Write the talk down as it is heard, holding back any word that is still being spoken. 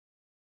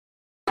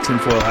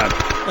tinfoil hat.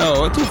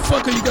 Oh, what the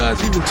fuck are you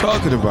guys even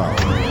talking about?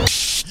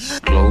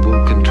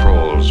 Global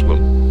controls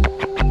will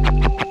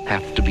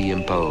have to be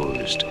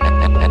imposed,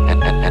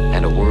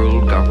 and a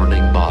world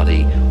governing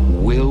body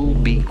will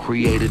be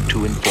created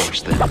to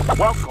enforce them.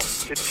 Welcome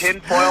to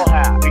Tinfoil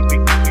Hat.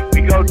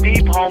 We go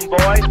deep,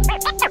 homeboy.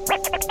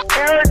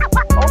 Aaron,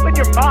 open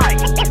your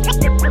mind.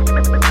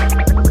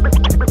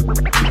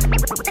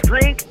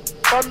 Drink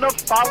from the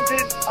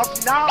fountain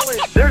of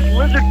knowledge. There's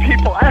lizard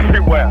people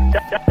everywhere.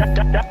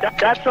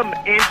 That's some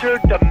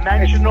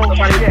interdimensional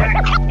shit.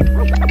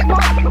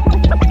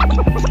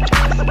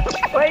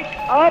 Wake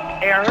up,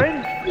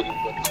 Aaron.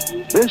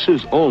 This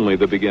is only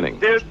the beginning.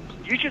 Dude,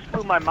 you just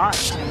blew my mind.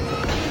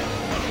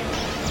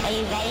 Are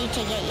you ready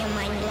to get your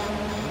mind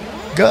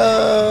blown?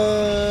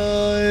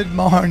 Good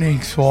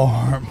morning,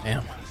 Swarm.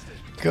 Damn.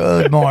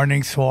 Good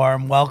morning,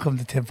 Swarm. Welcome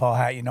to Tinfoil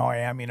Hat. You know I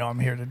am. You know I'm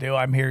here to do.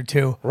 I'm here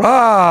to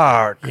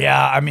Rock.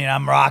 Yeah, I mean,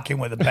 I'm rocking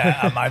with a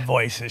bat. My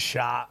voice is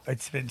shot.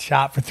 It's been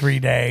shot for 3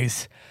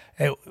 days.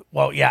 It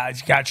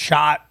got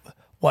shot,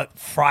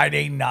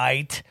 Friday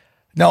night?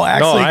 No,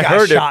 actually, I got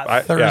heard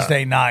shot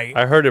Thursday night.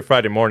 I heard it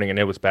Friday morning, and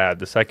it was bad.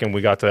 The second we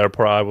got to the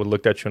airport, I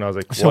looked at you, and I was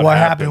like, So what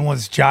happened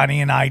was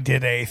Johnny and I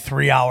did a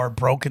 3-hour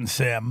broken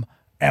sim,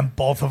 and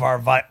both of our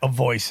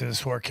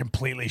voices were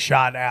completely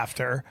shot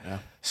after. Yeah.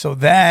 So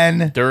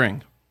then...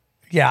 During.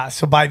 Yeah,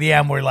 so by the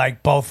end, we're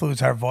like, both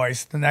lose our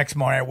voice. The next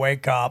morning, I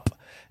wake up,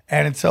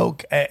 and it's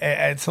okay.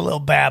 It's a little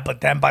bad,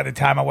 but then by the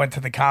time I went to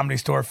the Comedy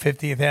Store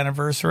 50th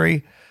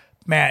anniversary,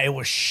 man, it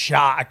was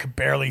shot. I could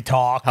barely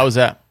talk. How was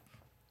that?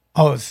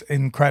 Oh, it was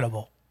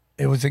incredible.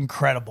 It was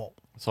incredible.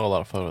 I saw a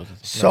lot of photos.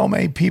 So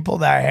many people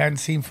that I hadn't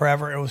seen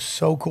forever. It was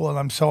so cool, and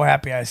I'm so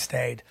happy I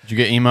stayed. Did you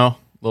get emo? A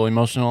little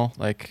emotional,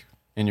 like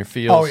in your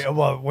feels? Oh, yeah.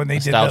 Well, when they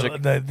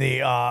Nostalgic? did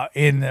the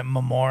in the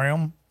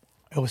memoriam,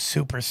 it was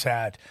super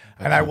sad.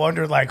 And I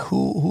wondered, like,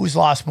 who's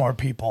lost more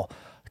people,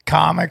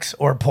 comics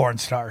or porn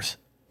stars?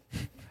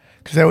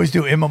 Because they always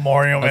do in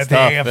memoriam That's at the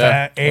tough,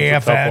 AFN. yeah.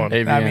 That's a tough one.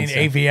 I mean,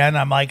 AVN, AVN.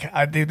 I'm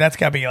like, dude, that's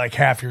got to be like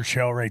half your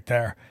show right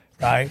there,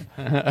 right?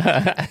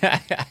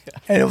 And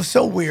it was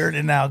so weird,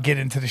 and now I'll get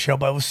into the show,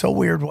 but it was so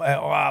weird.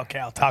 Okay,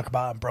 I'll talk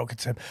about it on Broken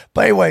Sim.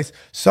 But anyways,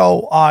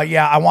 so,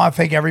 I want to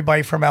thank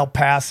everybody from El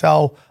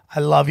Paso. I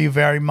love you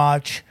very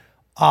much.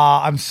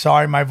 I'm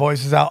sorry my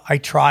voice is out. I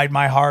tried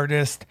my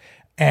hardest,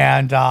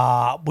 and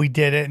we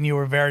did it, and you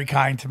were very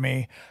kind to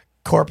me.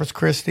 Corpus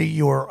Christi,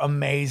 you were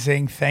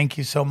amazing. Thank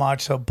you so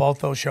much. So both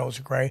those shows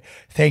are great.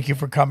 Thank you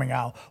for coming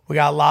out. We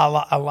got a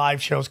lot of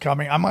live shows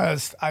coming.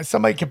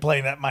 Somebody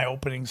complained that my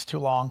opening's too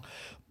long,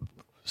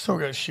 so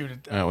we're gonna shoot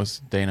it. That was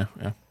Dana.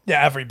 Yeah.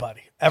 Yeah,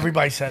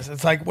 everybody says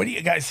it's like, what do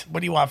you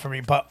want from me?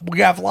 But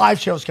we have live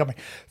shows coming.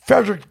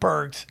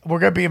 Fredericksburg, we're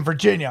gonna be in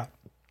Virginia,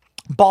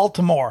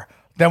 Baltimore.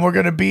 Then we're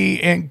gonna be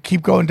in.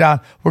 Keep going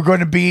down. We're going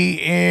to be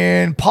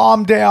in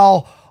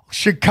Palmdale.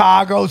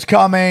 Chicago's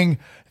coming.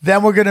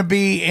 Then we're going to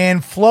be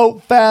in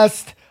Float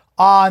Fest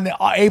on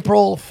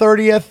April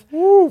 30th.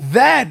 Woo.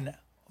 Then,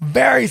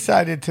 very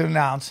excited to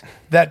announce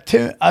that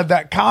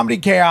that Comedy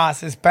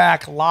Chaos is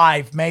back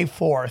live May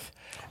 4th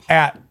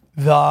at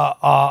the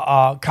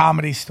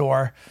Comedy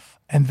Store.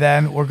 And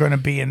then we're going to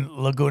be in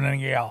Laguna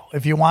Niguel.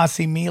 If you want to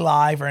see me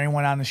live or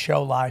anyone on the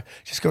show live,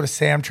 just go to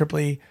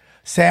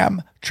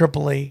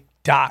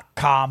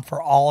samtripoli.com for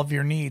all of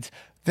your needs.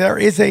 There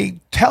is a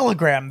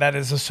Telegram that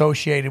is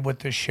associated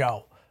with this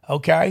show.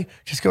 Okay,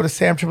 just go to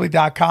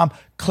samtripoli.com,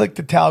 click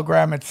the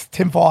Telegram. It's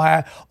Tinfoil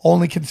Hat,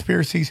 Only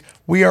Conspiracies.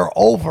 We are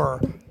over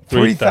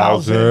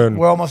 3,000.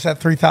 We're almost at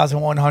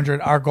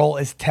 3,100. Our goal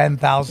is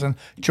 10,000.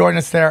 Join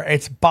us there.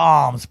 It's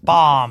bombs.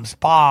 And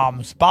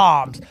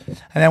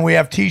then we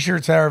have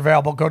T-shirts that are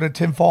available. Go to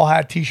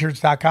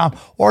tinfoilhattshirts.com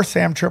or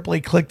Sam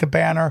Tripoli. Click the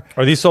banner.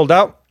 Are these sold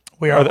out?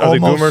 We are the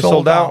almost Goomers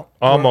sold out?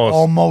 Almost. We're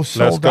almost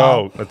sold Let's go.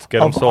 out. Let's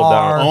get them sold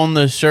out. Own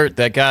the shirt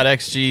that got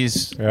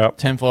XG's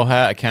tinfoil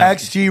hat account.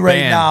 XG right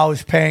banned. now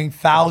is paying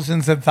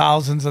thousands and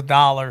thousands of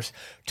dollars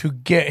to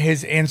get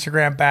his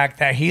Instagram back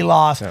that he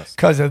lost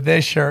because of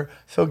this shirt.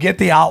 So get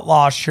the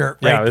Outlaw shirt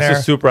right there. Yeah, this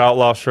is super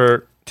Outlaw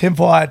shirt.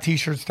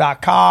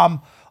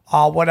 tinfoilhattshirts.com.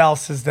 What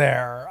else is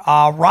there?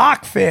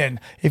 Rockfin.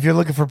 If you're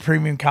looking for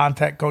premium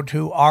content, go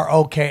to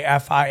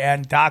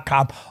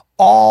ROKFIN.com.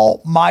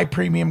 All my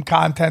premium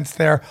content's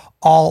there.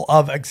 All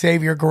of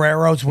Xavier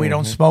Guerrero's We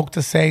Don't Smoke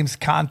the Same's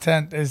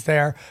content is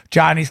there.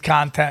 Johnny's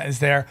content is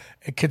there.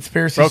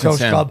 Conspiracy Broken Social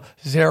Sim. Club,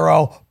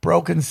 Zero,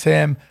 Broken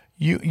Sim,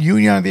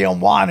 Union of the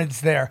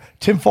Unwanted's there.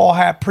 Tinfoil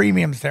Hat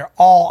Premium's there.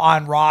 All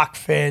on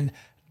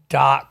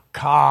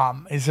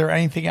rockfin.com. Is there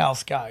anything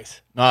else,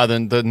 guys?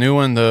 Then the new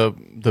one, the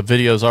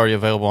video is already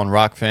available on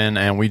Rockfin,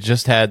 and we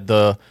just had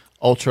the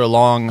ultra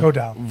long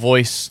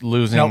voice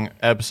losing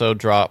episode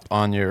drop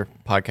on your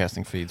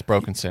podcasting feeds.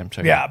 Broken Sim,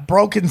 check it out.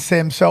 Broken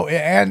Sim. So,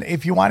 and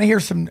if you want to hear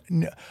some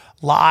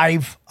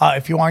live,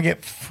 if you want to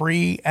get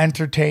free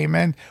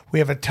entertainment, we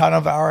have a ton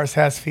of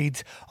RSS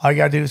feeds. All you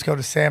got to do is go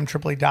to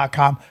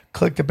samtripoli.com,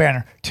 click the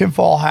banner,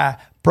 Tinfoil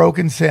Hat,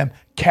 Broken Sim,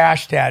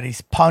 Cash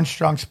Daddies, Punch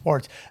Drunk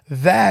Sports.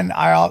 Then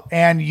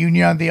and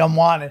Union of the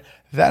Unwanted.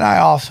 Then I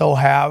also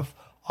have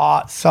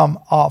some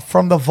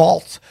from the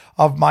vaults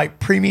of my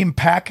premium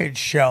package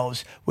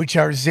shows, which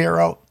are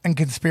Zero and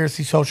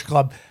Conspiracy Social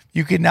Club.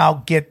 You can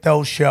now get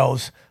those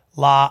shows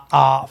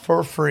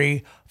for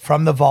free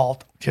from the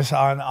vault, just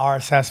on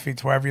RSS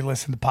feeds, wherever you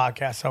listen to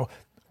podcasts. So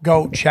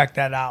go check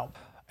that out.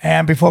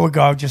 And before we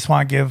go, I just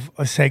want to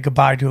say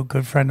goodbye to a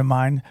good friend of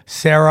mine,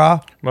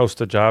 Sarah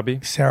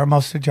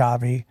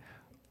Mostajabi.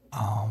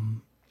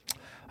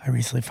 I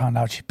recently found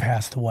out she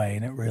passed away,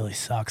 and it really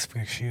sucks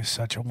because she was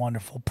such a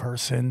wonderful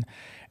person,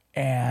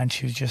 and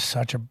she was just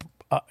such a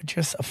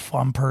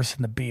fun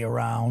person to be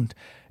around.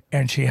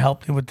 And she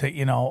helped me with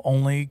the,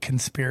 Only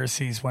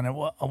Conspiracies when it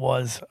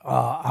was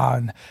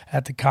on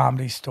at the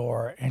Comedy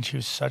Store. And she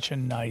was such a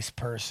nice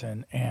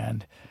person.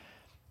 And,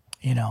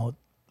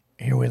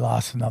 here we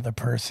lost another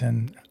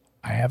person.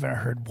 I haven't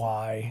heard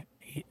why.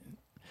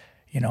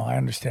 I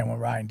understand what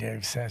Ryan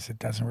Diggs says. It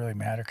doesn't really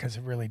matter because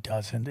it really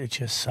doesn't. It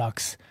just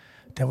sucks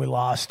that we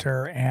lost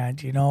her.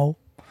 And,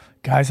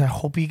 guys, I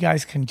hope you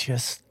guys can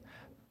just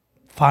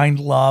find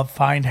love,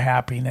 find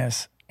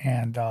happiness,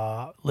 and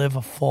live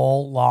a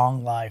full,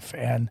 long life.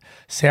 And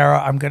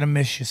Sarah, I'm going to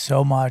miss you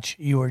so much.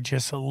 You were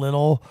just a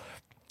little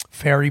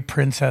fairy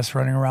princess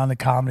running around the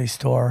Comedy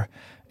Store,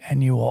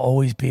 and you will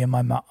always be in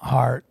my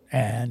heart.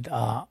 And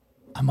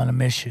I'm going to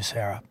miss you,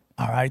 Sarah.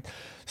 All right?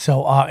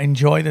 So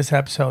enjoy this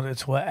episode.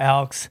 It's with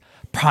Alex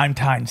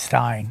Primetime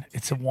Stein.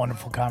 It's a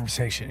wonderful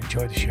conversation.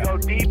 Enjoy the show. Go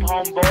deep,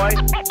 homeboy.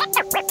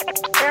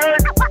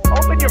 Aaron,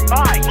 open your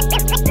mind.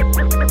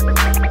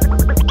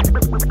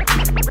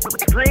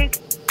 Drink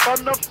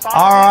from the fire.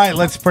 All right,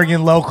 let's bring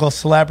in local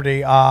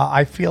celebrity.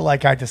 I feel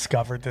like I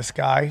discovered this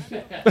guy.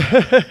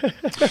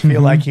 I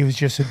feel like he was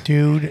just a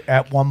dude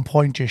at one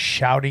point just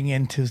shouting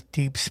into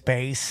deep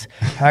space.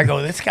 And I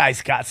go, this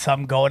guy's got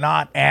something going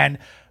on. And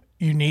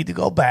you need to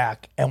go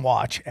back and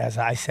watch. As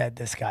I said,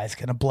 this guy's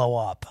going to blow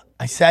up.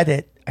 I said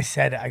it. I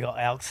go,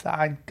 Alex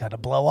Stein, going to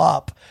blow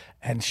up.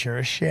 And sure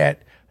as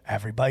shit,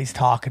 everybody's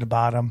talking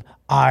about him.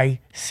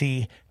 I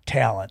see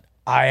talent.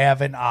 I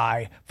have an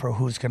eye for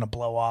who's going to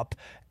blow up.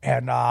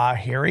 And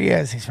here he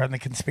is. He's from the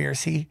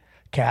Conspiracy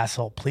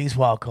Castle. Please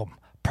welcome,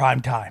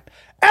 Primetime,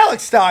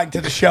 Alex Stein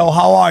to the show.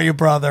 How are you,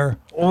 brother?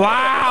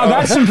 Wow,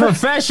 that's some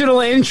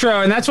professional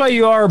intro, and that's why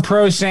you are a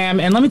pro,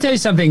 Sam. And let me tell you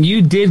something.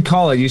 You did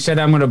call it. You said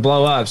I'm going to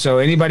blow up. So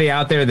anybody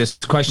out there that's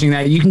questioning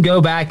that, you can go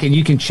back and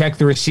you can check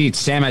the receipts.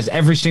 Sam has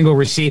every single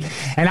receipt.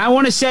 And I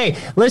want to say,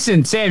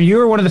 listen, Sam, you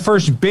were one of the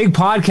first big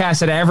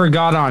podcasts that I ever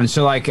got on.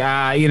 So,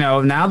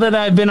 now that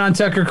I've been on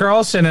Tucker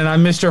Carlson and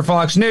I'm Mr.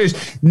 Fox News,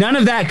 none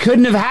of that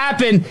couldn't have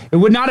happened. It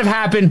would not have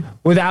happened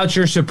without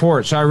your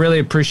support. So I really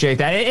appreciate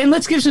that. And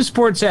let's give some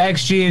support to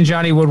XG and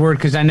Johnny Woodward,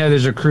 because I know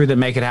there's a crew that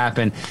make it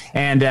happen.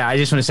 And I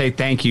just want to say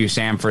thank you,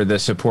 Sam, for the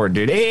support,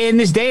 dude. In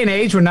this day and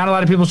age where not a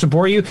lot of people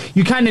support you,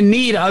 you kind of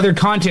need other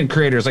content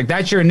creators. Like,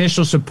 that's your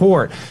initial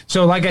support.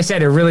 So, like I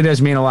said, it really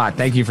does mean a lot.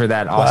 Thank you for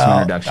that awesome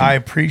introduction. I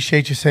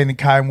appreciate you saying the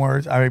kind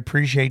words. I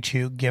appreciate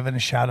you giving a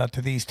shout out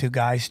to these two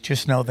guys.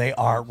 Just know they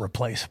are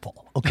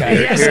replaceable.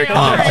 Okay. Yes,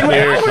 I'm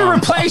going to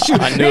replace you.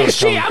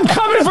 I'm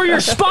coming for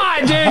your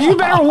spot, dude. You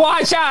better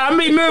watch out. I'm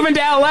going to be moving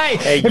to LA.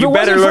 Hey, you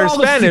better learn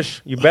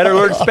Spanish. You better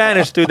learn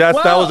Spanish, dude. That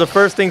was the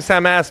first thing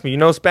Sam asked me. You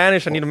know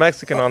Spanish? I need a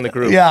Mexican on the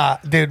group. Yeah,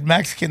 dude.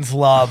 Mexicans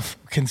love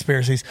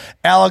conspiracies.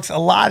 Alex, a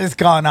lot has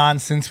gone on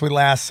since we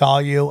last saw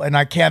you, and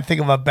I can't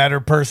think of a better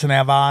person to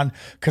have on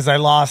because I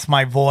lost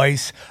my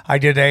voice. I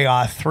did a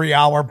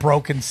 3-hour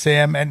broken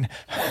sim, and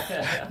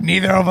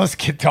neither of us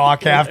could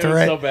talk after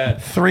it. So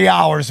bad. 3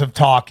 hours of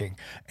talking,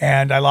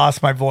 and I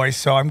lost my voice.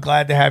 So I'm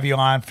glad to have you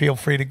on. Feel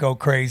free to go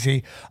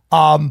crazy.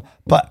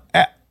 But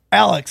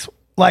Alex,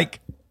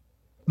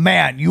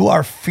 man, you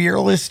are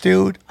fearless,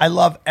 dude. I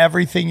love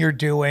everything you're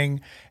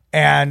doing,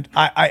 and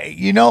I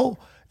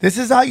this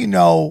is how you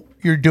know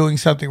you're doing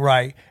something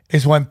right,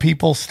 is when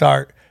people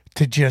start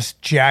to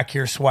just jack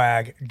your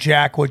swag,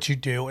 jack what you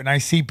do. And I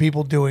see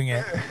people doing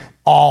it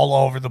all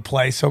over the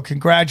place. So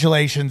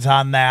congratulations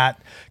on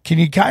that. Can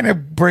you kind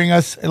of bring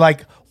us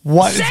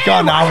what has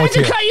gone on with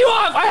you?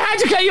 I had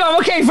to cut you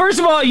off. Okay, first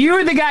of all, you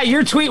were the guy.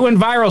 Your tweet went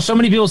viral. So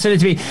many people sent it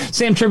to me.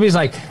 Sam Trippy's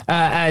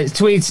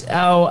tweets,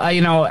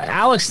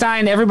 Alex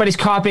Stein, everybody's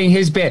copying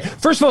his bit.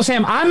 First of all,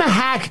 Sam, I'm a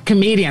hack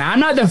comedian. I'm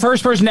not the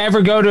first person to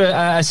ever go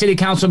to a city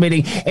council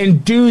meeting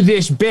and do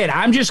this bit.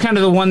 I'm just kind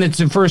of the one that's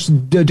the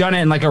first done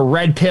it in a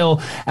red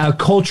pill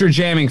culture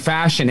jamming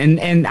fashion.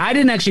 And I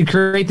didn't actually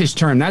create this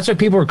term. That's what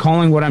people are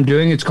calling what I'm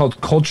doing. It's called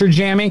culture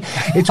jamming.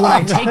 It's when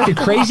I take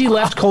the crazy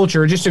left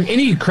culture, just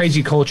any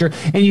crazy culture,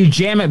 and you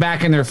jam it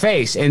back in their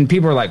face, and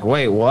people are like,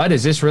 wait, what?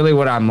 Is this really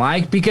what I'm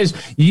like? Because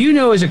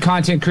as a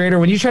content creator,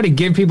 when you try to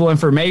give people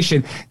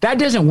information, that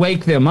doesn't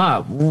wake them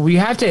up. You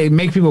have to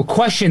make people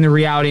question the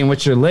reality in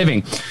which they're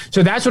living.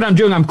 So that's what I'm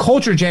doing. I'm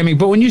culture jamming.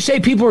 But when you say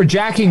people are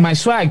jacking my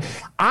swag,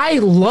 I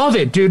love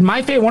it, dude.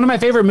 One of my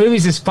favorite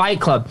movies is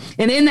Fight Club.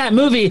 And in that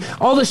movie,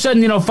 all of a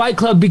sudden, Fight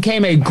Club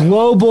became a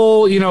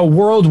global,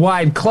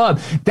 worldwide club.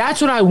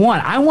 That's what I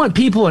want. I want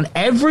people in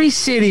every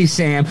city,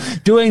 Sam,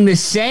 doing the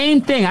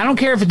same thing. I don't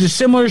care if it's a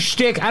similar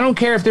shtick. I don't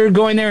care if they're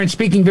going there and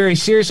speaking very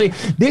seriously.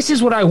 This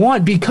is what I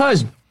want,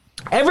 because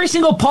Every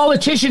single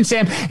politician,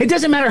 Sam, it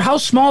doesn't matter how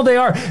small they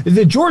are.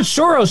 The George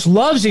Soros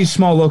loves these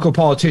small local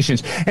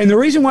politicians. And the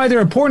reason why they're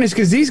important is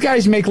because these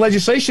guys make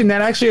legislation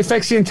that actually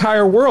affects the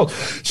entire world.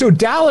 So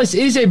Dallas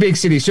is a big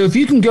city. So if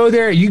you can go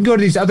there, you can go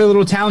to these other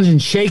little towns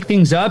and shake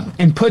things up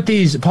and put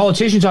these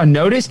politicians on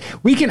notice,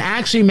 we can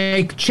actually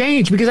make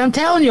change. Because I'm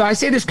telling you, I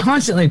say this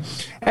constantly.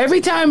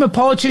 Every time a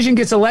politician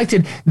gets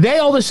elected, they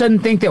all of a sudden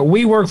think that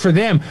we work for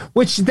them,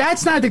 which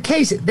that's not the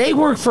case. They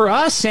work for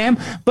us, Sam.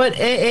 But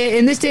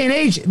in this day and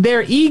age,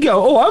 their ego,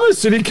 oh, I'm a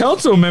city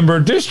council member,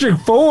 District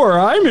 4,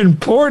 I'm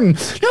important.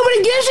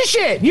 Nobody gives a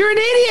shit. You're an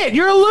idiot.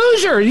 You're a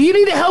loser. You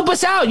need to help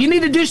us out. You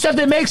need to do stuff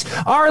that makes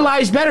our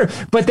lives better.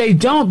 But they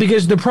don't,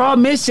 because the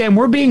problem is, Sam,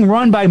 we're being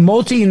run by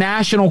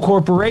multinational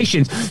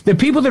corporations. The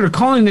people that are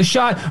calling the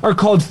shot are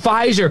called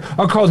Pfizer,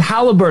 are called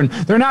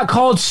Halliburton. They're not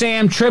called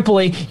Sam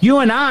Tripoli. You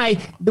and I,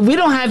 we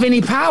don't have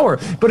any power.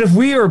 But if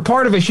we are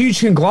part of a huge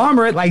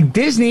conglomerate like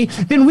Disney,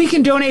 then we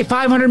can donate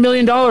 $500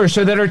 million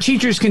so that our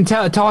teachers can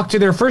talk to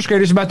their first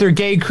graders about their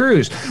gay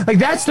cruise. Like,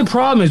 that's the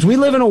problem, is we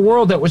live in a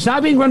world that was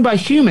not being run by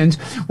humans.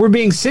 We're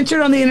being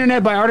censored on the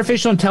internet by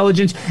artificial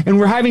intelligence, and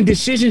we're having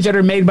decisions that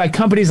are made by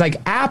companies like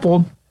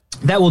Apple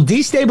that will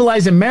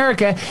destabilize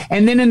America.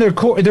 And then in their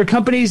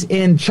companies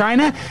in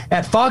China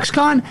at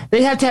Foxconn,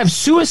 they have to have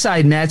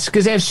suicide nets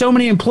because they have so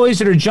many employees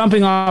that are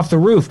jumping off the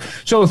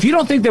roof. So if you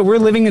don't think that we're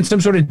living in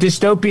some sort of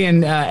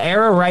dystopian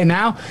era right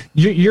now,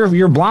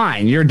 you're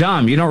blind, you're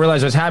dumb, you don't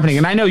realize what's happening.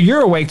 And I know you're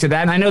awake to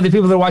that, and I know the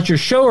people that watch your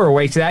show are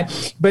awake to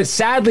that. But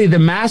sadly, the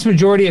mass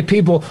majority of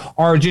people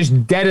are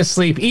just dead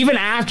asleep, even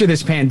after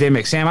this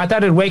pandemic. Sam, I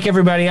thought it'd wake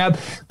everybody up,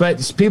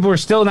 but people are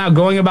still now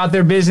going about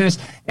their business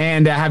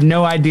and have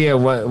no idea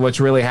what's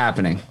really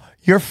happening.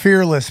 You're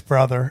fearless,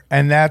 brother,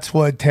 and that's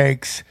what it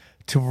takes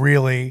to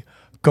really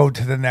go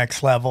to the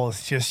next level.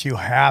 It's just you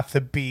have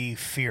to be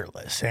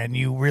fearless, and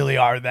you really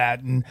are that.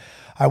 And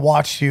I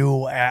watched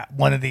you at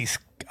one of these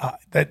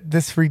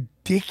this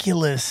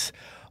ridiculous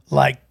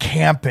like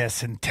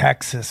campus in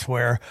Texas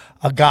where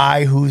a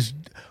guy whose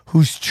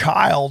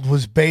child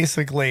was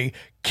basically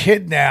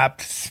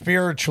kidnapped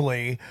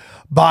spiritually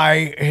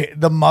by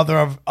the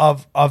mother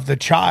of the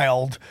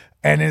child,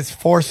 and is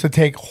forced to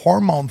take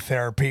hormone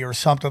therapy or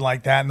something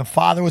like that. And the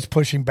father was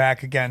pushing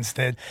back against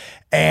it.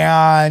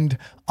 And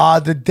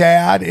the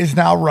dad is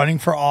now running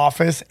for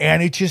office.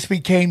 And it just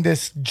became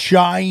this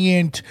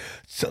giant,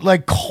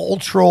 like,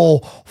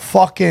 cultural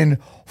fucking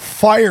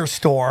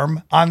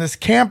firestorm on this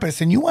campus.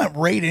 And you went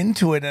right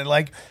into it. And,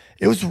 like,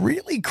 it was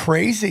really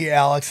crazy,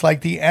 Alex.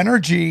 Like, the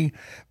energy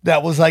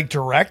that was, like,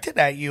 directed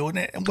at you.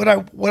 And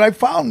what I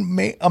found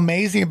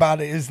amazing about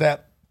it is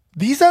that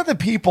these are the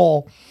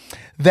people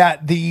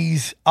that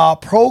these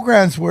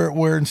programs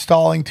we're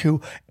installing to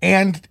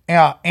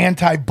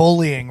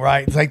anti-bullying,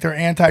 right? It's like they're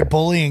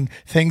anti-bullying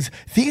things.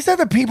 These are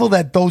the people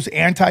that those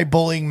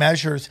anti-bullying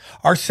measures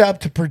are set up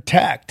to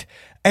protect.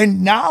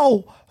 And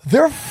now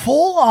they're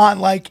full on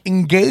like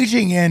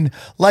engaging in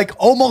like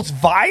almost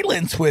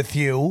violence with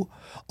you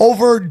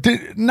over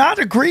not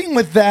agreeing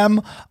with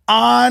them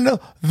on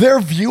their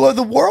view of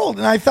the world.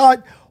 And I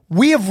thought,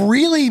 we have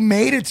really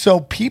made it so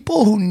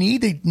people who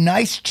need a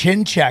nice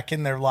chin check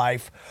in their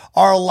life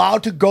are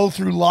allowed to go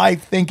through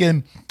life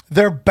thinking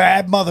they're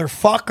bad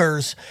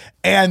motherfuckers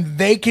and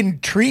they can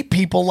treat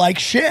people like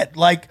shit.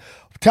 Like,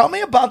 tell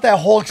me about that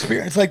whole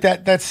experience, like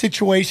that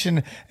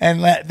situation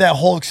and that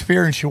whole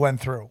experience you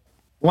went through.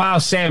 Wow,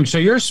 Sam. So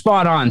you're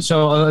spot on.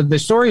 So the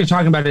story you're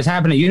talking about has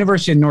happened at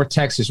University of North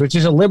Texas, which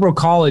is a liberal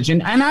college.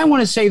 And I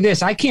want to say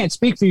this. I can't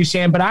speak for you,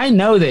 Sam, but I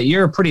know that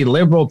you're a pretty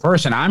liberal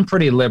person. I'm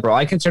pretty liberal.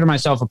 I consider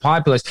myself a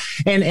populist.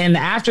 And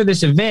after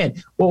this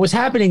event, what was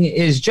happening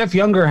is Jeff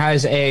Younger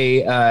has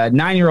a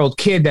 9-year-old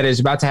kid that is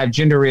about to have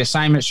gender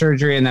reassignment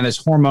surgery and then has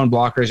hormone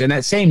blockers. And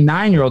that same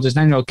 9-year-old, this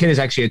 9-year-old kid is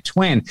actually a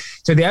twin.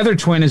 So the other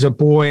twin is a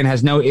boy and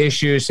has no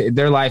issues.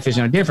 Their life is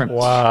no different.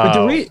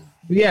 Wow. But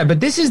yeah, but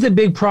this is the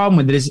big problem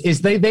with it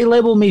is they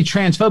label me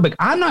transphobic.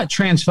 I'm not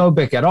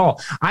transphobic at all.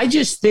 I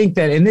just think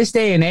that in this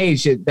day and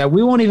age that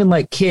we won't even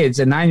let kids,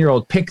 a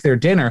 9-year-old, pick their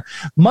dinner,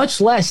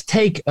 much less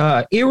take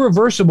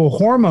irreversible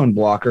hormone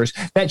blockers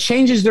that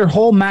changes their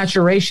whole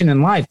maturation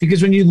in life.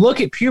 Because when you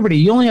look at puberty,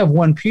 you only have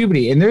one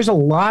puberty. And there's a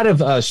lot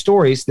of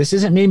stories. This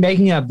isn't me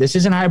making up. This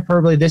isn't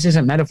hyperbole. This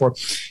isn't metaphor.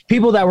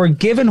 People that were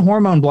given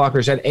hormone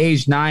blockers at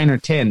age 9 or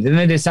 10, then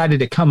they decided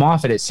to come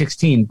off it at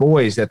 16,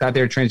 boys that thought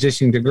they were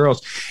transitioning to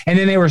girls. And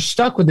then they were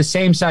stuck with the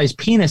same size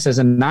penis as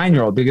a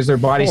 9-year-old because their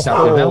body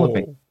stopped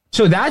developing.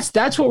 So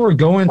that's what we're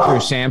going through,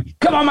 Sam.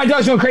 Come on, my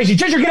dog's going crazy.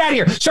 Ginger, get out of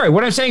here. Sorry,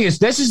 what I'm saying is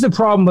this is the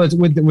problem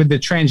with the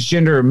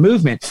transgender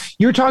movement.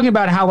 You're talking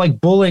about how like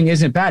bullying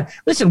isn't bad.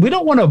 Listen, we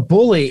don't want to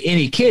bully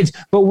any kids,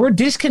 but we're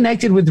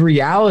disconnected with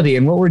reality.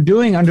 And what we're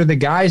doing under the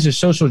guise of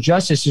social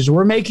justice is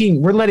we're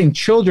letting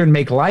children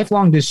make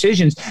lifelong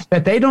decisions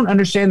that they don't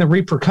understand the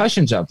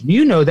repercussions of.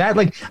 You know that.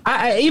 Like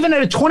even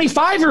a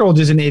 25-year-old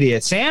is an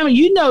idiot, Sam.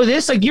 You know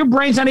this. Like your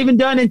brain's not even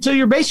done until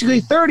you're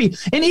basically 30.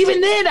 And even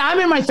then, I'm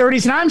in my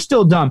 30s and I'm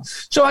still dumb.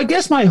 So I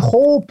guess my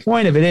whole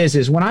point of it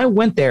is when I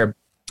went there,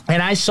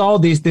 And I saw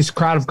this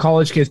crowd of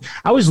college kids.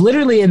 I was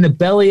literally in the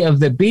belly of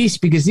the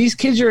beast because these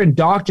kids are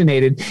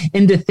indoctrinated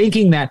into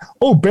thinking that,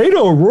 oh,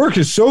 Beto O'Rourke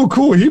is so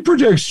cool. He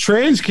protects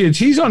trans kids.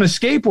 He's on a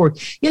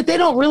skateboard. Yet they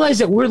don't realize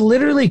that we're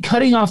literally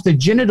cutting off the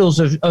genitals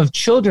of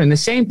children. The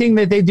same thing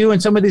that they do in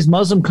some of these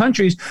Muslim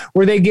countries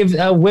where they give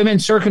women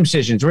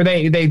circumcisions, where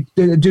they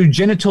do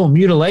genital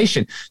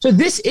mutilation. So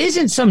this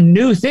isn't some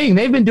new thing.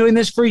 They've been doing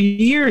this for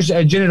years,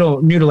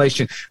 genital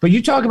mutilation. But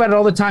you talk about it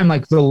all the time,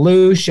 like the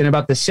loosh and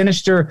about the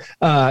sinister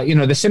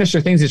the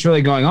sinister things that's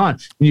really going on.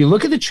 When you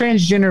look at the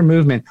transgender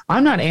movement,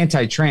 I'm not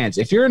anti-trans.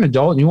 If you're an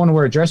adult and you want to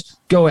wear a dress,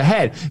 go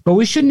ahead. But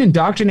we shouldn't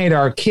indoctrinate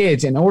our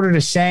kids in order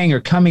to saying or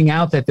coming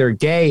out that they're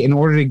gay in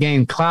order to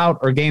gain clout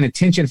or gain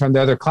attention from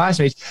the other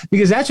classmates,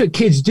 because that's what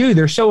kids do.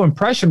 They're so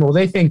impressionable.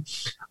 They think,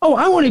 oh,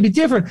 I want to be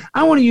different.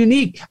 I want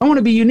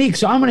to be unique.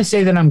 So I'm going to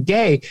say that I'm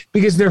gay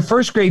because their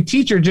first grade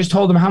teacher just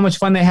told them how much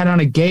fun they had on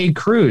a gay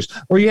cruise.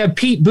 Or you have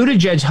Pete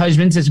Buttigieg's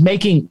husband that's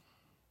making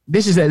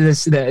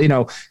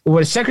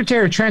what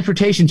Secretary of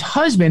Transportation's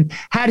husband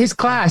had his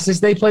class as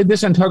they played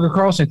this on Tucker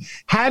Carlson,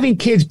 having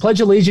kids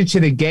pledge allegiance to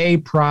the gay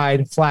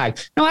pride flag.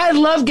 Now, I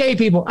love gay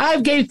people. I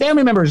have gay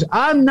family members.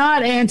 I'm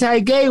not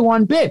anti-gay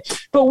one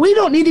bit, but we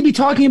don't need to be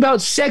talking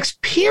about sex,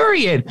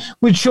 period,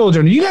 with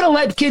children. You got to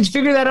let kids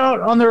figure that out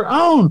on their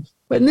own.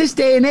 But in this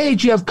day and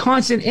age, you have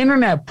constant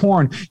internet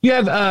porn. You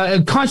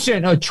have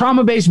constant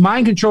trauma-based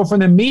mind control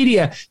from the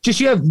media.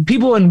 You have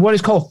people in what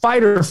is called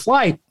fight or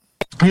flight.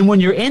 And when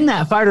you're in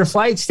that fight or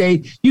flight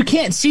state, you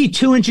can't see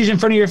 2 inches in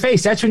front of your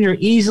face. That's when you're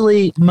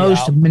easily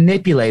most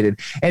manipulated.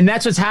 And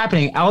that's what's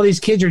happening. All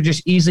these kids are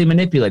just easily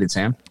manipulated,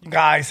 Sam.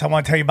 Guys, I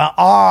want to tell you about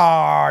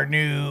our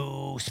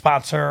new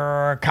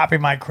sponsor, Copy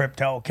My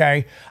Crypto,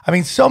 okay? I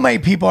mean, so many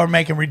people are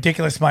making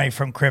ridiculous money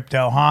from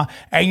crypto, huh?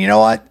 And you know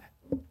what?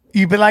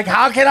 You've been like,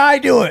 how can I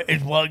do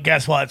it? Well,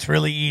 guess what? It's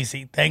really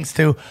easy. Thanks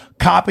to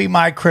Copy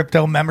My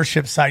Crypto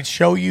membership sites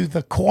show you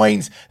the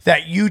coins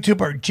that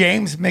YouTuber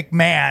James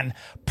McMahon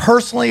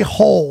personally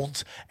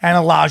holds and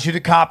allows you to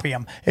copy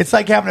them. It's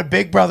like having a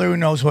big brother who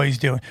knows what he's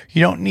doing.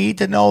 You don't need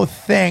to know a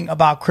thing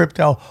about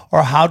crypto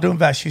or how to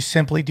invest. You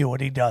simply do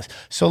what he does.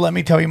 So let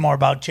me tell you more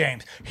about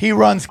James. He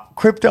runs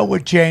Crypto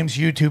with James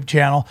YouTube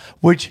channel,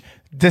 which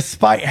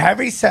despite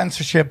heavy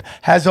censorship,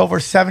 has over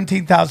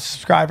 17,000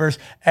 subscribers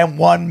and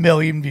 1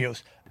 million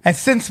views. And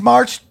since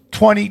March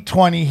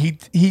 2020,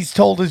 he's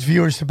told his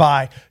viewers to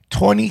buy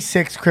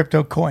 26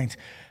 crypto coins.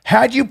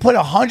 Had you put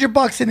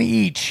 $100 into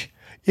each,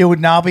 it would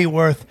now be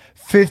worth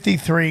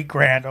 53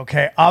 grand,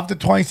 okay? Of the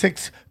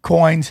 26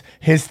 coins,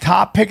 his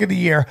top pick of the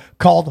year,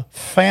 called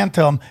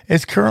Phantom,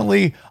 is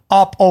currently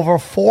up over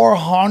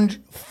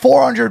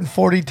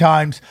 440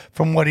 times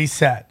from what he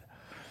said.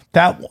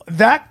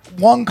 That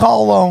one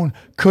call alone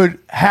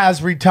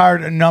has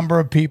retired a number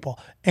of people,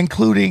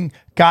 including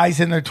guys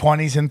in their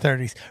 20s and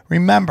 30s.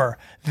 Remember,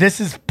 this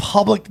is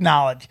public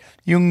knowledge.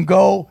 You can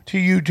go to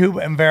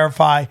YouTube and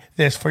verify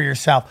this for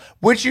yourself,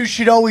 which you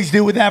should always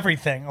do with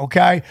everything,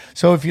 okay?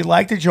 So if you'd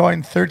like to join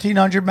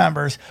 1,300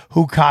 members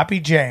who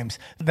copy James,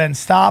 then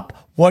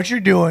stop what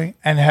you're doing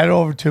and head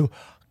over to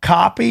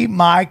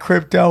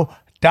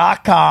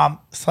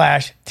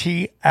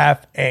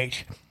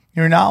copymycrypto.com/TFH.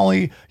 You'll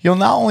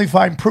not only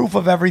find proof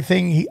of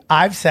everything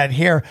I've said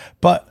here,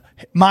 but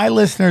my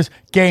listeners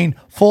gain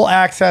full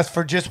access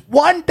for just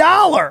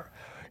 $1.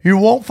 You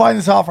won't find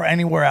this offer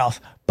anywhere else,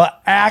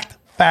 but act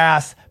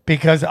fast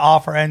because the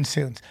offer ends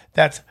soon.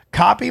 That's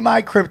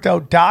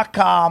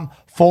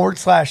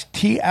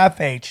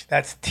copymycrypto.com/TFH.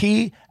 That's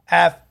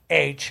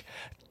TFH.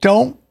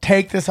 Don't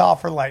take this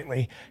offer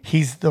lightly.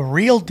 He's the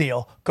real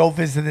deal. Go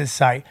visit his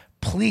site.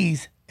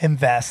 Please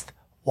invest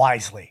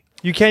wisely.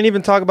 You can't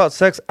even talk about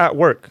sex at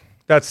work.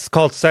 That's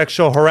called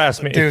sexual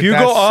harassment. Dude, if you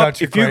go up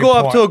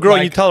to a girl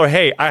and you tell her,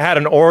 "Hey, I had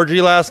an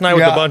orgy last night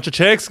with a bunch of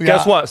chicks,"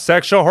 guess what?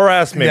 Sexual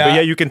harassment. But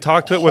yeah, you can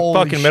talk to it with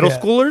fucking middle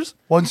schoolers.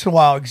 Once in a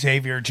while,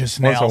 Xavier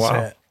just nails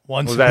it.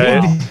 Once in a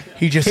while,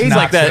 he's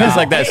like that. He's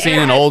like that scene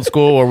in Old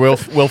School where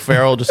Will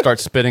Ferrell just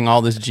starts spitting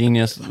all this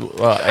genius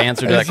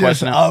answer to that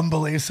question. It's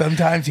unbelievable.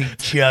 Sometimes he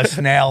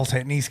just nails it,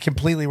 and he's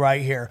completely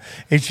right here.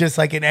 It's just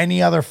like in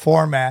any other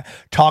format,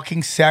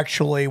 talking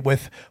sexually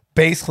with.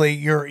 Basically,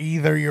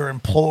 either your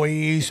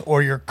employees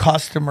or your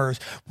customers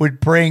would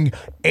bring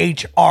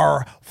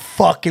HR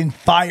fucking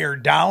fire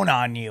down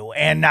on you.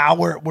 And now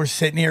we're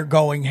sitting here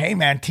going, hey,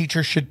 man,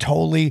 teachers should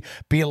totally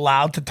be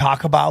allowed to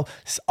talk about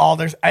all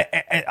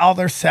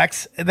their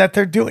sex that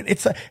they're doing.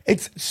 It's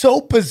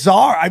so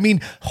bizarre. I mean,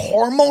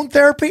 hormone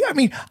therapy. I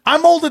mean,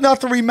 I'm old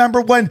enough to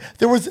remember when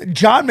there was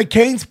John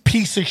McCain's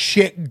piece of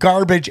shit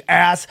garbage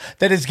ass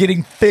that is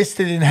getting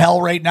fisted in hell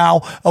right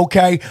now.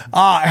 Okay.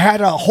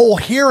 Had a whole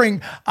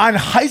hearing on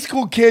high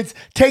school kids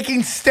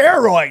taking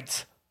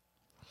steroids.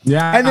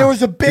 Yeah. And there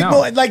was a big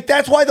movement. Like,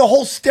 that's why the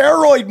whole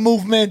steroid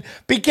movement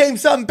became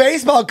something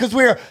baseball, because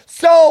we were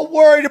so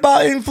worried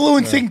about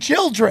influencing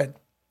children.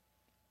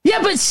 Yeah,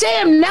 but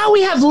Sam, now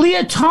we have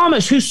Leah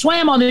Thomas, who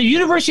swam on the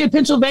University of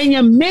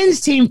Pennsylvania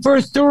men's team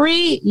for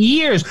 3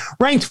 years,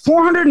 ranked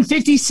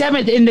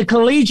 457th in the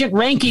collegiate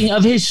ranking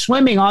of his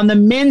swimming on the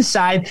men's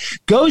side,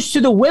 goes to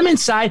the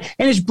women's side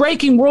and is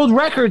breaking world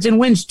records and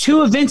wins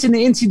 2 events in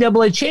the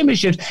NCAA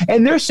championships.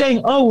 And they're saying,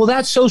 oh, well,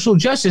 that's social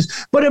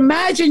justice. But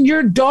imagine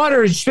your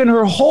daughter spent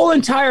her whole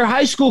entire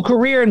high school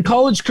career and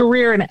college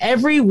career and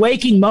every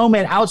waking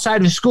moment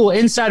outside of school,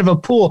 inside of a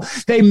pool.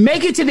 They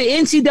make it to the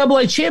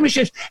NCAA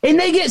championships and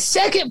they get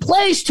second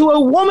place to a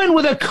woman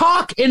with a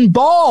cock and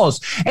balls.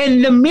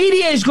 And the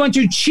media is going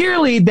to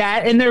cheerlead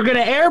that, and they're going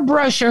to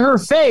airbrush her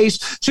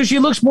face so she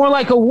looks more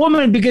like a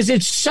woman, because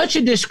it's such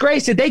a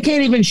disgrace that they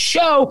can't even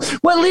show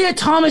what Leah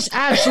Thomas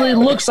actually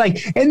looks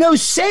like. And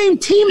those same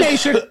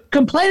teammates are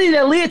complaining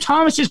that Leah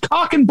Thomas's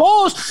cock and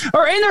balls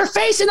are in their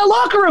face in the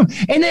locker room.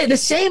 And the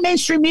same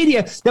mainstream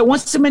media that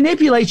wants to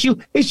manipulate you,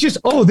 it's just,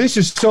 oh, this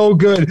is so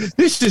good.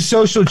 This is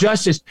social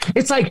justice.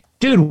 It's like,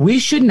 dude, we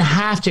shouldn't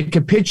have to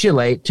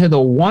capitulate to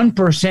the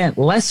 1%,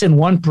 less than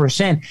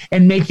 1%,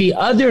 and make the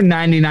other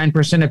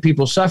 99% of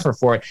people suffer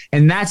for it.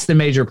 And that's the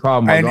major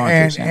problem.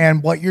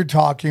 And what you're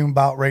talking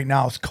about right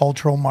now is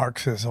cultural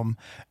Marxism,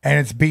 and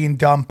it's being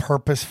done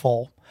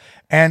purposeful.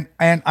 And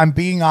I'm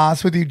being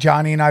honest with you,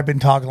 Johnny, and I've been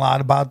talking a lot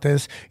about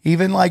this.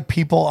 Even like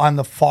people on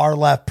the far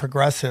left,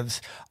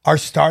 progressives, are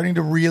starting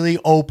to really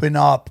open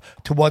up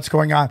to what's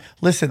going on.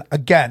 Listen,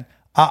 again,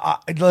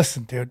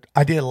 listen, dude,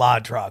 I did a lot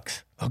of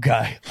drugs.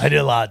 Okay, I did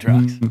a lot of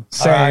drugs.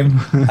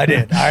 Same. I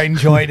did. I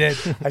enjoyed it.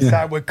 I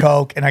started with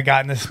coke and I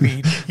got into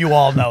speed. You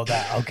all know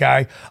that,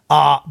 okay?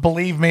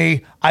 Believe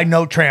me, I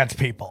know trans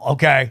people,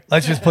 okay?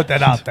 Let's just put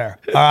that out there,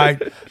 all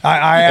right?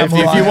 I am.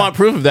 If you want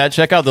proof of that,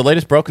 check out the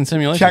latest Broken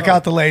Simulation. Check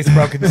out the latest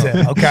Broken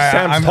Sim, okay?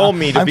 Sam's told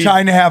me I'm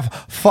trying to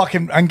have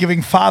I'm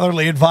giving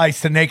fatherly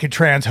advice to naked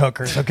trans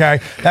hookers,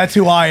 okay? That's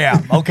who I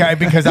am, okay?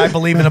 Because I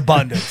believe in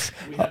abundance.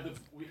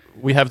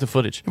 We have the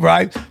footage.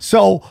 Right?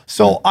 So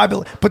I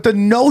believe, but the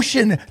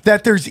notion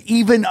that there's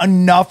even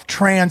enough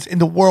trans in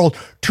the world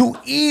to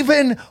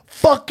even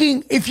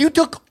fucking, if you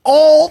took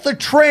all the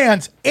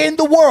trans in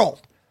the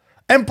world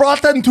and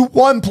brought them to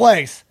one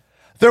place,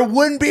 there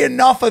wouldn't be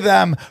enough of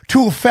them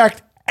to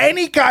affect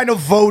any kind of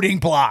voting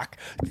block.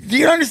 Do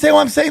you understand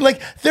what I'm saying?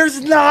 Like, there's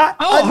not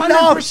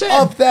enough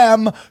 100%. of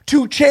them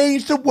to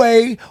change the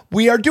way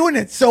we are doing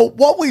it. So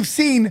what we've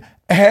seen,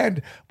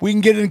 and we can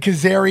get into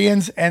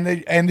Khazarians and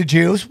the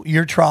Jews,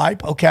 your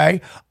tribe,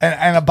 okay,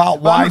 and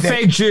about why I'm a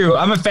fake Jew.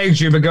 I'm a fake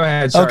Jew, but go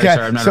ahead. Sorry, okay.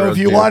 I'm not so a if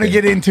you want to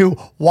get into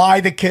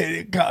why the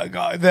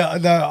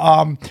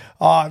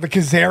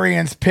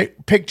Khazarians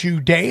picked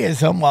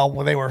Judaism, well,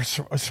 they were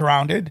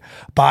surrounded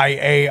by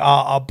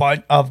a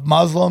bunch of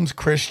Muslims,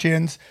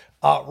 Christians,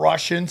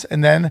 Russians,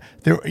 and then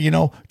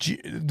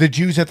the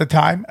Jews at the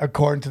time,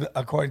 according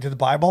to the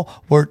Bible,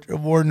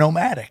 were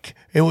nomadic.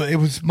 It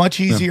was much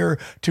easier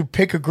to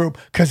pick a group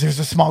because there's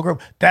a small group.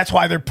 That's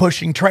why they're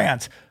pushing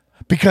trans,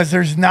 because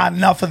there's not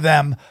enough of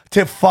them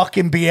to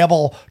fucking be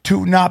able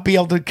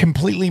to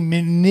completely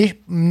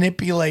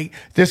manipulate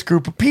this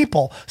group of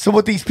people. So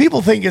what these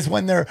people think is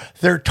when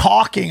they're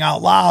talking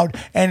out loud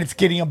and it's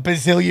getting a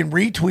bazillion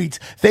retweets,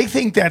 they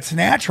think that's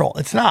natural.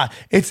 It's not.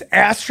 It's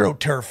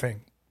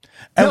astroturfing.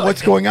 And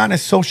what's going on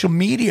is social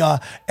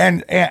media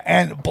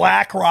and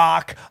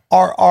BlackRock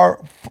are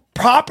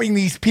propping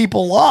these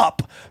people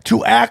up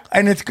to act,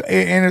 and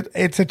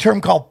it's a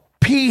term called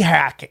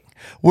p-hacking,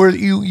 where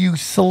you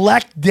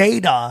select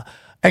data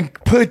and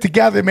put it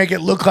together and make it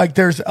look like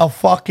there's a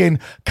fucking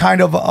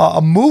kind of a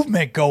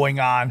movement going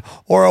on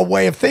or a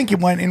way of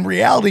thinking, when in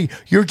reality,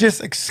 you're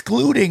just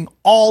excluding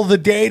all the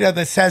data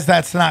that says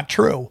that's not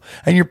true.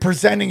 And you're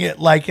presenting it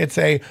like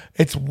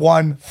it's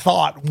one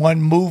thought,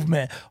 one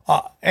movement.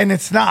 And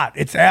it's not.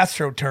 It's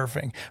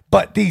astroturfing.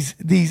 But these,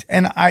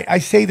 and I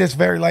say this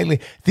very lightly,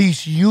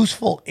 these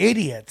useful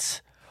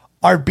idiots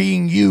are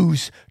being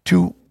used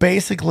to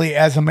basically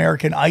as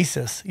American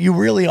ISIS. You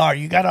really are.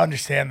 You got to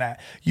understand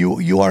that.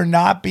 You are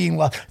not being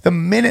left. The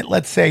minute,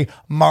 let's say,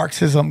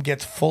 Marxism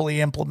gets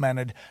fully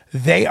implemented,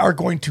 they are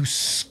going to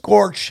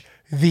scorch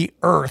the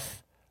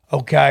earth,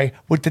 okay,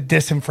 with the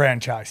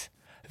disenfranchised.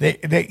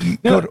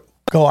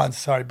 Go on.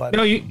 Sorry, buddy.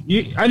 No,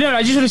 I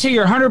just want to say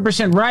you're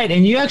 100% right.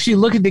 And you actually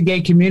look at the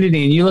gay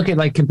community and you look at,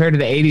 like, compared to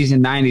the 80s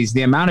and 90s,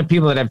 the amount of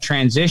people that have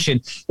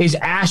transitioned is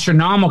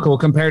astronomical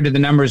compared to the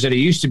numbers that it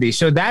used to be.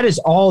 So that is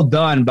all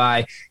done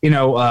by,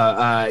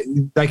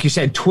 like you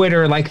said,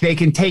 Twitter. Like, they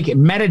can take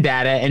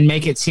metadata and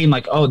make it seem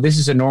like, oh, this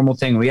is a normal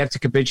thing. We have to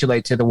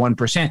capitulate to the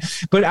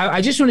 1%. But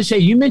I just want to say,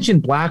 you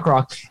mentioned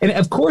BlackRock. And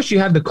of course you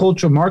have the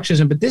cultural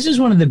Marxism, but this is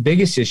one of the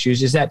biggest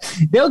issues, is that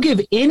they'll give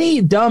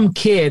any dumb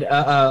kid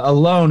a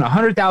loan,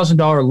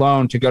 $100,000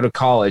 loan to go to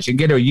college and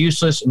get a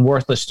useless and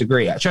worthless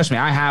degree. Trust me,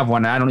 I have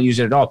one and I don't use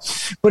it at all.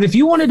 But if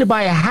you wanted to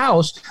buy a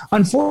house,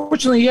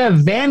 unfortunately, you have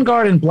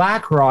Vanguard and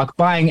BlackRock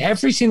buying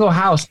every single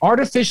house,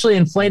 artificially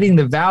inflating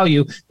the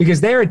value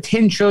because they're a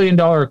 $10 trillion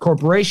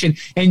corporation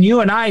and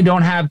you and I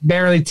don't have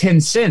barely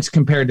 10 cents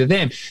compared to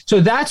them.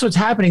 So that's what's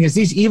happening is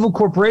these evil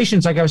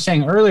corporations, like I was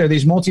saying earlier,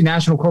 these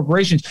multinational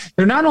corporations,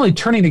 they're not only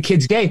turning the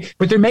kids gay,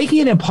 but they're making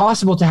it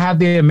impossible to have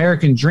the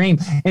American dream.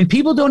 And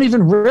people don't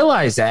even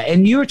realize that.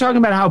 And you were talking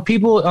about how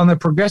people on the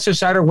progressive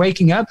side are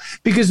waking up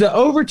because the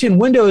Overton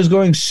window is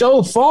going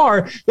so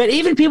far that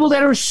even people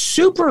that are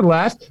super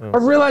left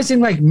are realizing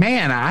like,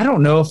 man, I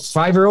don't know if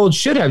 5-year-olds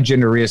should have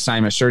gender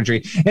reassignment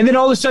surgery. And then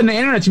all of a sudden the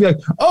internet to be like,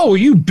 oh,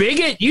 you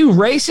bigot, you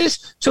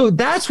racist. So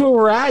that's where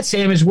we're at,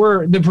 Sam, is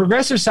where the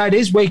progressive side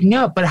is waking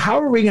up. But how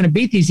are we going to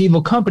beat these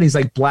evil companies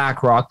like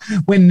BlackRock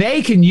when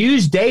they can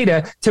use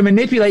data to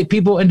manipulate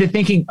people into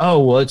thinking, oh,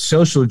 well, it's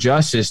social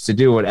justice to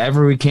do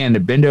whatever we can to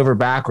bend over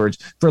backwards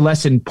for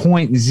less than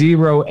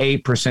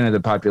 0.08% of the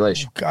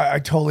population. I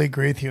totally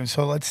agree with you.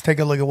 So let's take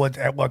a look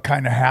at what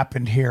kind of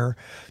happened here.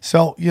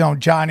 So,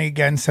 Johnny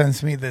again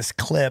sends me this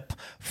clip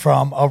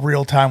from A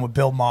Real Time with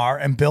Bill Maher,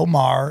 and Bill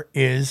Maher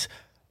is,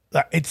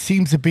 it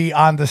seems to be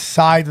on the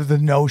side of the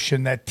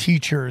notion that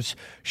teachers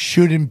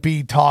shouldn't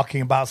be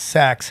talking about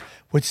sex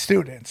with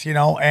students,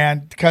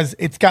 and because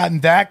it's gotten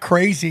that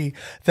crazy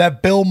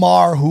that Bill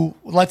Maher, who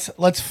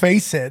let's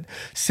face it,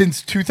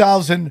 since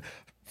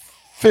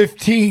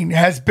 2015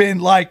 has been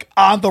like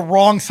on the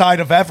wrong side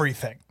of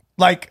everything.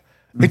 Like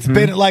it's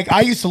been like,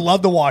 I used to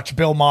love to watch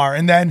Bill Maher,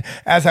 and then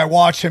as I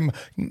watched him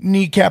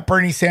kneecap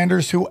Bernie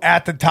Sanders, who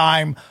at the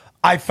time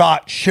I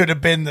thought should have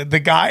been the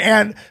guy.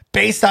 And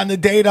based on the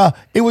data,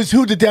 it was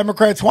who the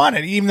Democrats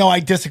wanted. Even though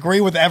I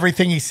disagree with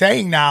everything he's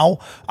saying now,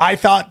 I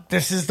thought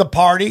this is the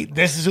party.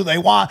 This is who they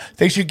want.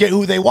 They should get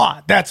who they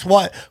want. That's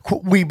what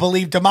we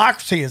believe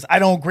democracy is. I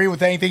don't agree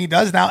with anything he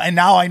does now. And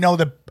now I know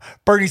that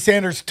Bernie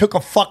Sanders took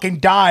a fucking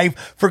dive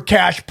for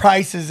cash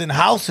prices and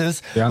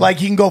houses. Yeah. Like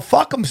he can go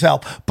fuck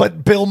himself.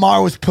 But Bill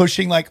Maher was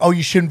pushing like, oh,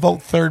 you shouldn't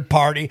vote third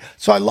party.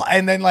 So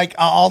and then like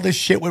all this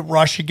shit with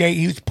Russiagate,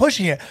 he was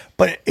pushing it.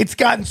 But it's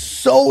gotten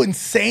so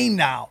insane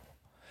now.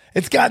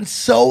 It's gotten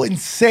so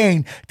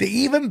insane that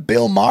even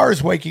Bill Maher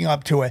is waking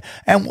up to it.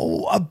 And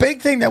a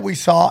big thing that we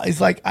saw is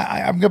like,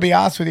 I'm going to be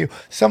honest with you,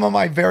 some of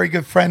my very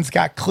good friends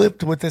got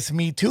clipped with this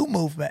Me Too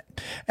movement.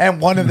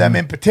 And one of them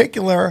in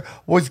particular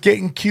was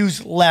getting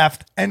accused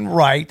left and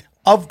right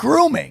of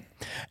grooming.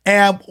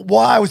 And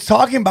what I was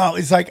talking about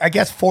is like, I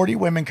guess 40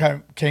 women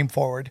came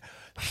forward.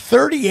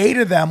 38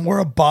 of them were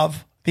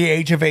above the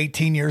age of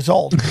 18 years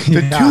old.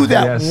 The two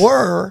that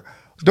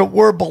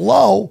were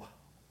below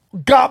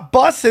got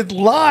busted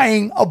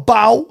lying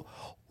about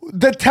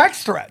the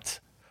text threads.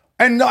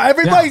 And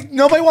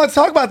nobody wants to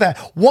talk about that.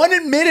 One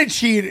admitted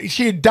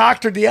she had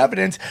doctored the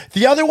evidence.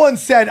 The other one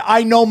said,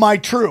 I know my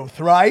truth,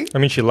 right? I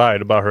mean, she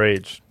lied about her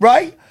age.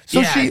 Right? So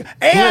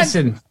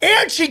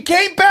and she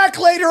came back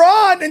later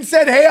on and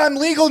said, hey, I'm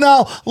legal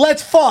now.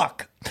 Let's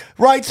fuck.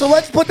 Right? So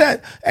let's put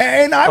that.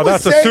 And I would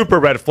say, that's a super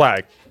red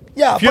flag.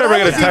 Yeah, if you ever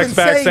get a text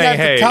back saying,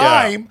 "Hey,"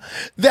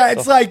 that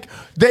it's like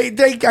they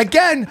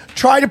again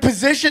try to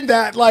position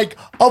that like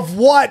of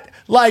what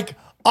like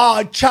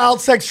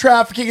child sex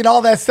trafficking and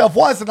all that stuff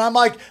was, and I'm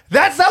like,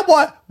 that's not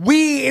what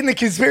we in the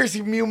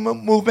conspiracy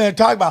movement are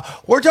talking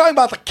about. We're talking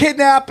about the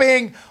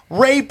kidnapping,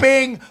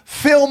 raping,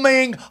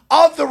 filming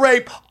of the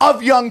rape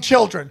of young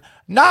children.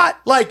 Not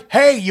like,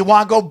 hey, you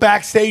want to go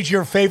backstage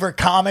your favorite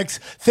comics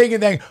thing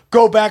and then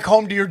go back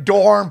home to your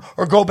dorm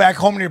or go back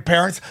home to your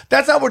parents.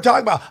 That's not what we're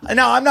talking about. And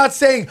now, I'm not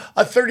saying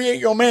a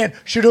 38-year-old man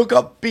should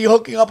be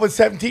hooking up with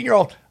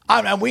 17-year-old.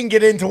 We can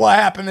get into what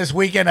happened this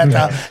weekend at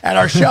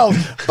our show,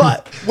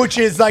 but which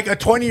is like a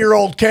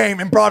 20-year-old came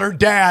and brought her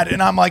dad, and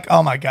I'm like,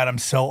 oh my God, I'm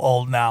so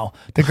old now.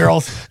 The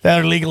girls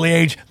that are legally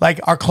aged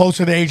are closer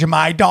to the age of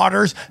my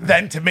daughters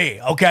than to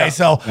me. Okay,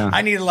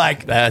 I need to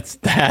like that's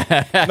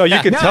that. No, you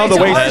can tell the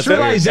way that's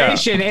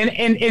realization.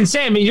 And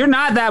Sam, you're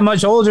not that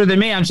much older than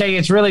me. I'm saying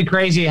it's really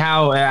crazy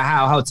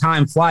how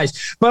time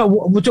flies.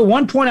 But to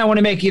one point I want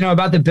to make,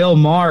 about the Bill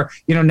Maher.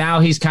 Now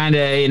he's kind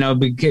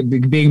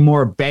of being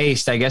more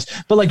based, I guess.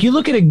 But like, you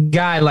look at a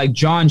guy like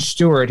Jon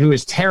Stewart, who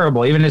is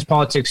terrible. Even his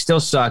politics still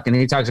suck. And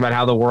he talks about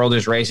how the world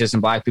is racist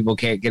and black people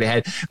can't get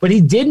ahead. But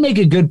he did make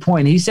a good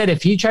point. He said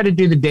if he tried to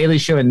do the Daily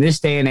Show in this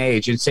day and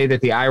age and say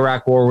that the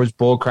Iraq war was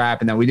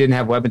bullcrap and that we didn't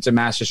have weapons of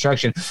mass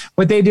destruction,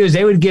 what they do is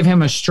they would give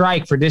him a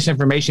strike for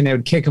disinformation. They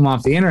would kick him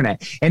off the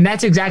internet. And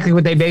that's exactly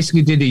what they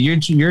basically did to your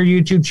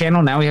YouTube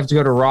channel. Now we have to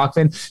go to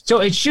Rockfin.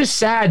 So it's just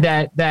sad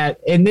that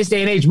in this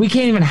day and age, we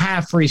can't even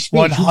have free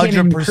speech.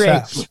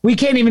 100%. We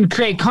can't even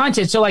create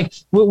content. So like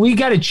we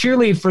got to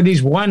cheerlead for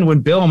these when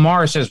Bill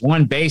Maher says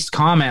one based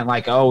comment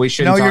like, oh, we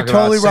shouldn't talk about sex. No,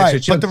 you're totally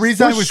right. But the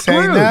reason I was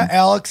saying that,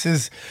 Alex,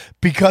 is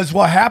because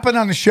what happened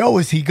on the show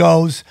is he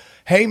goes,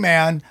 hey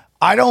man,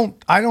 I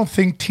don't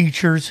think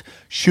teachers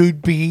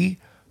should be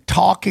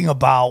talking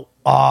about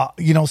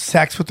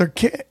sex with their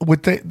kid,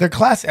 with their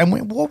class.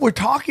 And what we're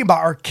talking about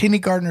are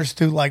kindergartners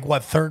through like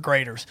third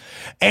graders.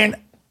 And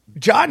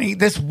Johnny,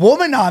 this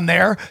woman on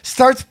there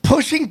starts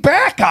pushing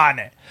back on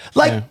it.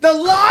 Like the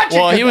logic.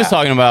 Well, he was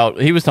talking about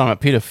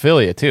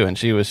pedophilia too, and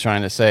she was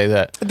trying to say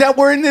that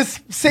we're in this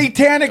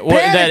satanic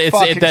panic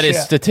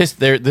it's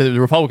statistics. The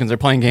Republicans are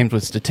playing games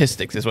with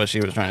statistics, is what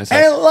she was trying to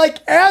say. And like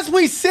as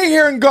we sit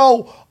here and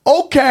go,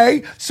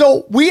 okay,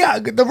 so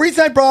the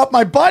reason I brought up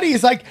my buddy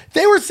is like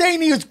they were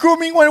saying he was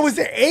grooming when it was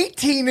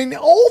 18 and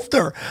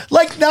older.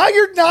 Like now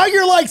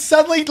you're like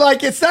suddenly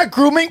like it's not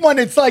grooming when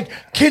it's like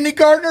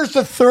kindergartners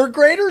to third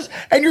graders,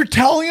 and you're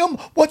telling them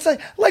what's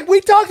like we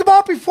talked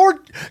about before,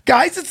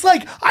 guys. It's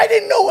like I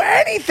didn't know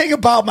anything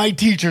about my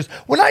teachers.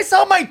 When I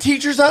saw my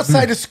teachers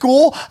outside of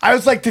school, I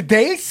was like, did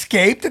they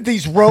escape? Did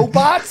these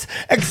robots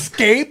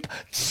escape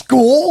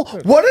school?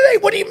 What are they?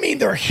 What do you mean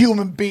they're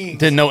human beings?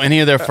 Didn't know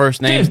any of their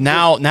first names.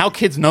 Now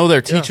kids know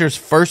their teachers'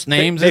 first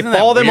names. They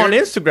follow them on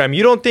Instagram.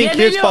 You don't think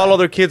kids follow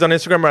their kids on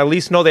Instagram, or at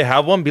least know they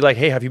have one? Be like,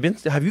 hey, have you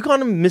gone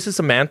to Mrs.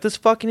 Samantha's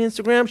fucking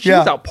Instagram? She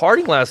was out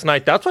partying last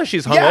night. That's why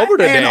she's hungover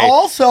today. And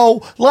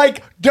also,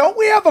 like, don't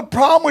we have a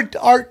problem with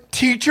our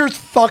teachers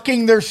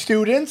fucking their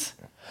students?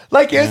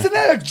 Like, isn't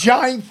that a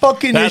giant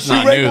fucking That's issue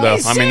not right new, now? though.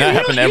 I mean, that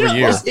happened every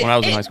year when I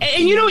was in high school.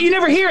 And you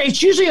never hear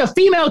it's usually a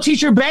female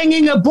teacher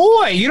banging a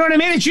boy. You know what I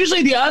mean? It's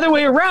usually the other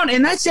way around.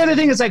 And that's the other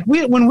thing. It's like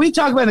when we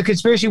talk about the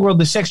conspiracy world,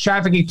 the sex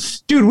trafficking,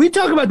 dude, we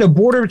talk about the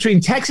border between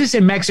Texas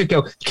and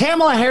Mexico.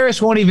 Kamala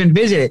Harris won't even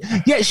visit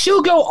it. Yet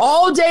she'll go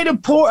all day to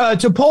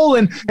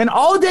Poland, and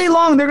all day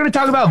long they're going to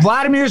talk about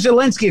Vladimir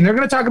Zelensky, and they're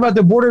going to talk about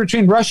the border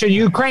between Russia and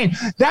Ukraine.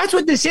 That's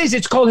what this is.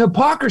 It's called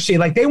hypocrisy.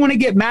 Like they want to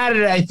get mad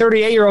at a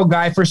 38-year-old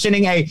guy for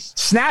sending a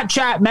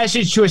Snapchat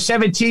message to a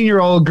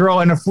 17-year-old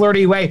girl in a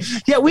flirty way.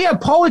 Yet we have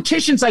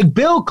politicians like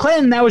Bill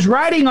Clinton that was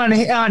riding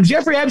on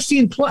Jeffrey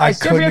Epstein's plane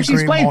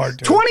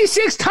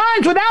 26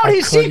 times without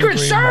his Secret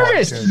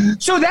Service.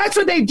 So that's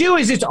what they do.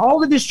 Is it's all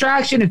the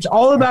distraction. It's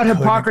all about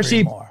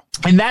hypocrisy.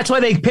 And that's why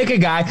they pick a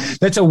guy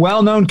that's a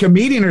well-known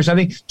comedian or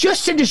something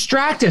just to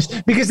distract us,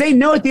 because they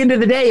know at the end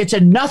of the day it's a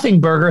nothing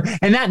burger,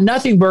 and that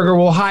nothing burger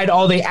will hide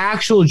all the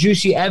actual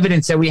juicy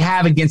evidence that we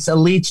have against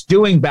elites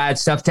doing bad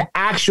stuff to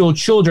actual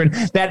children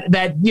that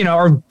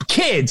are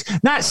kids,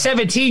 not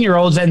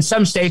 17-year-olds. And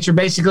some states are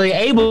basically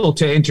able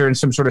to enter in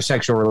some sort of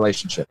sexual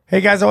relationship. Hey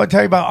guys, I want to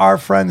tell you about our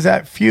friends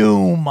at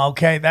Fume.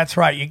 Okay, that's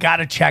right. You got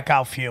to check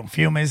out Fume.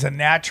 Fume is a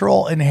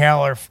natural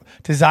inhaler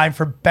designed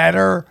for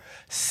better,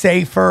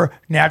 safer,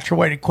 natural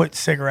way to quit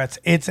cigarettes.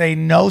 It's a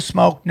no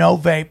smoke, no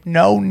vape,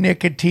 no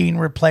nicotine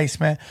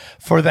replacement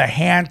for the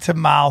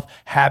hand-to-mouth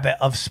habit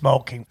of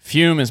smoking.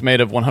 Fume is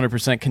made of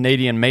 100%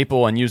 Canadian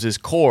maple and uses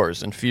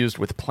cores infused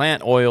with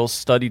plant oils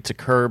studied to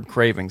curb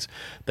cravings.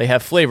 They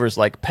have flavors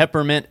like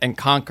peppermint and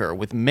conker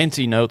with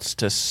minty notes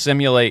to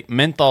simulate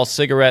menthol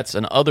cigarettes,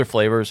 and other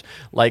flavors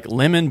like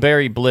lemon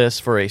berry bliss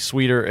for a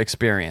sweeter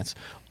experience.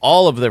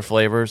 All of their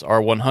flavors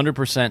are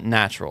 100%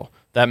 natural.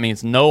 That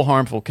means no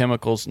harmful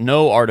chemicals,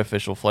 no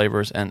artificial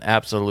flavors, and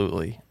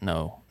absolutely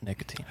no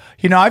nicotine.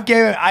 You know, I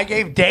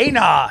gave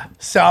Dana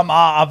some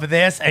of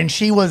this, and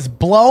she was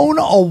blown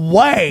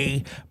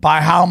away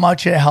by how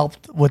much it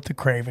helped with the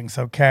cravings,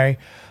 okay?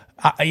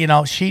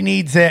 She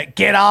needs it.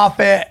 Get off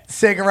it.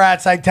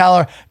 Cigarettes, I tell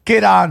her,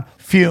 get on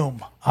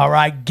Fume. All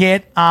right,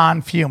 get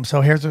on Fume.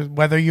 So here's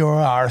whether you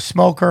are a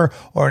smoker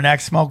or an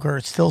ex-smoker,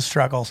 it still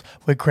struggles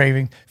with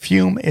craving.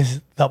 Fume is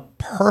the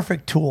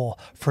perfect tool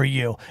for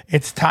you.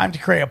 It's time to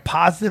create a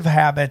positive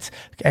habits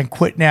and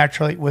quit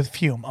naturally with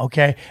Fume,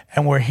 okay?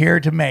 And we're here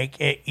to make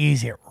it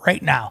easier.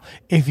 Right now,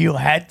 if you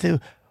head to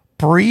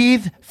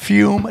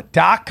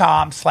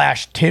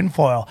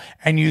breathefume.com/tinfoil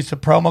and use the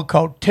promo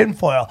code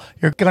tinfoil,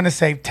 you're going to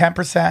save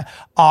 10%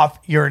 off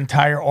your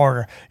entire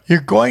order. You're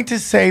going to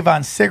save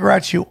on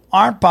cigarettes you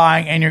aren't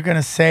buying, and you're going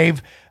to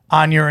save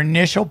on your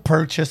initial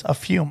purchase of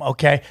Fume,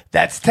 okay?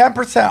 That's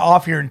 10%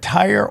 off your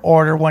entire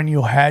order when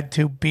you head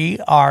to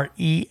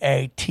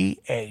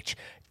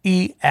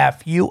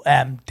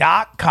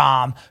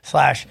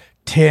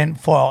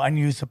breathefum.com/tinfoil and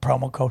use the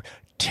promo code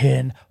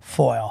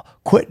tinfoil.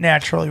 Quit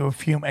naturally with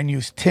Fume and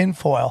use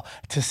tinfoil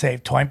to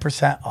save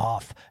 20%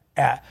 off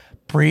at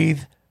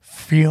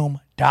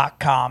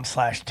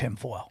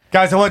breathefum.com/tinfoil.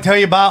 Guys, I want to tell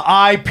you about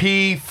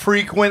IP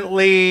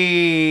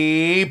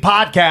Frequently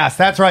podcast.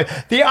 That's right.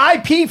 The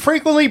IP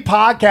Frequently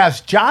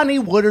podcast, Johnny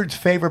Woodard's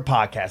favorite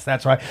podcast.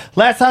 That's right.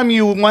 Last time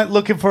you went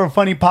looking for a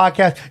funny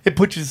podcast, it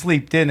put you to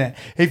sleep, didn't it?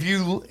 If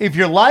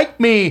you're like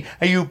me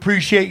and you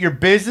appreciate your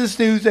business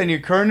news and your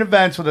current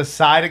events with a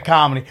side of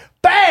comedy,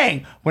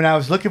 bang! When I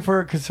was looking for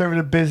a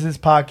conservative business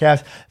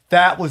podcast,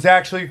 that was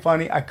actually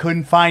funny. I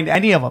couldn't find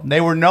any of them.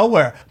 They were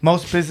nowhere.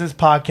 Most business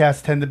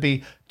podcasts tend to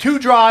be too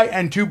dry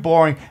and too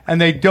boring, and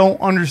they don't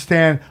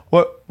understand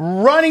what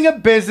running a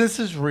business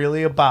is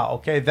really about,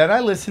 okay? Then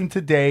I listened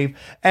to Dave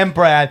and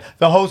Brad,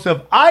 the hosts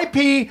of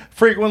IP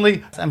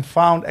Frequently, and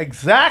found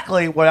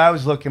exactly what I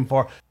was looking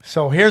for.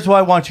 So here's what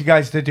I want you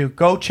guys to do.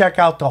 Go check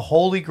out the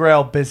Holy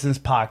Grail Business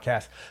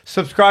Podcast.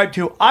 Subscribe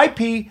to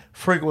IP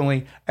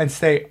Frequently and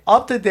stay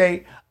up to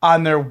date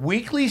on their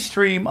weekly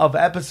stream of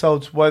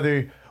episodes,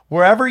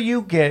 wherever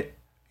you get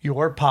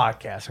your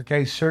podcast,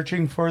 okay?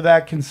 Searching for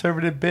that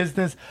conservative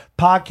business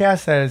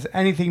podcast that is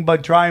anything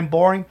but dry and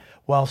boring?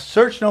 Well,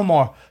 search no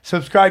more.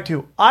 Subscribe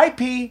to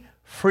IP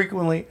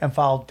frequently and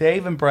follow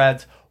Dave and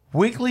Brad's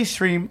weekly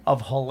stream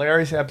of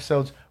hilarious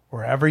episodes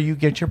wherever you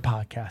get your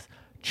podcast.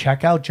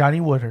 Check out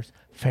Johnny Woodard's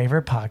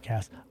favorite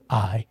podcast,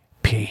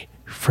 IP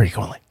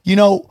frequently. You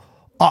know,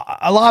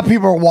 a lot of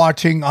people are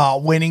watching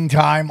Winning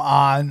Time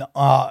on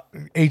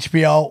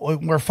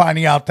HBO. We're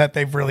finding out that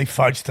they've really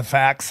fudged the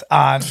facts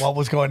on what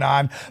was going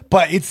on,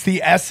 but it's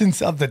the essence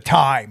of the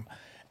time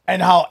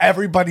and how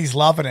everybody's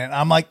loving it.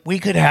 I'm like, we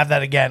could have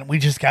that again. We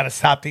just got to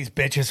stop these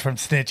bitches from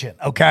snitching,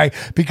 okay?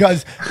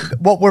 Because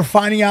what we're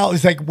finding out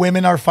is like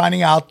women are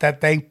finding out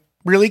that they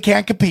really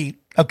can't compete.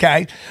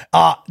 Okay.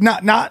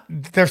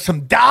 There's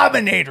some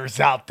dominators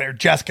out there.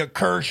 Jessica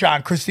Kershaw,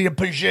 Christina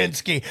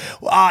Pajinski,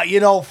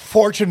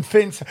 Fortune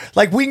Finster.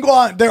 Like we can go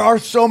on. There are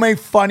so many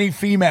funny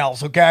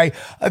females. Okay.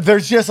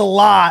 There's just a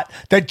lot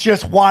that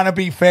just want to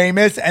be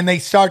famous and they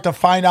start to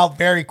find out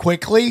very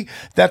quickly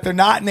that they're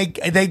not, and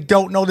they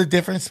don't know the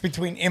difference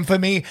between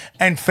infamy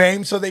and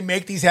fame. So they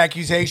make these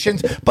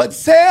accusations, but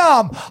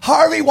Sam,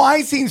 Harvey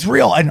Weinstein's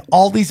real. And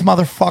all these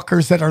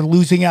motherfuckers that are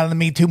losing out on the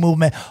Me Too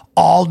movement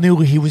all knew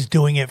he was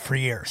doing it for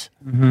years.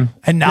 Mm-hmm.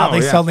 And now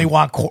they suddenly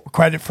want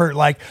credit for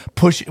like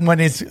push when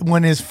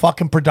his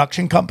fucking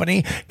production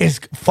company is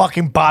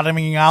fucking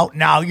bottoming out.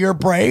 Now you're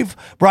brave,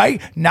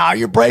 right? Now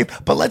you're brave.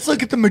 But let's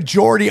look at the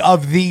majority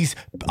of these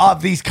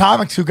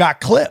comics who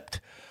got clipped.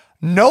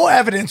 No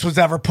evidence was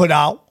ever put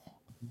out.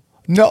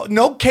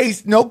 No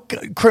case, no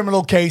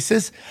criminal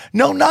cases,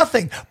 no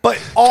nothing.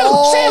 But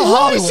all Sam,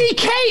 Hollywood. Louis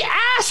C.K.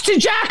 asked to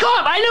jack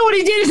up. I know what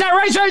he did is not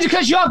right. Sorry to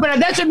cut you off, but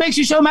that's what makes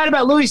you so mad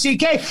about Louis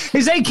C.K.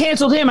 is they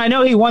canceled him. I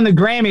know he won the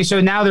Grammy, so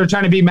now they're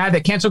trying to be mad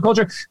at cancel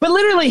culture. But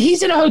literally,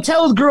 he's in a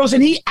hotel with girls,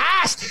 and he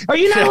asked, "Are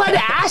you not allowed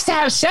to ask to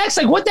have sex?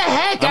 Like, what the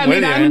heck?" I'm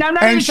not and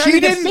even trying to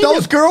defend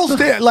those him. girls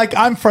did. Like,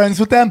 I'm friends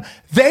with them.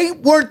 They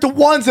weren't the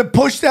ones that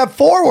pushed that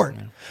forward.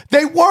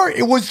 They weren't.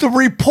 It was the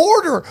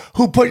reporter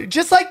who put it,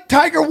 just like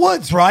Tiger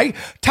Woods, right?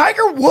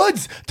 Tiger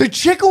Woods, the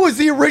chick who was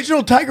the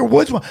original Tiger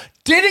Woods one,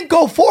 didn't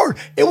go forward.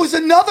 It was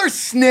another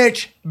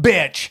snitch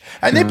bitch.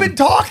 And they've been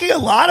talking a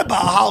lot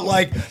about how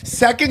like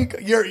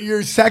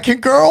your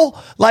second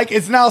girl like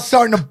is now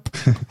starting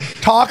to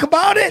talk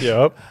about it.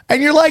 Yep.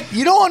 And you're like,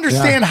 you don't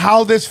understand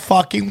how this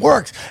fucking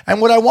works. And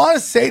what I want to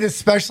say to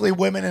especially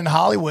women in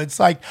Hollywood, it's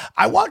like,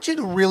 I want you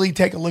to really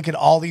take a look at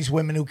all these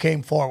women who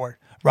came forward,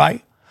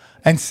 right?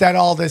 And said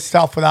all this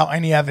stuff without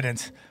any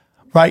evidence,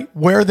 right?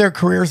 Where are their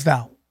careers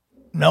now?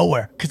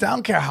 Nowhere. Because I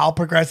don't care how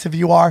progressive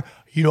you are,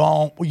 you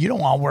don't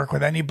want to work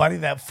with anybody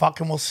that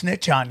fucking will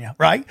snitch on you,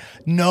 right?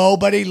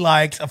 Nobody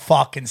likes a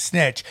fucking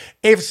snitch.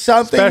 If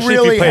something especially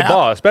really if you played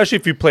ball, especially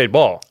if you played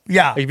ball.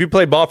 Yeah. If you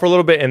played ball for a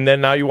little bit and then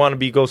now you want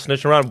to go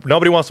snitching around,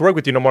 nobody wants to work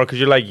with you no more because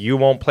you're like, you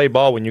won't play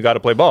ball when you got to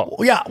play ball.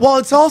 Yeah. Well,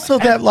 it's also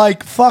that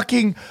like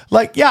fucking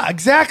like, yeah,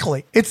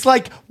 exactly. It's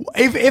like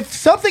if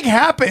something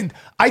happened,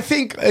 I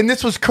think, and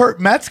this was Kurt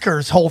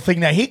Metzger's whole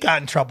thing that he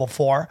got in trouble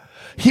for.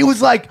 He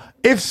was like,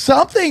 if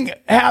something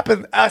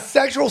happened, a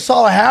sexual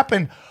assault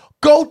happened,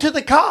 go to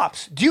the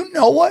cops. Do you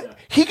know what?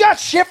 He got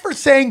shit for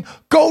saying,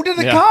 go to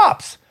the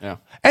cops. Yeah.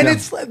 And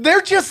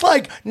they're just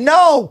like,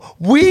 no,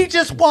 we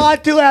just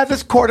want to have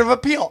this court of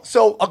appeal.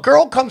 So a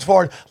girl comes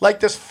forward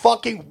like this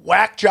fucking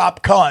whack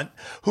job cunt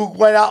who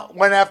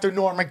went after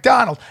Norm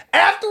Macdonald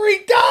after he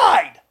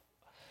died.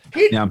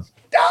 He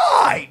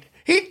died.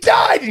 He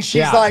died, and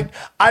she's like,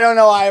 I don't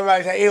know why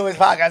everybody said he was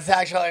fucking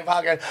sexually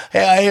fucking.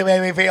 He made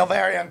me feel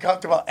very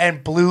uncomfortable.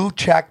 And blue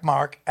check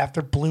mark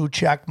after blue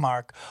check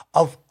mark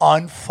of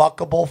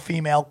unfuckable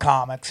female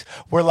comics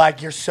were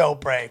like, you're so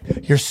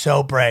brave. You're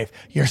so brave.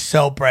 You're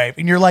so brave.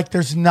 And you're like,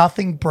 there's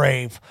nothing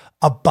brave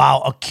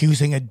about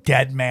accusing a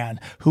dead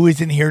man who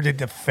isn't here to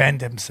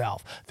defend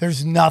himself.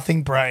 There's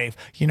nothing brave.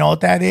 You know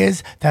what that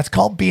is? That's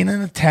called being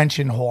an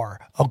attention whore,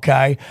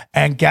 okay?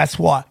 And guess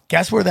what?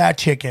 Guess where that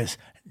chick is?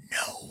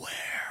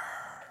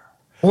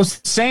 Well,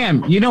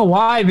 Sam, you know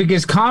why?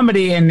 Because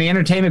comedy and the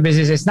entertainment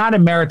business, it's not a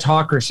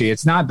meritocracy.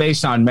 It's not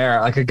based on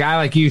merit. Like a guy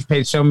like you've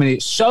paid so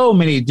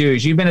many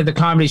dues. You've been at the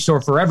Comedy Store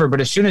forever, but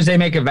as soon as they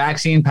make a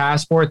vaccine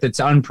passport that's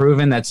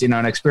unproven, that's, an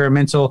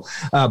experimental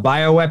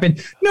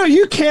bioweapon, no,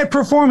 you can't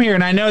perform here.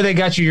 And I know they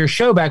got you your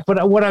show back,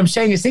 but what I'm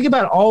saying is think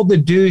about all the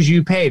dues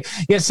you paid.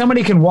 Yet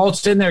somebody can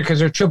waltz in there because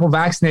they're triple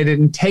vaccinated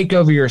and take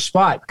over your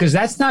spot, because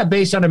that's not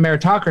based on a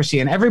meritocracy,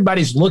 and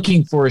everybody's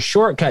looking for a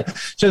shortcut.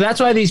 So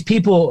that's why these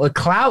people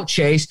clout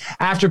chase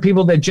after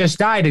people that just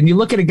died. And you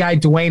look at a guy,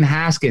 Dwayne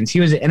Haskins, he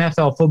was an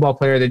NFL football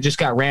player that just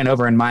got ran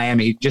over in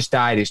Miami. He just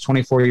died. He's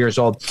 24 years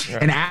old. Yeah.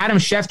 And Adam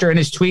Schefter in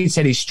his tweet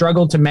said he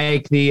struggled to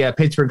make the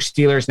Pittsburgh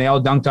Steelers, and they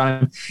all dunked on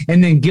him.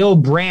 And then Gil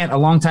Brandt, a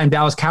longtime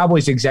Dallas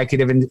Cowboys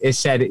executive,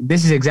 said,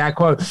 this is exact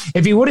quote,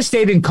 if he would have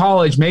stayed in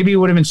college, maybe he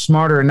would have been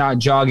smarter and not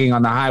jogging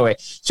on the highway.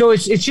 So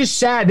it's just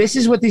sad. This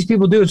is what these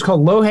people do. It's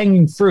called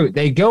low-hanging fruit.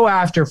 They go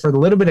after, for a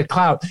little bit of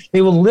clout,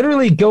 they will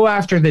literally go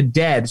after the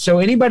dead. So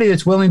anybody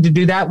that's willing to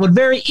do that would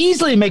very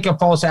easily make a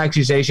false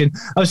accusation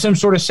of some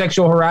sort of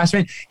sexual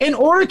harassment in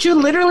order to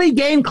literally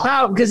gain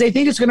clout because they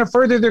think it's going to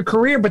further their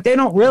career. But they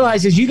don't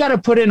realize is you got to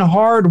put in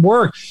hard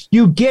work.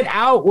 You get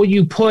out what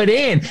you put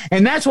in.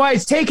 And that's why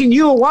it's taken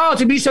you a while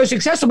to be so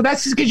successful. But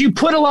that's just because you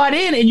put a lot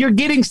in and you're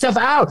getting stuff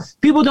out.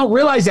 People don't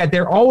realize that.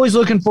 They're always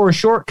looking for a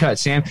shortcut,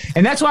 Sam.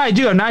 And that's why I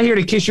do. I'm not here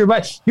to kiss your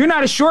butt. You're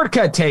not a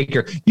shortcut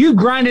taker. You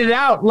grinded it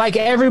out like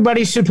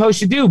everybody's supposed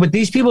to do. But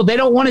these people, they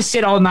don't want to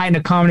sit all night in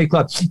a comedy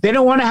club. They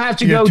don't want to have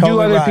to go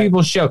do other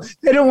people's show.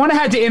 They don't want to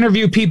have to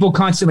interview people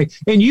constantly.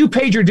 And you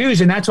paid your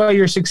dues, and that's why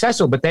you're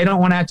successful. But they don't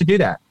want to have to do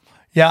that.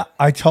 Yeah,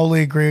 I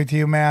totally agree with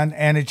you, man.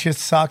 And it just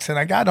sucks. And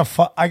I got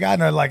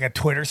a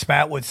Twitter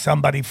spat with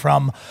somebody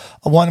from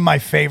one of my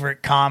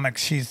favorite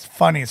comics. She's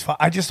funny as fuck.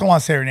 I just don't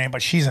want to say her name,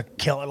 but she's a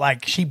killer.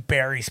 Like, she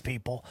buries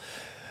people.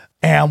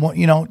 And,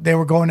 you know, they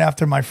were going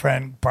after my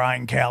friend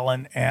Brian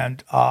Callen,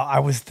 and I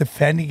was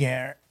defending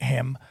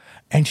him.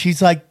 And she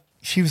was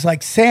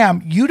like,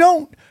 Sam, you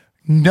don't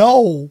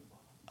know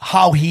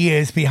how he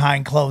is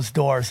behind closed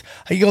doors.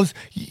 He goes,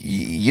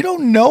 you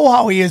don't know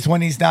how he is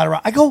when he's not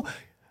around. I go,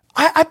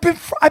 I've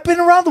been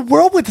around the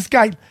world with this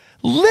guy,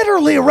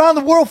 literally around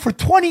the world for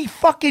 20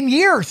 fucking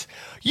years.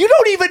 You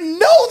don't even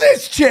know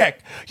this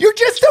chick. You're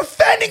just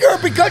defending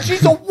her because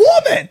she's a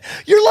woman.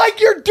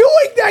 You're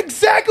doing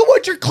exactly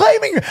what you're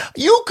claiming.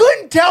 You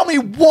couldn't tell me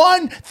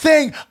one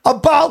thing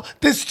about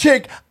this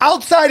chick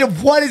outside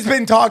of what has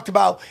been talked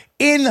about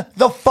in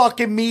the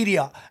fucking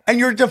media. And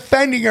you're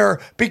defending her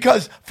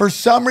because for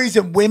some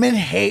reason women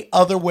hate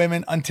other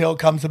women until it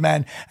comes to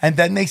men. And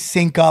then they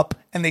sync up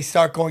and they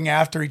start going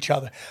after each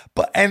other.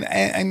 But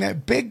and the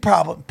big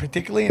problem,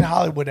 particularly in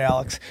Hollywood,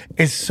 Alex,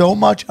 is so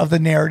much of the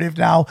narrative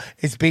now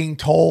is being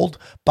told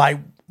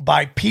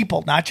by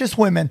people, not just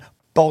women,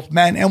 both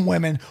men and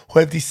women who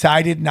have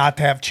decided not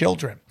to have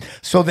children.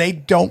 So they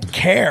don't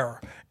care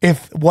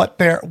if what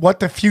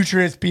the future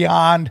is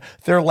beyond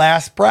their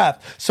last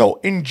breath. So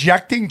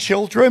injecting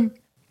children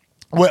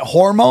with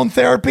hormone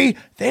therapy,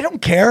 they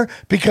don't care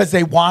because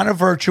they want a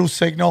virtue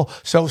signal.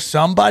 So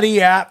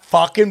somebody at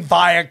fucking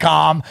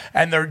Viacom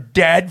and their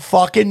dead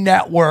fucking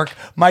network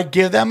might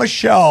give them a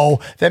show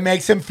that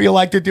makes them feel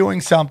like they're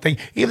doing something,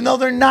 even though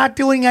they're not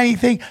doing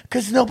anything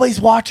because nobody's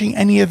watching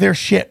any of their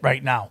shit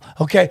right now.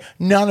 Okay?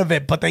 None of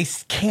it. But they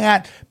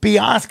can't be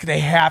honest. They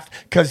have,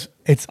 because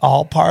it's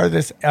all part of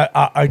this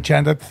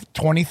Agenda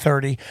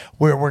 2030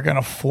 where we're going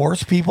to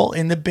force people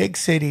in the big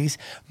cities,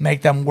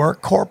 make them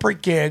work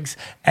corporate gigs,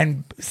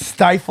 and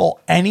stifle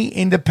any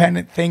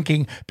independent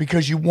thinking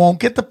because you won't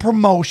get the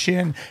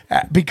promotion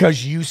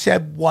because you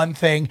said one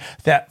thing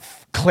that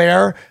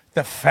Claire,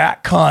 the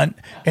fat cunt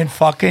in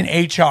fucking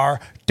HR,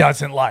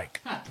 doesn't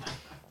like.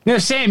 No,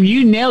 Sam,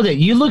 you nailed it.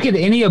 You look at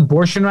any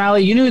abortion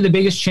rally, you know who the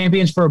biggest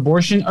champions for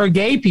abortion are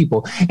gay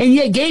people. And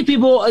yet gay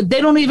people,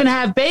 they don't even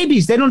have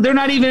babies. They're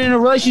not even in a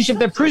relationship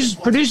that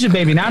produces a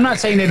baby. Now, I'm not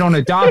saying they don't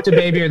adopt a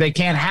baby or they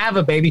can't have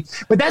a baby,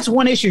 but that's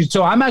one issue.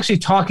 So I'm actually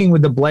talking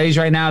with the Blaze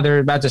right now. They're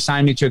about to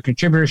sign me to a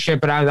contributorship,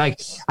 but I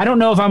don't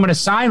know if I'm going to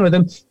sign with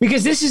them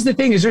because this is the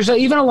thing is there's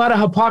even a lot of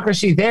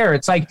hypocrisy there.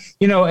 It's like,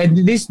 you know,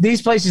 and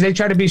these places, they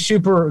try to be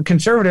super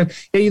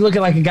conservative. You look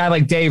at like a guy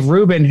like Dave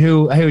Rubin,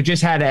 who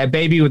just had a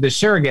baby with a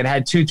surrogate,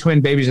 had 2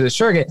 twin babies with a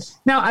surrogate.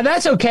 Now,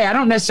 that's okay. I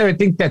don't necessarily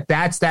think that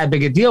that's that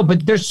big a deal,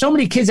 but there's so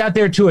many kids out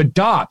there to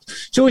adopt.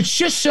 So it's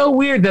just so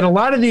weird that a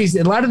lot of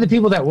the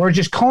people that were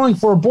just calling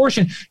for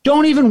abortion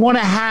don't even want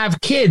to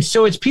have kids.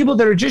 So it's people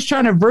that are just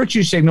trying to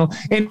virtue signal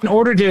in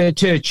order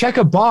to check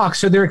a box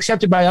so they're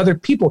accepted by other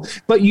people.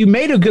 But you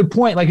made a good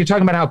point, like you're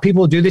talking about how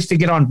people do this to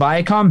get on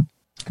Viacom.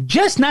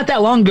 Just not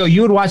that long ago,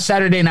 you would watch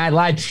Saturday Night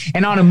Live,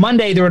 and on a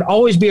Monday, there would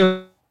always be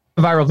a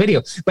viral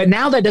video. But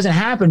now that doesn't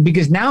happen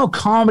because now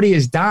comedy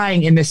is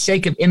dying in the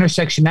sake of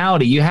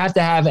intersectionality. You have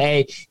to have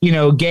a, you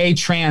know, gay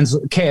trans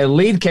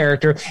lead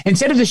character.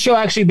 Instead of the show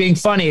actually being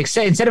funny,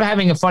 instead of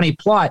having a funny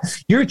plot,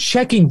 you're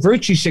checking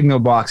virtue signal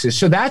boxes.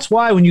 So that's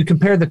why when you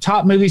compare the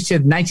top movies to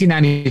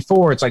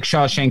 1994, it's like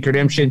Shawshank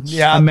Redemption,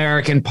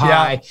 American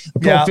Pie,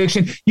 Pulp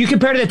Fiction. You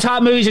compare to the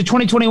top movies of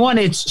 2021,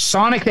 it's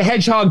Sonic the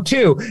Hedgehog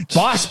 2,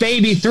 Boss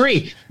Baby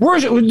 3.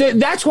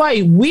 That's why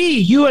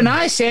you and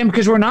I, Sam,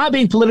 because we're not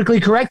being politically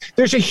correct,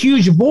 there's a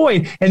huge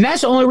void. And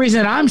that's the only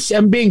reason that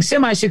I'm being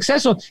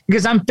semi-successful,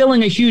 because I'm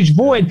filling a huge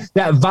void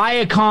that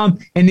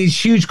Viacom and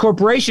these huge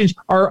corporations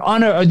are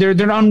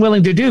they're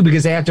unwilling to do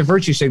because they have to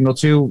virtue signal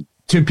to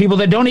people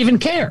that don't even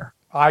care.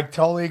 I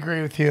totally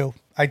agree with you.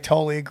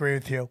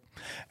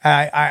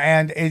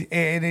 And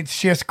it's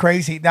just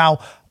crazy. Now,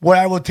 what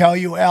I will tell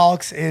you,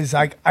 Alex, is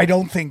I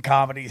don't think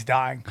comedy's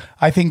dying.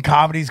 I think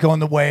comedy's going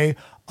the way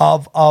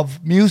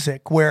of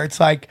music, where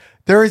it's like,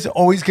 there is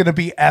always going to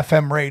be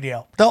FM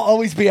radio. There'll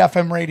always be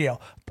FM radio.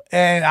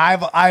 And I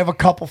have a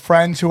couple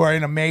friends who are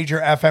in a major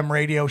FM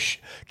radio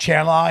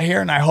channel out here,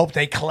 and I hope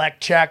they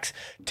collect checks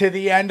to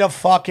the end of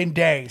fucking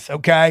days,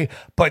 okay?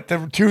 But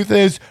the truth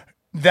is,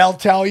 they'll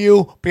tell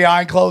you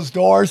behind closed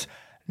doors,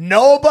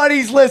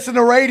 Nobody's listening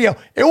to radio.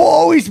 It will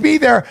always be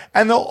there,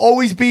 and they'll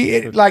always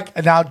be like,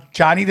 now,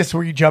 Johnny, this is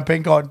where you jump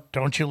in going,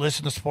 don't you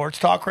listen to sports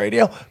talk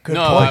radio? Good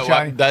point,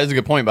 Johnny. That is a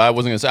good point, but I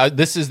wasn't going to say.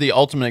 This is the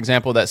ultimate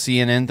example of that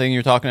CNN thing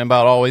you're talking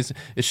about always.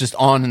 It's just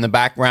on in the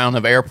background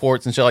of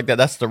airports and shit like that.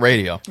 That's the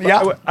radio.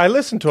 Yeah. I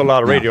listen to a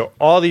lot of radio.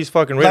 All these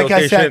fucking radio Like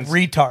I stations. said,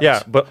 retards.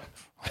 Yeah, but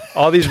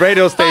all these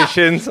radio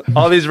stations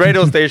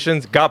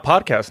got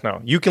podcasts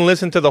now. You can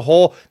listen to the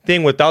whole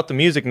thing without the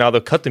music now.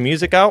 They'll cut the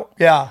music out.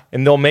 Yeah.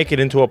 And they'll make it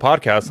into a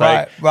podcast.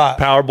 Right, right.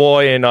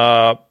 Powerboy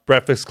and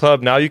Breakfast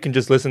Club. Now you can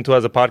just listen to it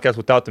as a podcast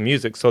without the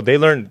music. So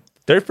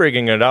they're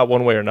figuring it out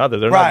one way or another.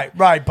 They're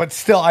right. But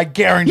still, I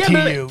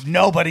guarantee you,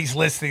 nobody's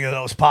listening to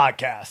those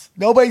podcasts.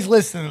 Nobody's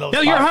listening to those.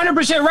 No, podcasts. you're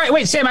 100% right.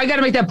 Wait, Sam, I got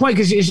to make that point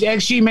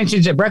because she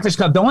mentions at Breakfast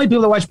Club, the only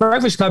people that watch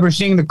Breakfast Club are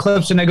seeing the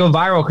clips and they go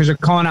viral because they're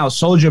calling out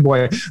Soulja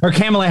Boy. Or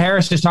Kamala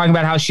Harris is talking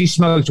about how she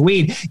smoked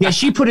weed. Yeah,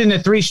 she put in the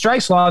 3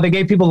 strikes law that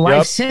gave people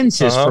life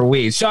sentences for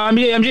weed. So I'm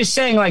just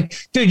saying, like,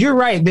 dude, you're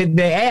right. The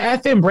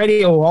FM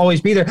radio will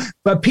always be there,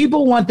 but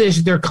people want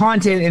their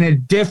content in a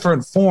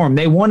different form.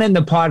 They want it in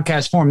the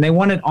podcast form. They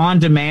want it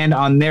on demand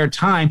on their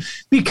time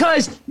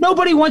because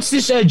nobody wants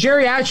this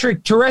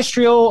geriatric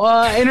terrestrial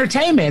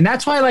entertainment. And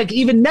that's why, like,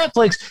 even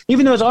Netflix,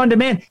 even though it's on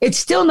demand, it's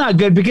still not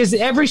good because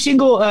every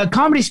single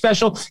comedy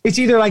special, it's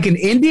either like an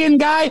Indian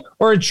guy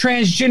or a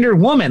transgender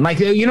woman. Like,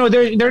 you know,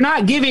 they're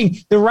not giving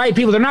the right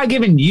people. They're not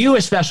giving you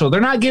a special.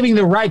 They're not giving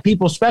the right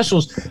people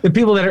specials, the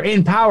people that are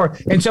in power.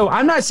 And so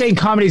I'm not saying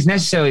comedy is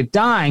necessarily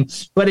dying,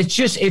 but it's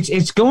just,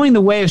 it's going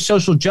the way of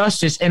social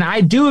justice. And I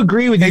do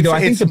agree with you, though.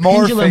 I think the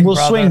pendulum will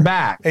swing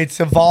back.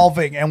 It's evolving.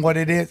 And what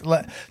it is,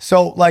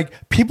 so like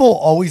people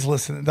always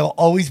listen. There'll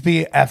always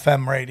be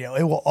FM radio.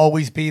 It will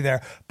always be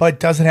there, but it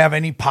doesn't have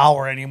any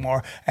power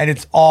anymore. And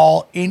it's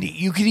all indie.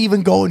 You can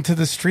even go into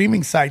the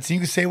streaming sites and you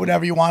can say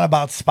whatever you want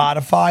about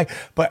Spotify,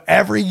 but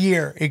every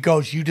year it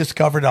goes, you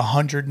discovered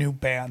 100 new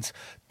bands.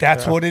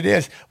 That's what it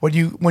is. When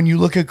you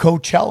look at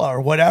Coachella or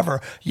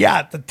whatever,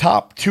 the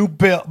top 2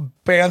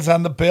 bands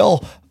on the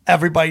bill,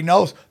 everybody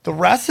knows. The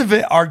rest of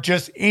it are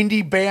just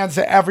indie bands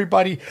that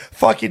everybody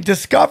fucking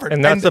discovered.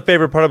 And that's the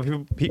favorite part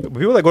of people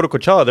that go to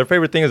Coachella. Their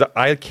favorite thing is that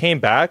I came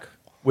back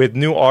with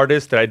new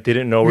artists that I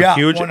didn't know were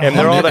huge, 100%. and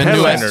they're all the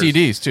headliners. New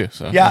STDs too.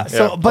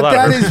 So but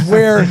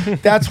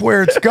that's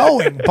where it's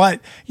going.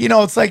 But you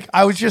know, it's like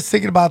I was just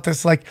thinking about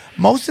this. Like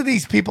most of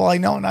these people I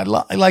know, and I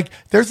love. Like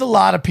there's a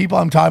lot of people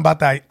I'm talking about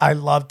that I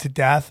love to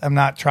death. I'm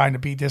not trying to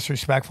be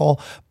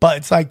disrespectful, but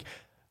it's like,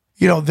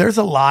 you know, there's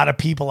a lot of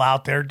people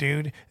out there,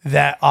 dude,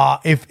 that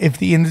if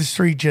the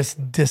industry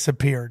just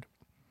disappeared,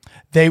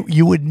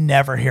 you would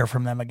never hear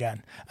from them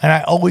again. And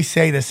I always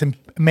say this, and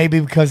maybe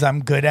because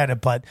I'm good at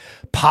it, but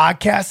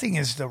podcasting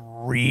is the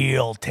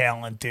real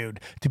talent, dude.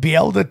 To be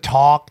able to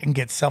talk and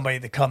get somebody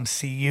to come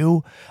see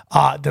you,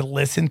 to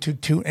listen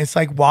to, it's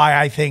like why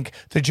I think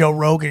the Joe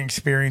Rogan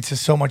experience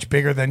is so much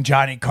bigger than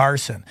Johnny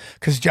Carson.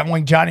 Because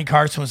when Johnny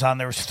Carson was on,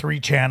 there was 3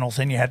 channels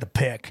and you had to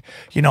pick.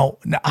 You know,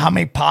 how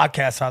many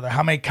podcasts are there?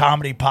 How many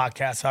comedy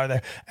podcasts are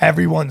there?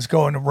 Everyone's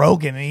going to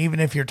Rogan. And even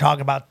if you're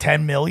talking about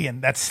 10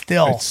 million, that's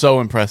still... It's so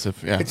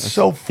impressive. Yeah, it's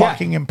so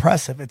fucking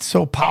impressive. It's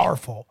so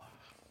powerful.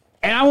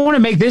 And I want to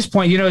make this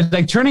point, you know,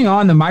 like turning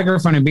on the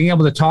microphone and being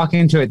able to talk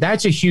into it,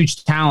 that's a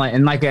huge talent.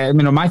 And like,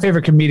 my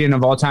favorite comedian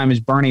of all time is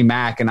Bernie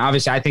Mac. And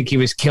obviously I think he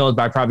was killed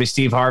by probably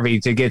Steve Harvey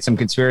to get some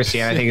conspiracy.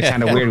 And I think it's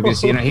kind of weird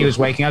because, you know, he was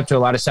waking up to a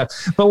lot of stuff.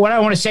 But what I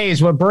want to say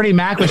is what Bernie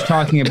Mac was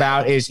talking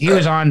about is he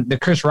was on the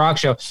Chris Rock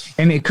show.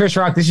 And Chris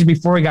Rock, this is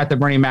before he got the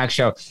Bernie Mac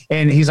show.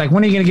 And he's like,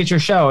 when are you going to get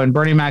your show? And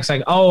Bernie Mac's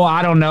like, oh,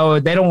 I don't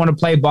know. They don't want to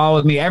play ball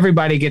with me.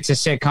 Everybody gets a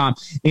sitcom.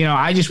 You know,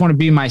 I just want to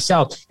be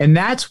myself. And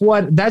that's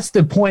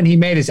the point he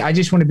made is I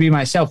just want to be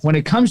myself. When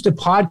it comes to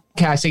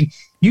podcasting,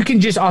 you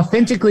can just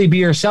authentically be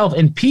yourself,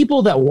 and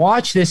people that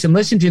watch this and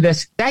listen to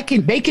this,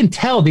 they can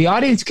tell, the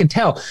audience can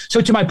tell.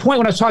 So to my point,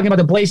 when I was talking about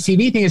the Blaze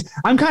TV thing is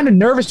I'm kind of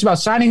nervous about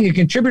signing a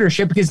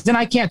contributorship because then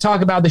I can't talk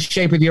about the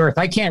shape of the earth.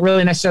 I can't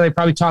really necessarily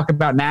probably talk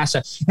about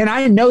NASA. And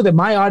I know that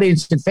my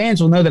audience and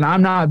fans will know that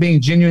I'm not being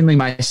genuinely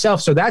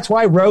myself. So that's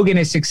why Rogan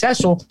is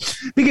successful,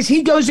 because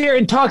he goes there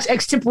and talks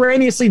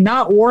extemporaneously,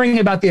 not worrying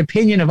about the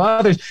opinion of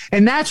others.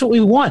 And that's what we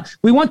want.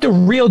 We want the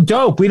real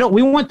dope. We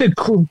want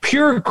the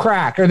pure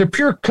crack or the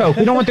pure Coke.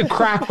 We don't want the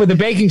crack with the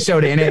baking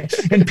soda in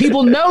it. And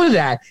people know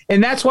that.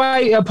 And that's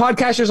why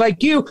podcasters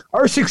like you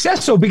are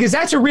successful, because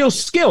that's a real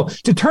skill.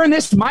 To turn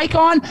this mic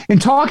on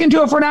and talk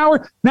into it for an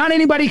hour, not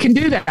anybody can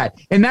do that.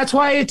 And that's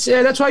why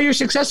that's why you're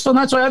successful, and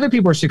that's why other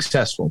people are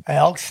successful.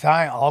 Alex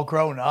Stein, all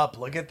grown up.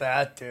 Look at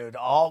that, dude.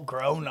 All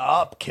grown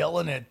up,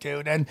 killing it,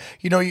 dude. And,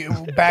 you know,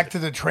 back to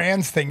the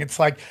trans thing, it's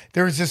like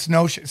there's this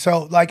notion.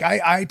 So, like,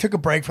 I took a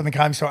break from the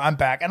comedy store. I'm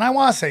back. And I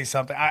want to say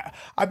something.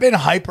 I've been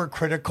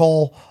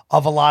hypercritical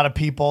of a lot of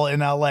people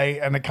in LA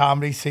and the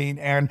comedy scene.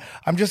 And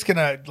I'm just going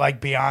to like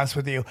be honest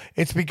with you.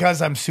 It's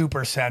because I'm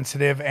super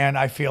sensitive and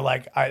I feel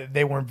like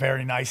they weren't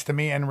very nice to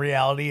me. And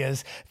reality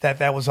is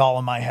that was all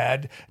in my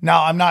head.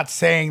 Now, I'm not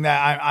saying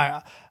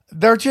that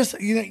they're just,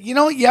 you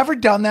know, you ever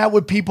done that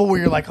with people where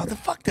you're like, oh, the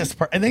fuck this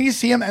person, and then you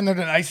see them and they're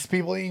the nicest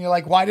people, and you're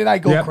like, why did I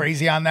go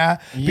crazy on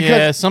that? Because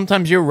yeah,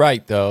 sometimes you're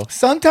right though.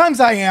 Sometimes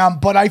I am,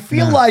 but I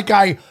feel like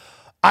I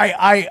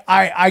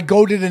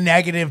go to the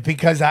negative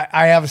because I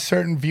have a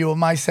certain view of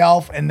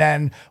myself, and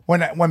then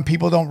when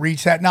people don't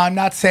reach that, now I'm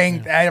not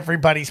saying that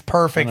everybody's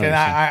perfect, and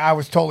I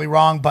was totally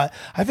wrong, but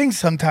I think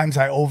sometimes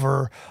I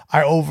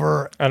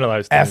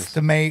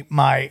overestimate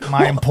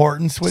my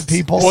importance with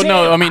people. Well,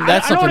 no, I mean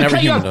that's something every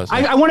human does.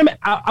 I want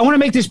to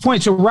make this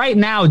point. So right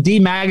now, D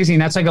Magazine,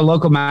 that's like a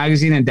local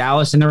magazine in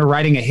Dallas, and they're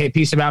writing a hit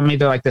piece about me.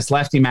 They're like this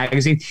lefty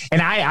magazine,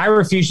 and I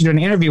refused to do an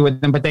interview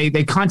with them, but they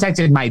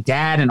contacted my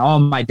dad and all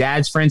my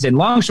dad's friends. And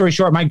long story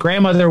short, my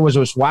grandmother was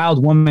this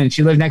wild woman.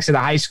 She lived next to the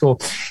high school,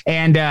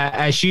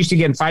 and she used to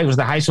get in fights with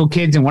the high school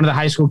kids, and one of the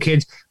high school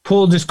kids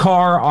pulled his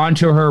car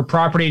onto her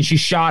property and she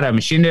shot him.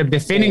 She ended up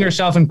defending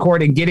herself in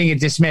court and getting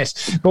it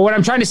dismissed. But what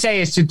I'm trying to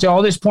say is to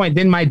all this point,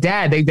 then my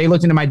dad, they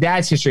looked into my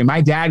dad's history.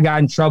 My dad got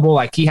in trouble.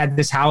 Like he had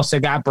this house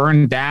that got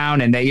burned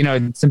down, and they, you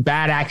know, some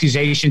bad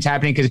accusations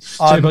happening because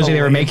supposedly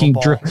they were making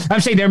I'm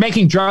saying they're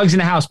making drugs in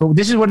the house. But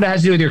this is what it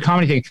has to do with your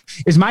comedy thing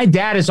is my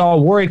dad is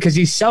all worried because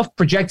he's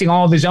self-projecting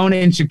all of his own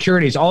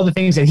insecurities, all the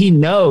things that he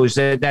knows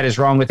that is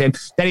wrong with him,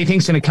 that he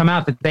thinks going to come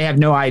out that they have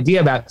no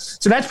idea about.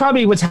 So that's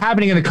probably what's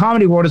happening in the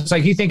comedy world. It's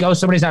like you think, oh,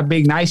 somebody's not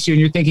being nice to you,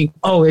 and you're thinking,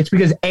 oh, it's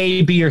because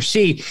A, B, or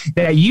C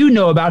that you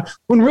know about,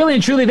 when really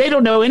and truly they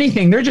don't know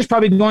anything. They're just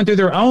probably going through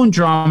their own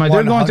drama.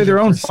 They're going through their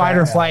own fight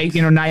or flight,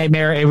 you know,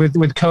 nightmare with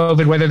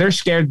COVID, whether they're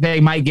scared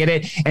they might get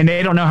it and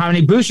they don't know how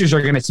many boosters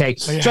are going to take.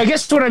 So I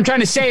guess what I'm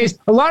trying to say is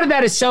a lot of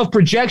that is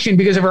self-projection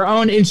because of our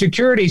own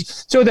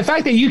insecurities. So the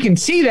fact that you can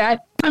see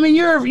that, I mean,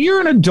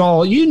 you're an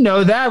adult, you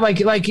know that.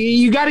 Like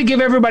you got to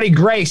give everybody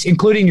grace,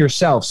 including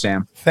yourself,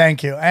 Sam.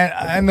 Thank you.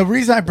 And the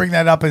reason I bring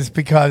that up is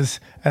because,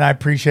 and I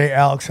appreciate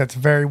Alex, that's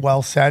very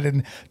well said,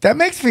 and that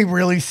makes me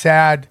really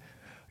sad.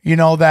 You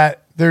know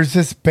that there's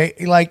this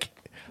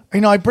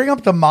I bring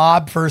up the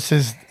mob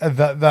versus the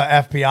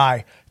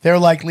FBI. They're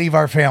like, leave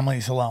our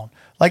families alone.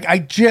 Like I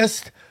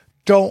just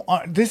don't.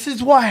 This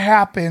is what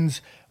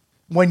happens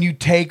when you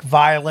take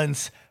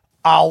violence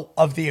out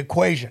of the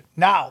equation.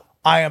 Now,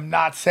 I am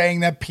not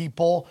saying that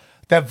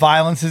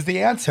violence is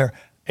the answer.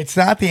 It's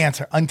not the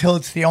answer until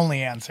it's the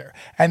only answer.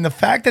 And the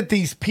fact that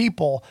these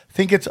people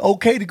think it's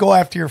okay to go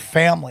after your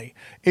family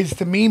is,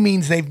 to me,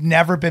 means they've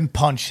never been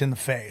punched in the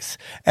face.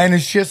 And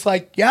it's just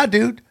like, yeah,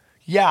 dude,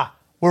 yeah,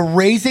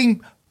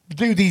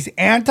 these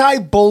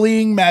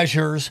anti-bullying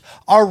measures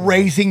are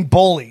raising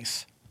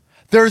bullies.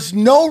 There's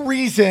no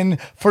reason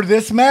for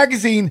this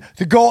magazine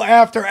to go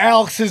after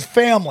Alex's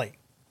family.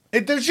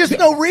 There's just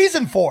no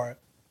reason for it.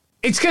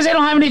 It's because they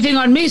don't have anything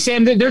on me,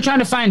 Sam. They're trying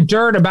to find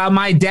dirt about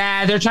my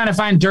dad. They're trying to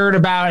find dirt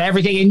about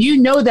everything. And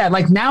you know that,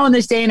 like now in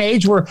this day and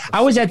age where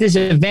I was at this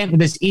event with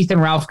this Ethan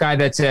Ralph guy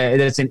that's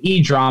an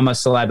E-drama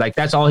celeb. Like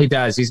that's all he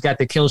does. He's got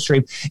the kill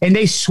streak. And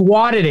they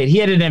swatted it. He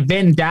had an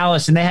event in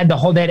Dallas and they had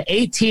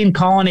 18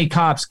 colony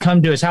cops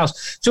come to his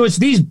house. So it's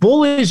these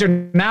bullies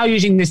are now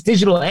using this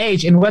digital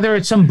age. And whether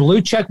it's some blue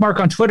check mark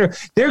on Twitter,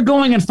 they're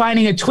going and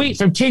finding a tweet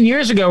from 10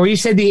 years ago where you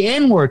said the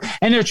N-word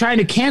and they're trying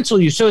to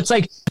cancel you. So it's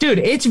like, dude,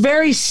 it's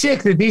very sick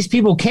that these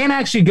people can't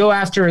actually go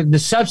after the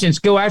substance,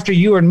 go after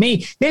you or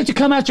me. They have to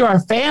come after our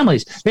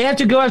families. They have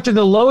to go after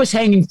the lowest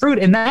hanging fruit.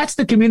 And that's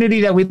the community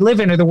that we live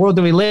in, or the world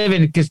that we live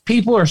in, because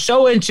people are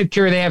so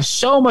insecure. They have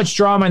so much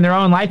drama in their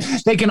own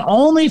life. They can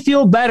only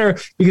feel better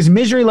because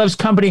misery loves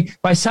company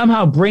by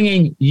somehow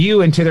bringing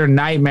you into their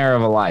nightmare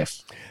of a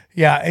life.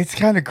 Yeah, it's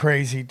kind of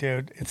crazy,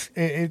 dude.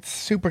 It's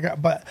super.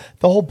 But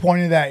the whole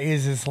point of that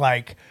is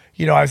like,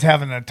 you know, I was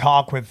having a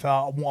talk with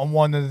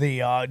one of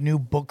the new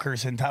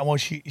bookers in town. Well,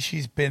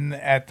 she's been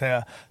at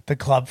the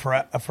club for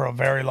a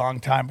very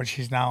long time, but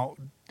she's now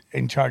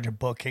in charge of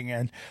booking.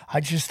 And I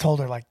just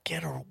told her, like,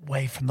 get her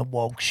away from the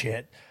woke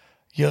shit.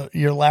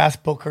 Your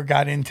last booker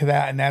got into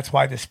that, and that's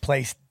why this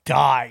place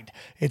died.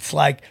 It's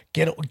like,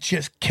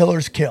 just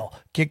killers kill.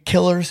 Get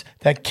killers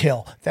that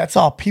kill. That's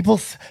all. People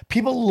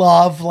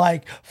love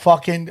like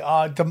fucking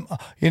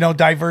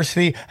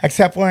diversity,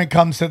 except when it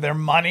comes to their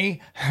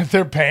money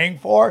they're paying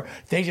for.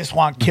 They just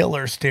want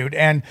killers, dude.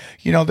 And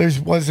you know,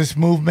 was this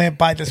movement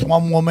by this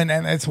one woman,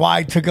 and that's why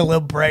I took a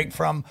little break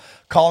from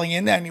calling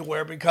in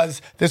anywhere,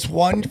 because this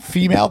one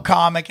female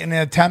comic, in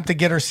an attempt to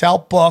get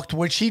herself booked,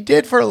 which she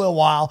did for a little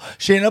while,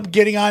 she ended up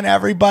getting on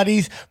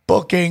everybody's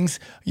bookings,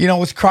 you know,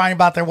 was crying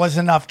about there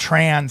wasn't enough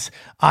trans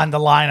on the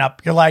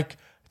lineup. You're like,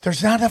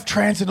 there's not enough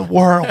trans in the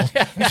world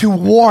to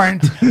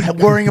warrant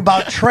worrying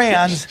about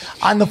trans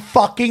on the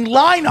fucking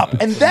lineup.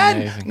 And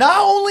then not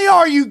only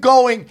are you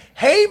going,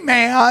 hey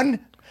man,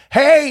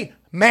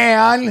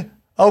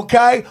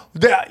 Okay,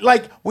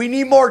 like we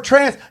need more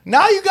trans.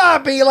 Now you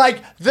gotta be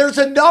like, there's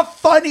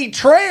enough funny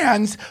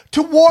trans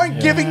to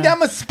warrant giving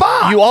them a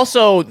spot. You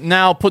also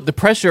now put the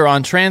pressure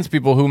on trans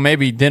people who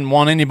maybe didn't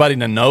want anybody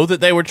to know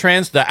that they were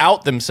trans to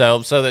out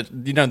themselves, so that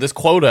this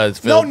quota is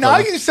filled. No, now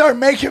you start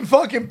making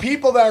fucking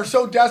people that are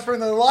so desperate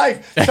in their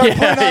life start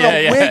putting on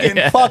a wig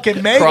and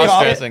fucking makeup.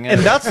 Cross-dressing,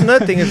 And that's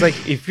another thing is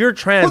like, if you're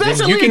trans, Well,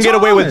 and you can get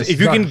away with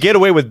can get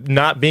away with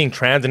not being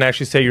trans and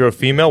actually say you're a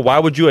female. Why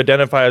would you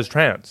identify as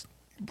trans?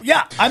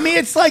 Yeah, I mean,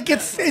 it's like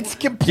it's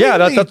completely. Yeah,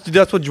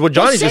 that's what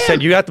Johnny just Sam,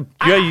 said. You have to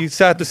you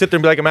have to sit there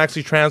and be like, I'm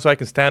actually trans, so I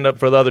can stand up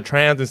for the other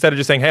trans instead of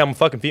just saying, hey, I'm a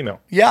fucking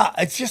female. Yeah,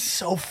 it's just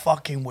so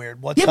fucking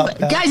weird. What's Yeah, up, but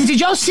Pat? guys? Did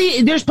y'all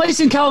see? There's places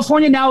in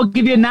California now will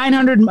give you a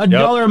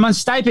 $900 a month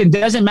stipend.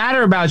 Doesn't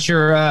matter about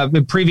your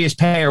previous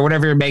pay or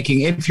whatever you're making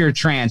if you're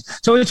trans.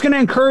 So it's going to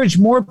encourage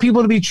more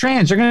people to be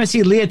trans. They're going to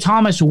see Leah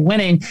Thomas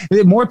winning.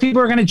 More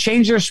people are going to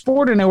change their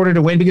sport in order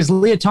to win because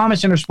Leah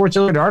Thomas in her Sports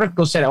Illustrated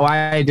article said, "Oh,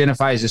 I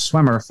identify as a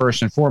swimmer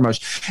first and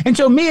foremost." And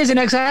so me as an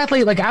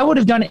ex-athlete, like I would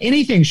have done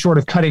anything short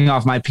of cutting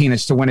off my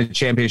penis to win a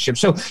championship.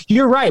 So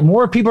you're right.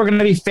 More people are going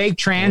to be fake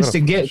trans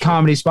to get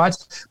comedy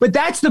spots. But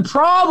that's the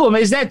problem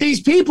is that these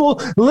people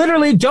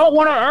literally don't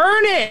want to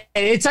earn it.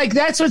 It's like,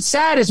 that's what's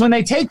sad is when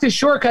they take the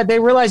shortcut, they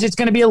realize it's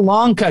going to be a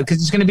long cut because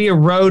it's going to be a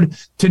road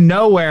to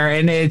nowhere.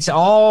 And it's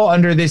all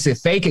under this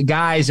fake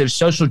guise of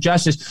social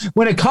justice.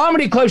 When a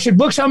comedy club should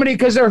book somebody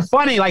because they're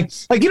funny, like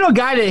a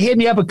guy that hit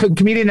me up, a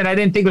comedian that I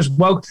didn't think was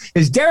woke,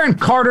 is Darren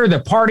Carter,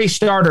 the party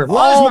starter.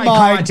 Oh my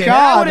God,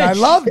 I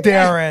love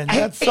Darren.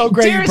 That's so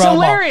great. Darren's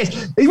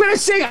hilarious. When I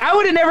say I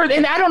would have never,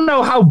 and I don't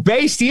know how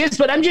based he is,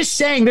 but I'm just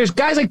saying there's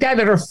guys like that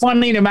are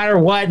funny no matter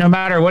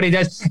what he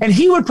does. And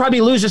he would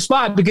probably lose a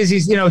spot because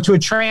he's, to a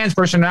trans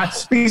person,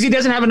 not because he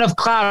doesn't have enough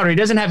clout or he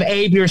doesn't have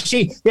A, B, or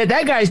C. Yet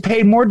that guy's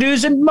paid more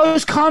dues than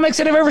most comics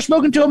that have ever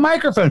spoken to a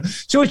microphone.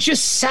 So it's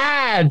just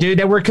sad, dude,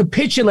 that we're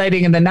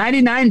capitulating and the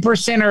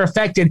 99% are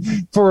affected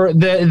for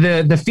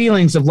the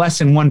feelings of less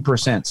than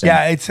 1%. So.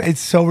 Yeah, it's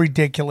so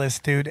ridiculous,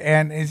 dude.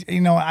 And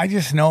I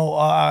just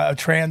know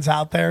trans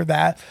out there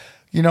that,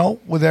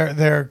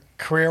 their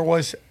career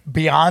was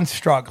beyond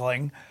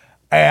struggling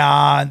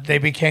and they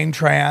became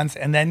trans.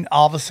 And then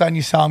all of a sudden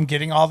you saw them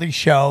getting all these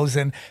shows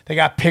and they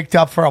got picked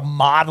up for a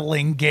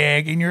modeling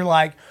gig. And you're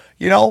like,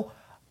 and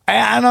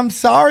I'm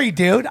sorry,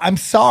 dude. I'm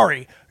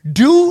sorry.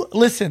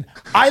 Listen,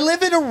 I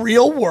live in a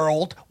real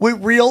world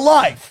with real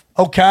life.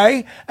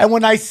 Okay. And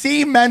when I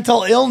see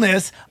mental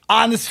illness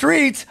on the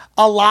streets,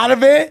 a lot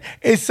of it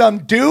is some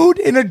dude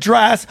in a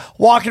dress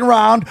walking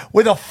around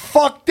with a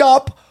fucked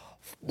up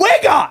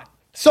wig on.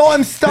 So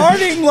I'm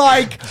starting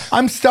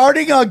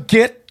a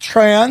Get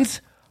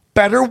Trans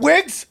Better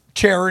Wigs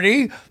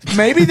charity.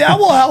 Maybe that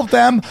will help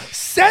them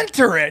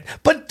center it.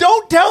 But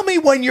don't tell me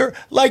when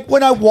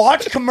I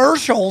watch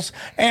commercials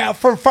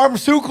for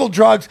pharmaceutical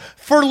drugs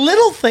for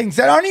little things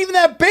that aren't even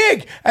that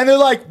big. And they're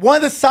like, one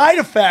of the side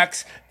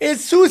effects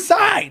is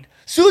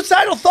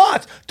suicidal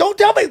thoughts. Don't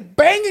tell me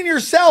banging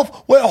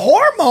yourself with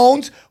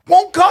hormones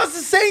won't cause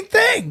the same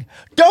thing.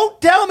 Don't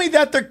tell me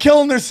that they're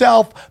killing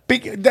themselves,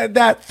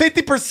 that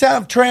 50%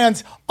 of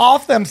trans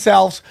off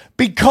themselves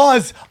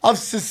because of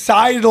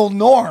societal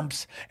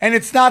norms. And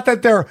it's not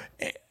that they're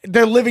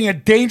living a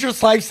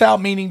dangerous lifestyle,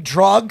 meaning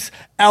drugs,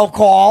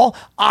 alcohol,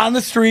 on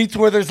the streets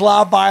where there's a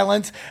lot of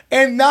violence.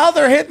 And now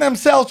they're hitting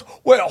themselves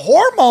with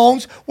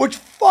hormones, which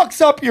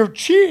fucks up your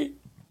chi.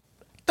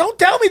 Don't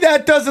tell me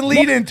that doesn't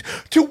lead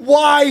into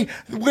why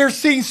we're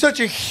seeing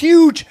such a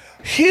huge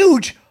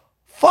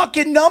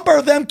fucking number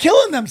of them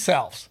killing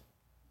themselves.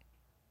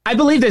 I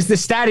believe this. The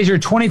stat is you're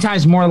 20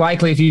 times more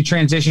likely if you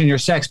transition your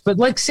sex. But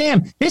like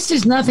Sam, this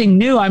is nothing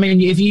new. I mean,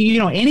 if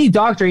any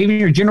doctor, even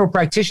your general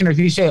practitioner, if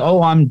you say,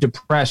 "Oh, I'm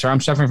depressed" or "I'm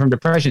suffering from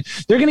depression,"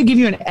 they're going to give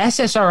you an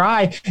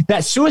SSRI.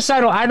 That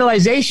suicidal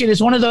idealization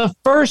is one of the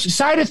first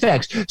side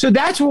effects. So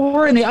that's where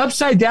we're in the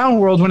upside down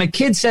world. When a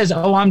kid says,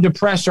 "Oh, I'm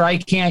depressed," or "I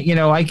can't,"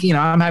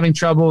 I'm having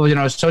trouble,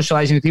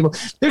 socializing with people,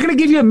 they're going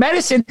to give you a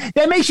medicine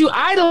that makes you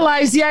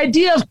idolize the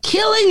idea of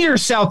killing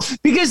yourself.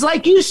 Because,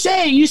 like you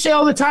say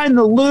all the time,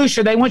 the loosh,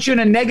 or they want you in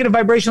a negative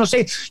vibrational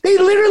state. They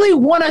literally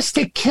want us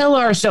to kill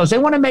ourselves. They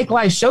want to make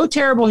life so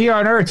terrible here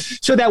on Earth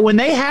so that when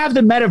they have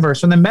the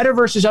metaverse, when the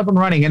metaverse is up and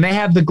running and they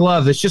have the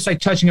glove, it's just like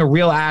touching a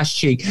real ass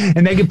cheek,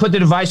 and they can put the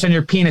device on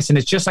your penis and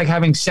it's just like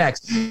having sex.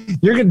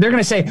 They're going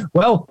to say,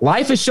 well,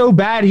 life is so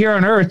bad here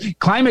on Earth.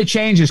 Climate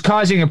change is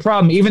causing a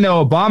problem, even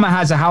though Obama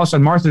has a house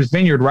on Martha's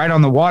Vineyard right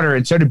on the water,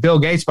 and so did Bill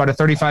Gates, bought a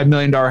 $35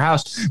 million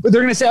house. But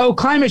they're going to say, oh,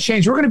 climate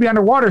change, we're going to be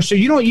underwater. So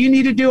you know what you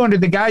need to do under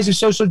the guise of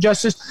social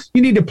justice?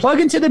 You need to plug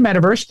into the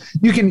metaverse.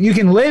 You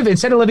can live,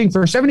 instead of living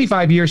for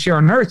 75 years here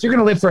on Earth, you're going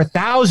to live for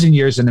 1,000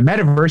 years in the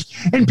metaverse,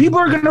 and people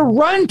are going to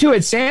run to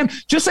it, Sam,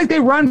 just like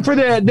they run for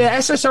the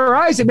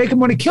SSRIs that make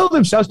them want to kill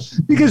themselves,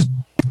 because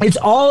It's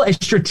all a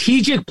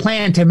strategic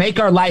plan to make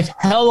our life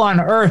hell on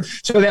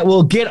earth so that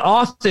we'll get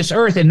off this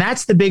earth. And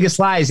that's the biggest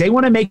lie, is they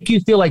want to make you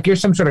feel like you're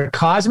some sort of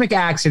cosmic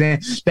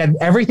accident, that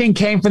everything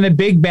came from the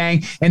Big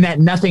Bang and that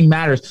nothing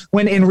matters.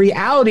 When in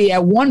reality,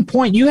 at one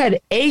point, you had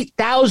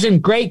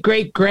 8,000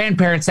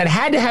 great-great-grandparents that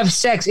had to have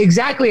sex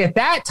exactly at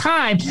that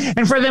time,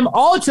 and for them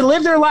all to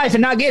live their life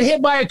and not get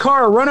hit by a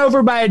car or run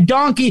over by a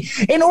donkey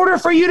in order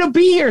for you to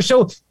be here.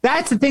 So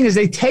that's the thing, is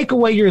they take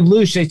away your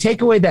loose. They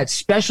take away that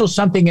special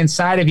something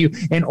inside of you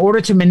in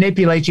order to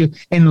manipulate you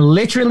and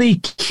literally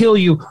kill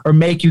you or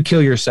make you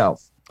kill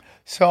yourself.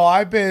 So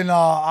I've been,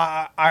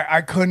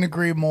 I couldn't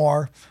agree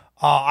more.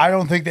 I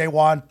don't think they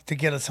want to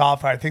get us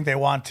off. I think they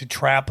want to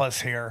trap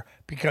us here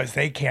because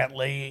they can't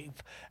leave.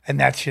 And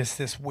that's just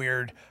this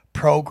weird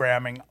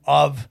programming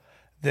of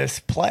this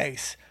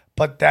place.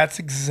 But that's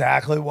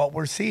exactly what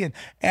we're seeing.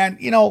 And,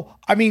 you know,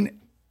 I mean,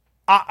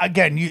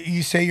 again,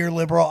 you say you're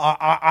liberal.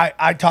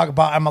 I talk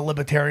about I'm a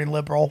libertarian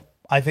liberal.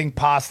 I think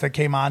Pasta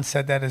came on,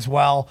 said that as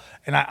well.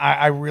 And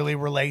I really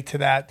relate to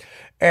that.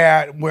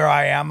 And where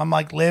I am, I'm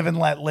like, live and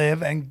let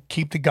live and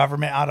keep the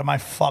government out of my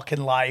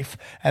fucking life.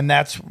 And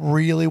that's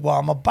really what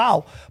I'm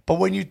about. But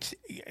when you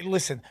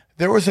listen,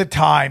 there was a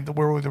time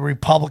where the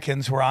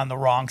Republicans were on the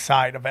wrong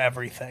side of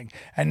everything.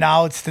 And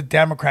now it's the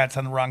Democrats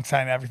on the wrong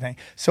side of everything.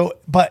 So,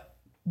 but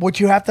what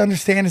you have to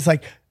understand is,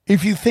 like,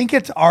 if you think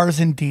it's R's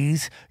and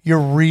D's, you're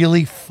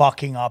really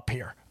fucking up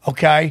here.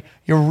 Okay?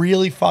 You're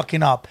really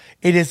fucking up.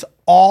 It is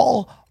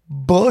all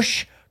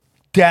Bush,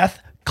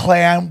 Death,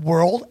 Klan,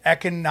 World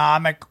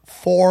Economic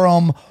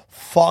Forum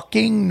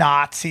fucking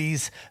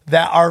Nazis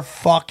that are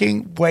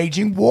fucking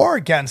waging war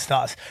against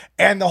us.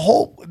 And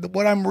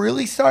what I'm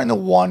really starting to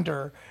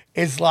wonder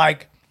is,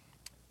 like,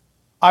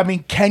 I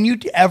mean, can you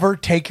ever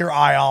take your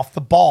eye off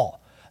the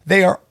ball?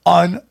 They are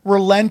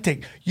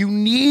unrelenting. You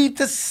need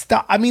to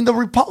stop. I mean, the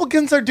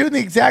Republicans are doing the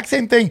exact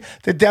same thing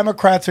the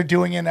Democrats are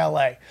doing in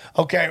LA,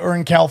 okay, or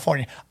in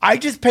California. I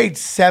just paid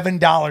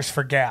 $7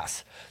 for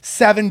gas.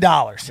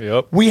 $7.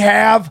 Yep. We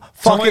have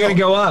It's only going to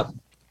go up.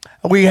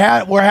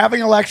 We're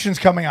having elections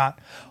coming on.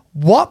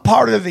 What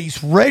part of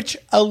these rich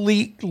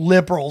elite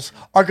liberals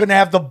are going to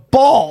have the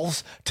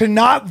balls to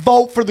not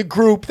vote for the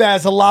group that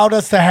has allowed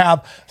us to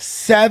have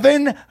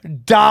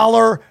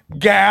 $7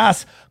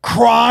 gas,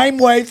 crime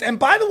waves? And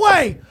by the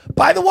way,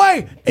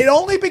 it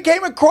only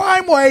became a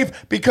crime wave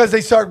because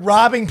they started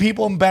robbing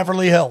people in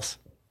Beverly Hills.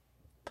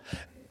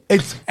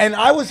 And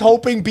I was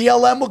hoping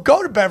BLM would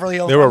go to Beverly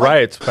Hills. There were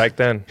riots back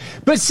then.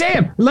 But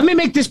Sam, let me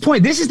make this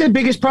point. This is the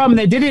biggest problem.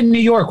 They did it in New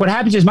York. What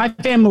happens is my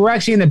family, we're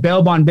actually in the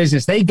bail bond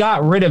business. They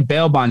got rid of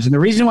bail bonds. And the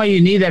reason why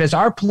you need that is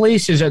our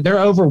police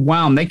they're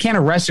overwhelmed. They can't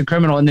arrest a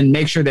criminal and then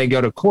make sure they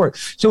go to court.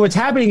 So what's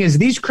happening is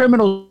these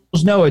criminals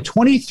know a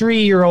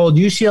 23-year-old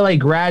UCLA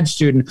grad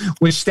student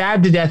was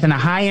stabbed to death in a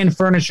high-end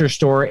furniture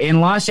store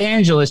in Los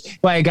Angeles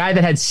by a guy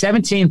that had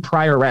 17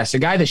 prior arrests, a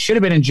guy that should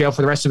have been in jail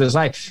for the rest of his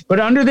life. But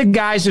under the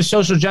guise of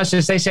social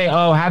justice, they say,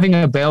 oh, having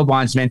a bail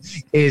bondsman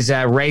is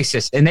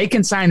racist. And they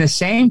can sign the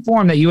same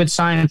form that you would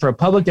sign for a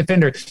public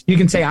defender. You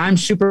can say, I'm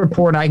super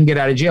poor and I can get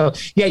out of jail.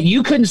 Yet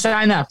you couldn't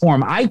sign that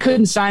form. I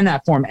couldn't sign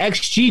that form.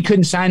 XG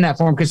couldn't sign that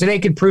form because they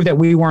could prove that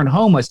we weren't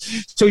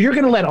homeless. So you're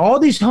going to let all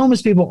these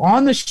homeless people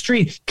on the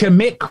street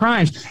commit crimes.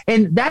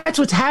 And that's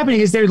what's happening,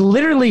 is they're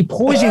literally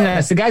poisoning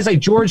us. The guys like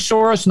George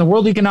Soros and the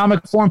World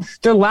Economic Forum,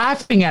 they're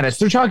laughing at us.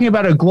 They're talking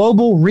about a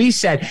global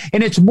reset.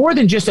 And it's more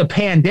than just a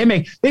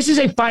pandemic. This is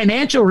a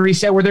financial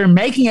reset where they're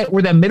making it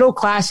where the middle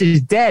class is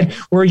dead,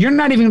 where you're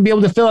not even going to be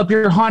able to fill up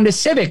your Honda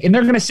Civic. And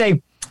they're going to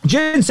say,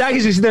 Jen Psaki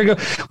is there and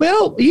go,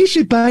 well, you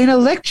should buy an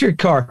electric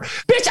car.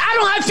 Bitch, I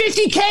don't have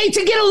 $50K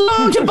to get a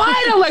loan to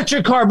buy an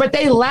electric car. But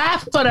they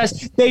laugh at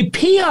us, they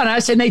pee on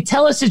us, and they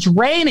tell us it's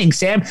raining,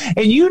 Sam.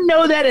 And you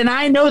know that, and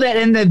I know that.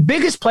 And the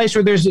biggest place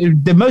where there's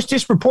the most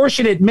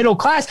disproportionate middle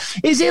class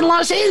is in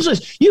Los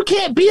Angeles. You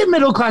can't be a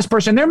middle class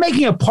person. They're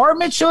making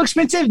apartments so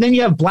expensive. Then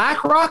you have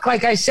BlackRock,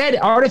 like I said,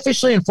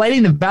 artificially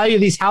inflating the value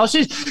of these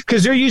houses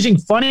because they're using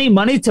funny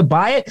money to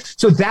buy it.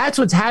 So that's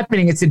what's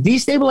happening. It's a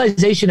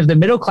destabilization of the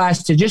middle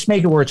class to just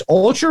make it where it's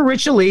ultra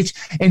rich elites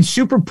and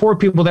super poor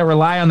people that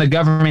rely on the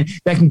government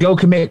that can go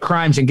commit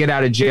crimes and get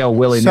out of jail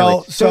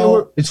willy-nilly.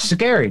 So it's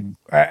scary.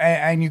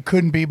 And you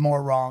couldn't be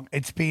more wrong.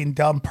 It's being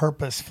done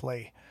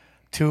purposefully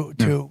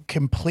to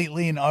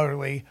completely and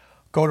utterly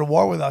go to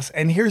war with us.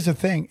 And here's the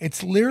thing.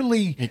 It's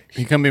literally...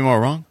 You couldn't be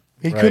more wrong.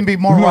 He couldn't be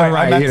more right.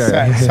 I meant to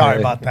say. Sorry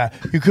about that.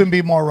 You couldn't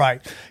be more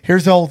right.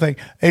 Here's the whole thing.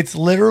 It's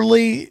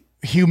literally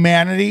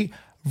humanity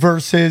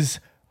versus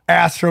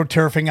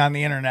astroturfing on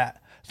the internet.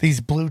 These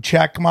blue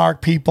check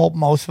mark people,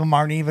 most of them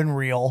aren't even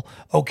real,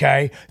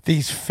 okay?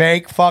 These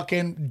fake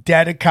fucking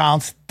dead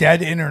accounts,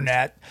 dead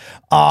internet,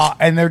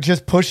 and they're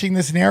just pushing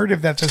this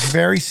narrative that this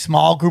very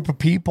small group of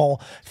people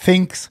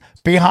thinks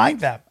behind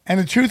them. And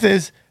the truth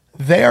is,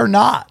 they are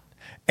not.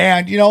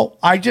 And, you know,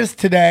 I just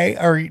today,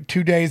 or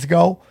 2 days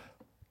ago,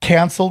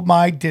 canceled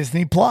my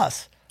Disney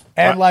Plus.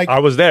 And I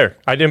was there.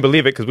 I didn't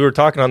believe it because we were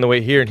talking on the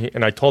way here,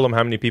 and I told him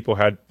how many people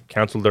had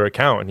canceled their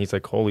account, and he's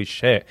like, holy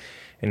shit.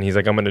 And he's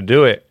like, I'm going to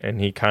do it. And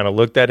he kind of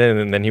looked at it,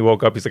 and then he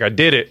woke up. He's like, I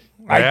did it.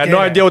 I had no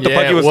idea what the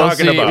fuck he was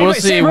talking about. We'll Anyway,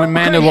 see say when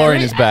real quick, Mandalorian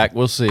Henry, is back.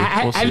 We'll see.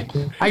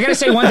 I gotta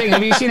say one thing.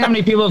 Have you seen how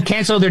many people have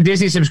canceled their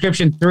Disney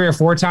subscription 3 or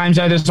 4 times?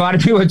 There's a lot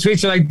of people in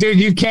tweets are like, "Dude,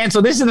 you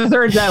canceled. This is the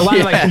third time." A lot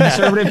of like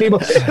conservative people.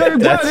 Like,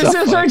 bro, this is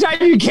the third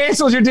time you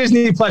canceled your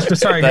Disney Plus. But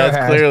sorry, That's go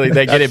ahead. clearly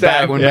they get it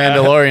back sad. when Yeah.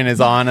 Mandalorian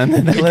is on, and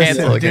then they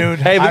cancel again. dude.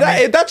 Hey, but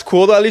I mean, that's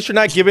cool though. At least you're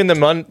not giving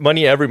them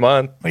money every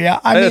month. yeah,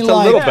 I mean, It's a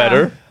like, little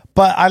better.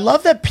 But I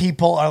love that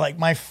people are like,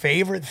 my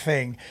favorite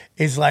thing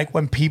is like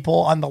when people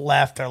on the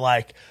left are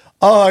like,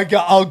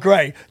 oh,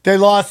 great. They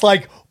lost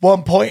like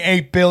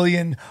 1.8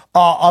 billion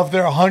of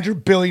their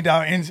 $100 billion.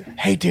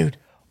 Hey, dude,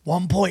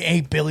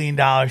 $1.8 billion.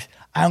 I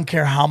don't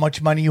care how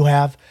much money you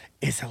have,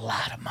 is a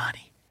lot of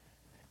money.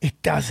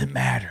 It doesn't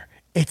matter.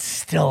 It's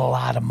still a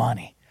lot of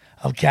money.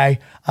 Okay?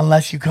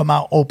 Unless you come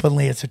out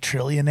openly as a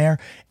trillionaire,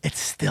 it's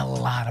still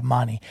a lot of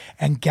money.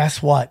 And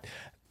guess what?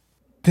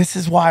 This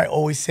is why I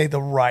always say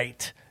the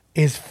right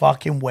is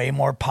fucking way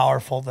more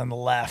powerful than the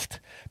left.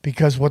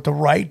 Because what the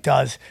right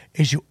does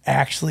is you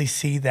actually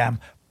see them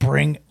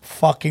bring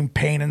fucking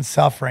pain and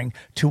suffering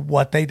to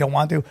what they don't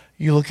want to do.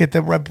 You look at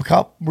the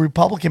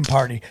Republican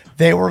Party.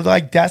 They were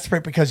like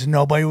desperate because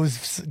nobody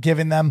was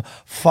giving them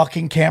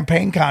fucking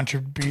campaign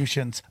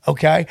contributions.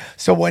 Okay?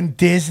 So when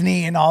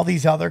Disney and all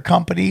these other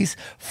companies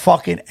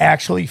fucking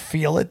actually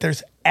feel it,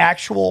 there's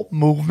actual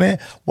movement.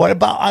 What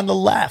about on the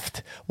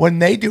left when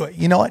they do it?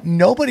 You know what?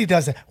 Nobody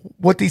does it.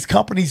 What these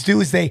companies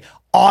do is they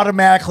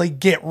automatically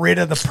get rid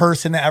of the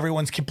person that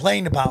everyone's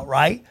complaining about,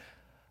 right?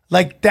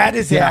 Like that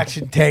is the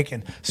action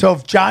taken. So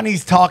if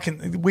Johnny's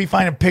talking, we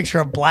find a picture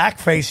of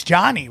blackface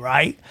Johnny,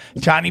 right?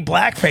 Johnny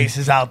Blackface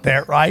is out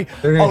there, right?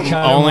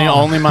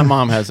 Only my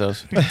mom has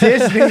those.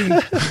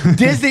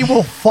 Disney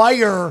will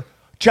fire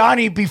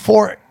Johnny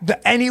before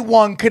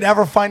anyone could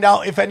ever find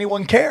out if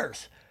anyone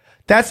cares.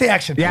 That's the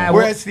action. Yeah,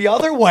 Whereas the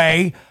other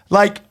way,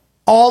 like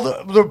all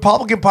the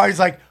Republican Party's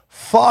like,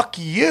 fuck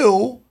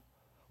you.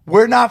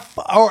 We're not,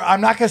 or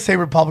I'm not going to say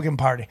Republican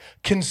Party.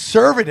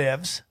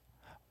 Conservatives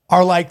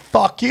are like,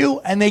 fuck you.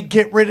 And they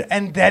get rid of,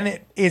 and then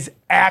it is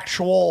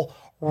actual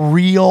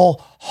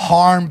real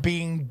harm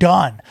being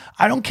done.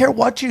 I don't care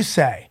what you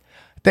say.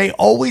 They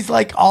always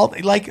like Al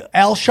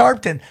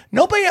Sharpton.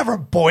 Nobody ever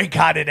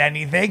boycotted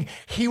anything.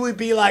 He would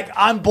be like,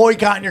 I'm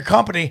boycotting your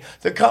company.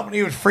 The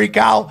company would freak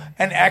out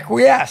and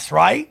acquiesce,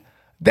 right?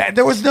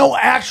 There was no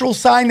actual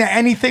sign that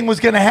anything was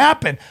going to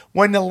happen.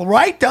 When the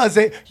right does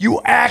it, you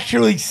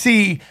actually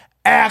see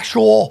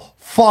actual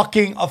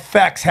fucking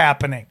effects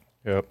happening.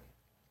 Yep.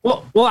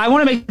 Well, I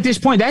want to make this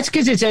point. That's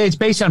because it's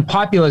based on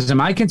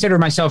populism. I consider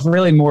myself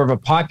really more of a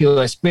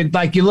populist. But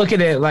like you look at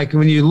it, like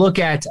when you look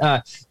at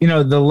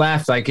the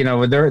left, like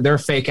with their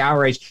fake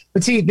outrage.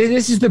 But see,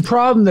 this is the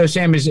problem though,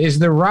 Sam. Is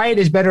the right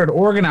is better at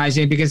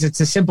organizing because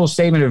it's a simple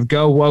statement of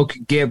go woke,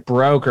 get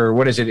broke, or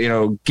what is it?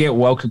 Get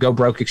woke, go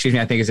broke. Excuse me,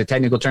 I think is a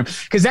technical term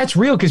because that's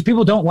real. Because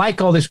people don't like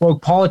all this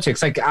woke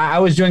politics. Like I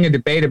was doing a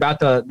debate about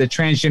the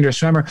transgender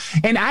swimmer,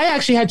 and I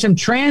actually had some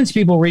trans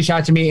people reach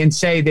out to me and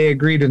say they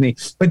agreed with me.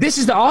 But this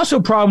is the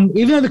also problem,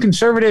 even though the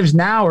conservatives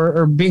now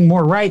are being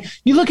more right,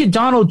 you look at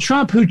Donald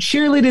Trump, who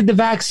cheerleaded the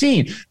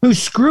vaccine, who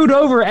screwed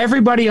over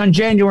everybody on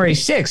January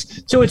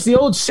 6th. So it's the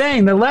old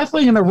saying, the left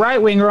wing and the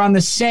right wing are on the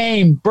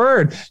same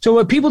bird. So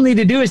what people need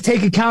to do is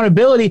take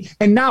accountability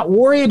and not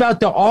worry about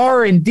the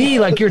R&D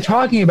like you're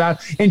talking about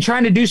and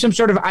trying to do some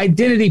sort of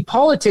identity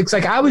politics.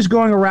 Like I was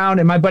going around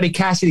and my buddy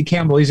Cassidy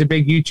Campbell, he's a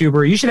big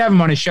YouTuber. You should have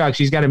him on his show.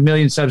 He's got 1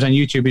 million subs on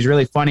YouTube. He's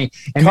really funny.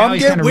 And Come now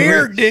he's get kind of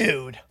weird,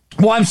 dude.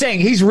 Well, I'm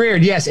saying he's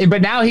weird, yes,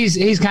 but now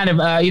he's kind of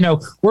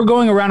we're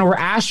going around and we're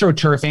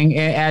astroturfing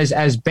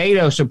as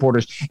Beto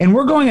supporters, and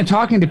we're going and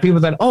talking to people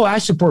that I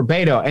support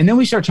Beto, and then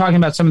we start talking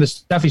about some of the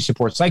stuff he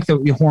supports, like the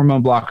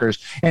hormone blockers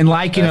and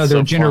like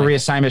their gender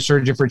reassignment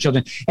surgery for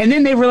children, and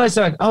then they realize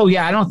they're like, oh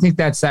yeah, I don't think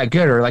that's that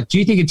good, or like, do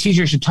you think a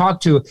teacher should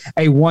talk to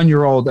a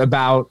 1-year-old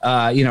about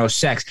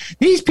sex?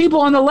 These people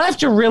on the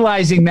left are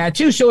realizing that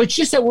too, so it's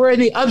just that we're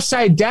in the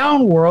upside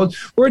down world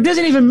where it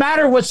doesn't even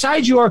matter what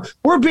side you are,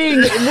 we're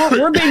being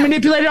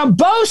manipulated on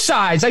both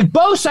sides. Like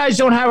both sides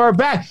don't have our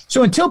back.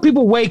 So until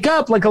people wake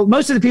up, like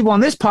most of the people on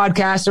this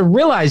podcast are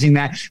realizing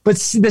that. But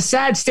the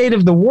sad state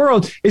of the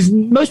world is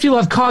most people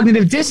have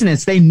cognitive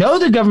dissonance. They know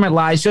the government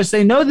lies to us.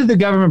 They know that the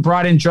government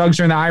brought in drugs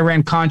during the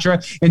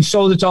Iran-Contra and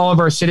sold it to all of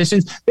our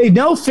citizens. They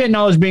know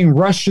fentanyl is being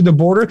rushed to the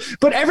border,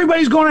 but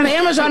everybody's going on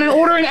Amazon and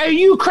ordering a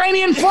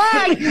Ukrainian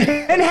flag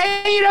and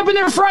hanging it up in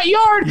their front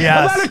yard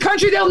about a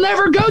country they'll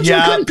never go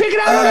to. Couldn't pick it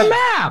out on a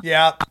map.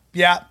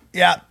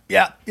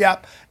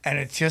 Yep. And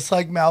it's just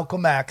like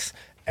Malcolm X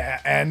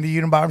and the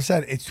Unabomber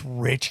said, it's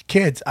rich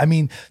kids. I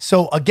mean,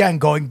 so again,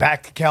 going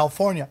back to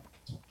California,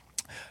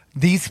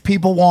 these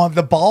people won't have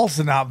the balls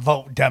to not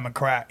vote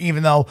Democrat,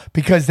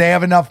 because they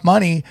have enough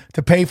money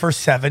to pay for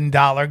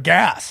 $7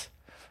 gas.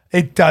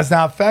 It does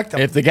not affect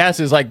them. If the gas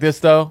is like this,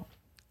 though,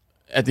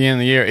 at the end of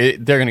the year,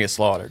 they're going to get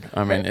slaughtered.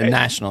 I mean,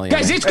 nationally.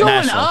 Guys, I mean, it's going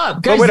nationally.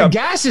 up. Guys, the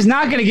gas is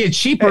not going to get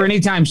cheaper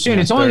anytime soon.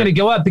 It's only going to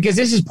go up because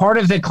this is part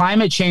of the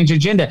climate change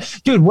agenda.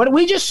 Dude, what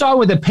we just saw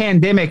with the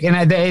pandemic,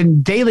 and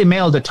in Daily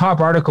Mail, the top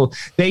article,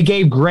 they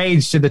gave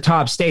grades to the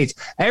top states.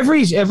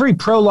 Every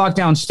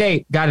pro-lockdown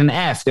state got an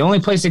F. The only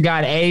place that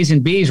got A's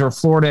and B's were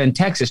Florida and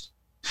Texas.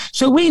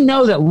 So we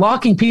know that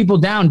locking people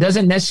down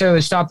doesn't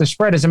necessarily stop the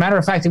spread. As a matter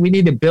of fact, that we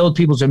need to build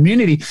people's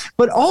immunity.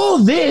 But all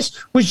this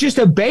was just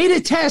a beta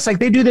test, like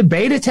they do the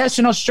beta test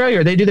in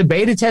Australia, or they do the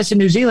beta test in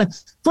New Zealand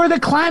for the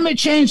climate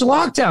change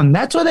lockdown.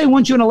 That's why they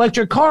want you in an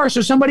electric car.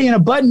 So somebody in a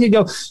button can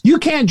go, you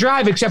can't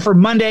drive except for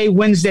Monday,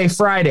 Wednesday,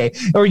 Friday,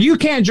 or you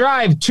can't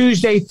drive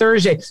Tuesday,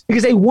 Thursday,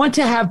 because they want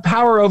to have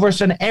power over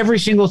us on every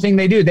single thing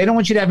they do. They don't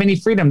want you to have any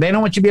freedom. They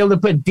don't want you to be able to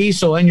put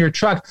diesel in your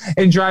truck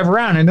and drive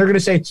around. And they're going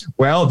to say,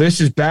 well, this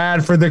is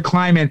bad for the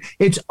climate.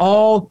 It's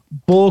all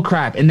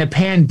bullcrap. And the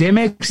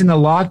pandemics and the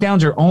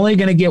lockdowns are only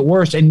going to get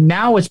worse. And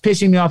now what's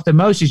pissing me off the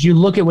most is you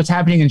look at what's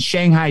happening in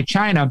Shanghai,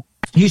 China.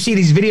 You see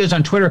these videos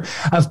on Twitter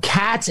of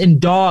cats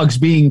and dogs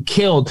being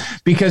killed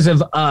because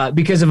of a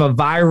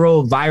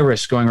viral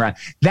virus going around.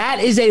 That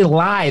is a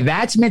lie.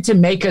 That's meant to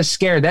make us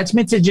scared. That's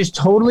meant to just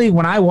totally,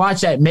 when I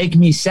watch that, make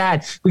me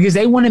sad because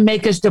they want to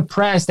make us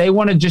depressed. They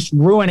want to just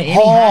ruin any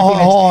happiness.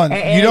 Hold on.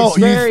 And it's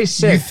very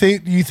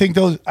sick. You think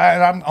those?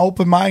 And I'm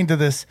open minded to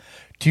this.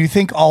 Do you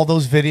think all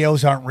those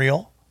videos aren't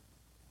real?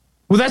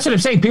 Well, that's what I'm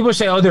saying. People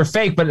say, oh, they're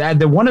fake. But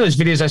one of those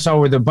videos I saw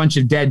were a bunch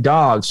of dead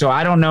dogs. So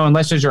I don't know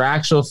unless those are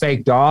actual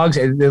fake dogs.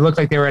 They look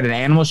like they were at an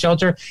animal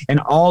shelter and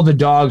all the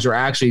dogs are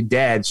actually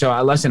dead.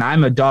 So listen,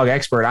 I'm a dog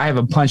expert. I have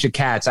a bunch of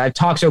cats. I have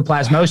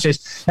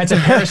toxoplasmosis. That's a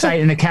parasite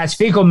in the cat's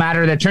fecal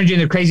matter that turns you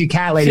into a crazy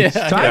cat lady. So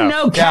I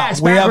know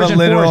cats. We have a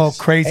literal forwards.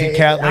 crazy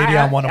cat lady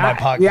on one of my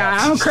podcasts. Yeah,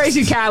 I'm a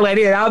crazy cat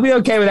lady, and I'll be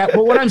okay with that.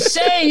 But what I'm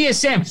saying is,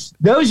 Sam,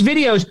 those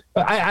videos,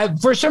 I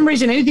for some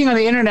reason, anything on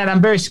the internet,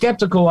 I'm very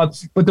skeptical of.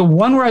 But the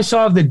one where I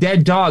saw of the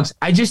dead dogs,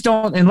 I just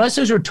don't, unless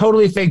those were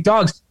totally fake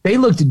dogs, they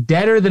looked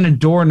deader than a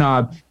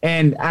doorknob.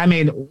 And I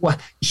mean,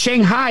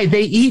 Shanghai,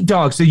 they eat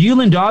dogs. The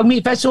Yulin Dog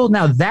Meat Festival,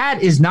 now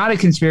that is not a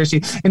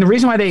conspiracy. And the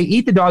reason why they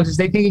eat the dogs is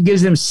they think it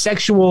gives them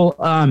sexual,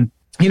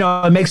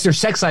 it makes their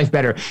sex life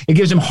better. It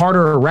gives them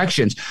harder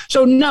erections.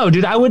 So no,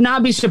 dude, I would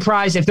not be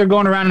surprised if they're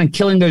going around and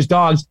killing those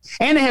dogs.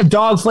 And they have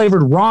dog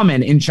flavored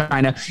ramen in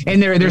China,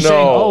 and they're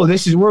saying, oh,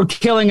 we're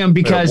killing them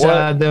because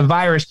the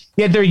virus.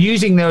 Yet they're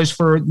using those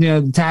for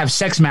to have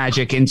sex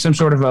magic and some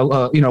sort of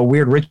a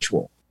weird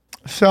ritual.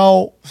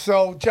 So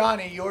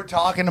Johnny, you were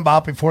talking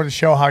about before the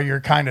show how you're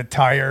kind of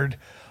tired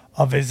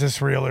of is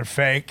this real or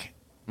fake,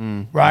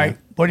 right?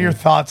 What are your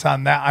thoughts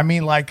on that? I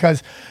mean, like,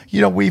 because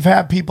we've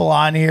had people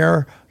on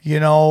here.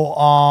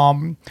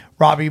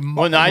 Robbie.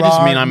 Well, no, I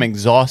just mean I'm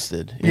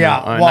exhausted.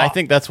 I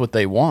think that's what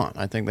they want.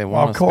 I think they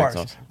want. Of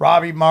course,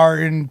 Robbie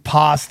Martin,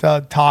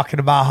 Pasta, talking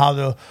about how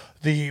the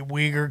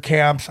Uyghur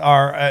camps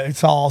are.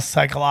 It's all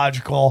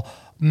psychological,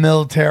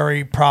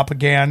 military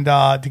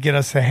propaganda to get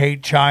us to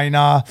hate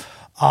China.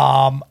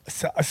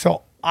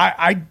 So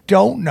I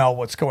don't know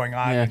what's going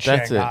on in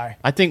Shanghai.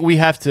 I think we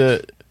have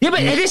to. Yeah, but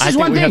this is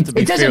one thing.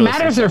 It doesn't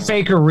matter if they're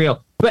fake or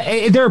real.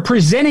 But they're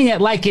presenting it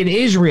like it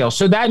is real.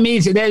 So that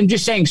means that I'm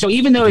just saying. So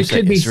even though it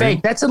could be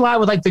fake, that's a lot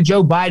with like the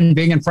Joe Biden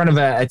being in front of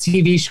a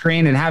TV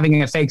screen and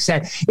having a fake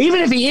set. Even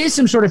if he is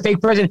some sort of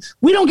fake president,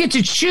 we don't get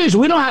to choose.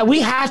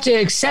 We have to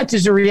accept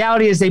as a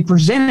reality as they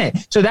present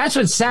it. So that's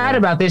what's sad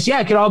about this.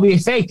 Yeah, it could all be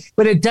fake,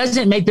 but it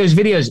doesn't make those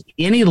videos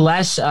any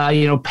less,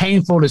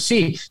 painful to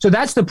see. So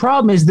that's the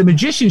problem is the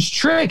magician's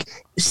trick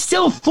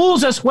still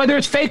fools us whether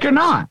it's fake or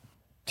not.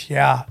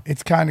 Yeah,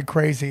 it's kind of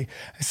crazy.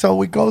 So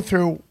we go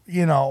through,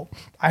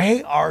 I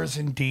hate R's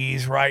and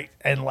D's, right,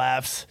 and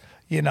lefts.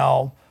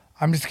 I'm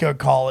just going to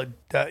call it,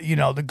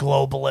 the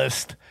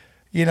globalist,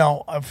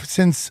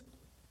 since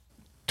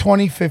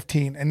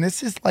 2015. And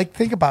this is like,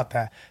 think about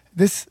that.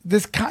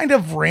 This kind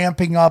of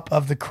ramping up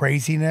of the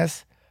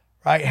craziness,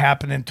 right,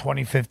 happened in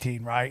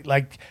 2015, right?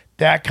 Like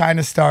that kind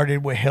of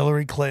started with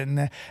Hillary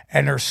Clinton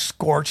and her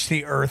scorch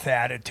the earth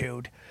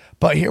attitude.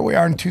 But here we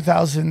are in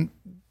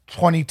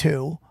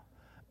 2022.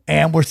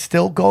 And we're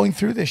still going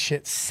through this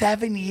shit.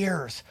 7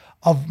 years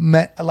of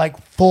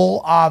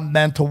full-on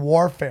mental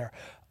warfare.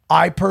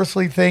 I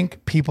personally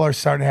think people are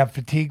starting to have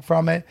fatigue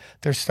from it.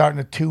 They're starting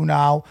to tune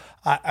out.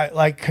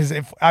 Because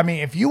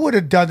if you would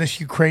have done this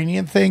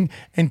Ukrainian thing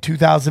in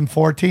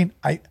 2014,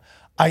 I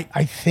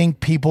think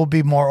people would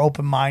be more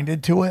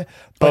open-minded to it.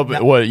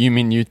 But what you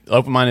mean? You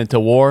open-minded to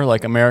war,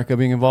 like America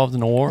being involved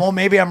in a war? Well,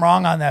 maybe I'm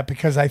wrong on that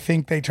because I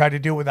think they tried to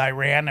do it with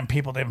Iran and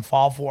people didn't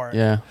fall for it.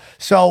 Yeah.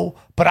 So,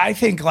 but I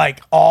think like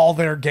all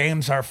their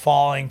games are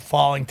falling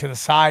to the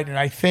side, and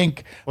I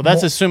think. Well,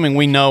 that's assuming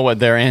we know what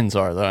their ends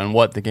are, though, and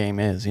what the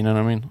game is. You know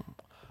what I mean?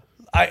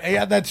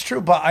 Yeah, that's true.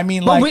 But I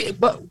mean,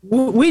 but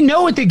we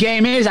know what the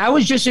game is. I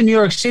was just in New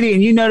York City,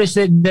 and you noticed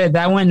that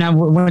I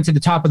went to the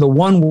top of the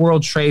One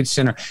World Trade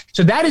Center.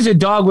 So that is a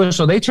dog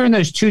whistle. They turn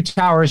those two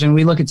towers, and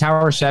we look at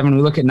Tower 7,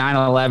 we look at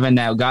 9/11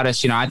 that got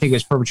us, I think it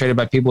was perpetrated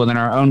by people within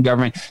our own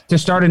government to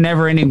start a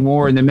never-ending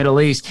war in the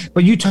Middle East.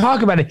 But you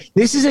talk about it.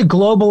 This is a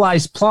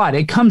globalized plot.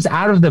 It comes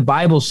out of the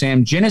Bible,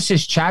 Sam.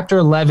 Genesis chapter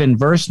 11,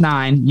 verse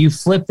 9. You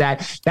flip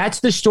that.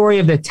 That's the story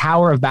of the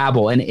Tower of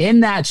Babel. And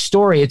in that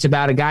story, it's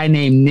about a guy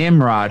named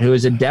Nimrod, who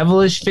is a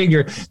devilish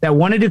figure that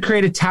wanted to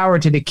create a tower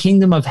to the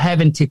kingdom of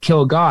heaven to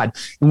kill God.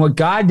 And what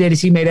God did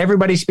is he made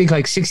everybody speak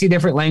like 60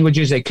 different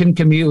languages. They couldn't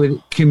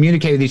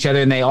communicate with each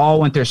other, and they all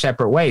went their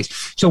separate ways.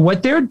 So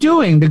what they're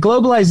doing, the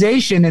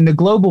globalization and the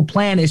global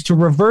plan, is to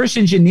reverse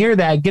engineer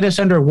that, get us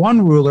under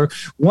one ruler,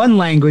 one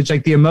language,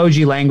 like the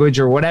emoji language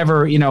or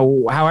whatever,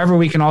 however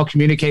we can all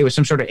communicate with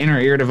some sort of inner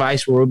ear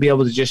device where we'll be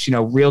able to just,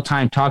 real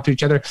time talk to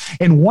each other.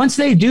 And once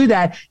they do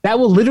that, that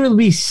will literally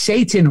be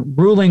Satan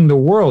ruling the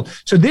world.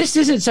 So this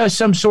isn't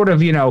some sort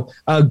of,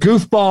 a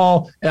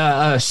goofball,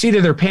 seat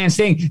of their pants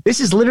thing. This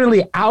is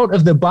literally out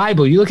of the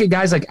Bible. You look at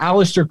guys like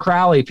Aleister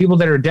Crowley, people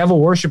that are devil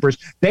worshipers,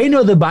 they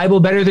know the Bible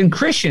better than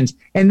Christians.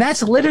 And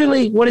that's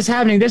literally what is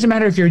happening. It doesn't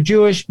matter if you're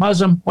Jewish,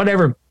 Muslim,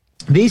 whatever.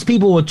 These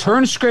people will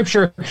turn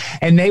scripture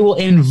and they will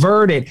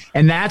invert it.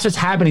 And that's what's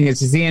happening. It's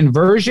the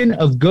inversion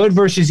of good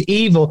versus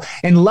evil.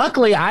 And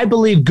luckily, I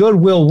believe good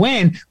will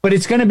win, but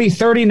it's going to be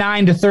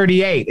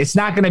 39-38. It's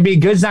not going to be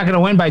good's not going to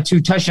win by 2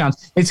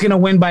 touchdowns. It's going to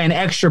win by an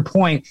extra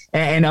point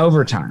and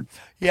overtime.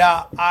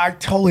 Yeah, I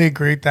totally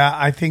agree with that.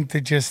 I think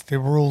that just the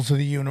rules of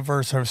the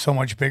universe are so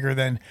much bigger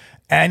than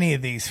any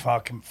of these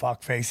fucking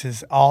fuck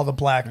faces, all the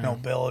black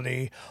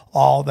nobility,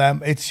 all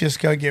them. It's just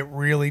going to get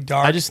really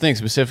dark. I just think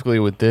specifically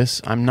with this,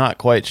 I'm not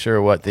quite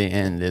sure what the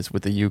end is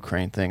with the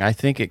Ukraine thing. I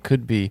think it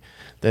could be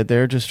that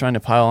they're just trying to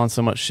pile on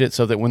so much shit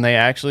so that when they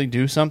actually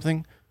do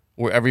something,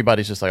 where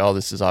everybody's just like, oh,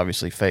 this is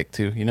obviously fake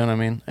too. You know what I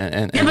mean?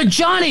 Yeah, but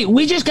Johnny,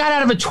 we just got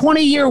out of a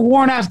 20-year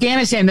war in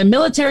Afghanistan. The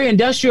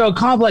military-industrial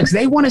complex,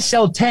 they want to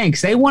sell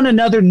tanks. They want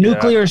another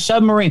nuclear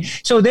submarine.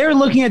 So they're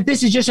looking at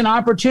this as just an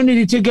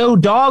opportunity to go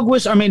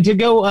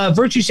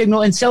virtue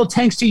signal and sell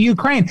tanks to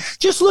Ukraine.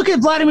 Just look at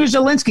Vladimir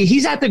Zelensky.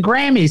 He's at the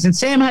Grammys, and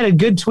Sam had a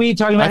good tweet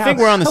talking about I think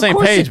we're on the same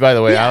page, by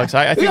the way, Alex.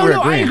 I think we're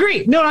agreeing. I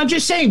agree. No, I'm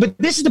just saying, but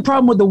this is the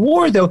problem with the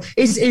war, though,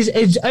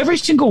 is every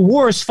single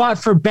war is fought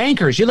for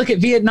bankers. You look at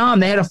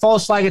Vietnam, they had a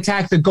false flag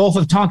attack, the Gulf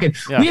of Tonkin.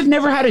 Yeah. We have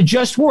never had a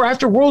just war.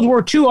 After World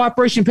War II,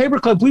 Operation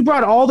Paperclip, we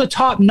brought all the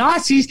top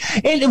Nazis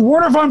and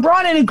Werner von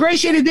Braun and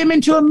ingratiated them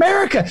into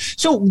America.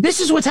 So this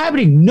is what's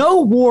happening.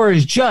 No war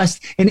is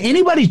just, and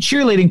anybody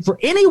cheerleading for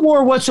any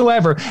war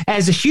whatsoever,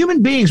 as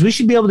human beings, we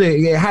should be able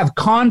to have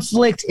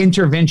conflict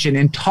intervention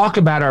and talk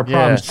about our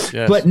problems.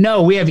 Yes. But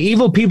no, we have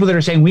evil people that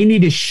are saying we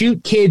need to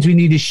shoot kids, we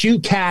need to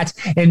shoot cats,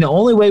 and the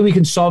only way we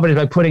can solve it is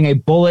by putting a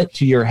bullet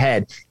to your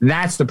head.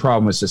 That's the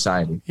problem with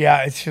society.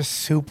 Yeah, it's just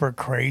super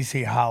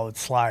crazy how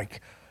it's like,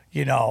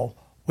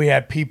 we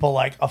had people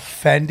like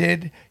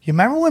offended. You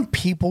remember when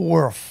people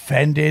were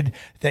offended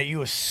that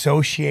you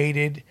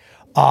associated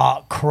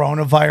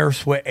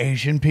coronavirus with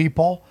Asian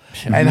people?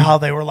 Mm-hmm. And how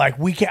they were like,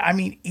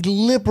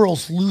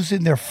 liberals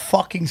losing their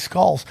fucking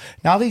skulls.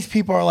 Now these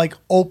people are like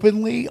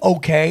openly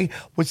okay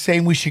with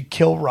saying we should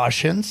kill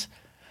Russians.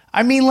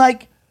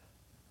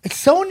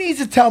 Someone needs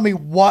to tell me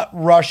what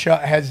Russia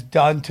has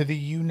done to the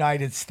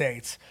United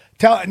States.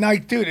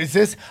 Dude, is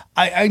this?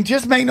 I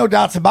just make no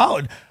doubts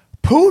about it.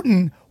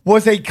 Putin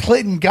was a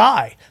Clinton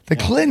guy. The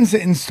Clintons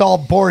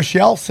installed Boris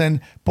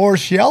Yeltsin.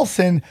 Boris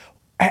Yeltsin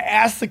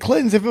asked the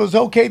Clintons if it was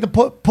okay to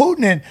put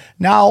Putin in.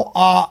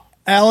 Now,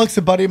 Alex,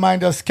 a buddy of mine,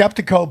 does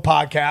Skeptico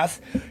podcast.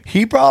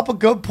 He brought up a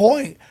good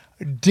point.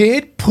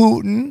 Did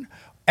Putin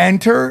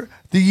enter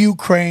the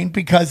Ukraine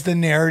because the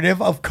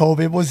narrative of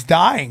COVID was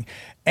dying?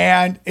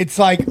 And it's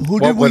like,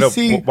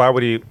 see? Why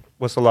would he?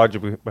 What's the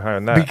logic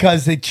behind that?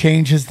 Because it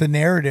changes the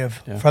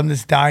narrative from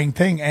this dying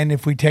thing. And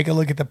if we take a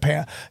look at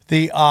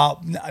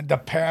the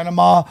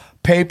Panama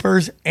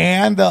Papers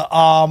and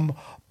the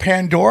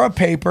Pandora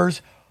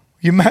Papers,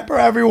 you remember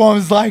everyone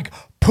was like,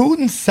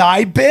 Putin's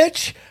side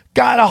bitch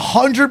got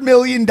 $100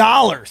 million.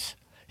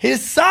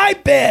 His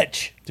side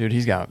bitch. Dude,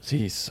 he's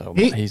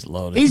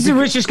loaded. He's the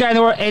richest guy in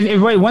the world.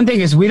 And wait, one thing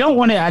is, we don't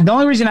want to. The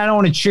only reason I don't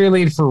want to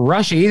cheerlead for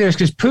Russia either is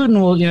because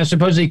Putin will,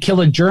 supposedly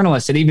kill a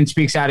journalist that even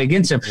speaks out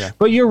against him. Yeah.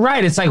 But you're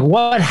right. It's like,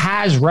 what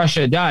has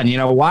Russia done?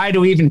 Why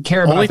do we even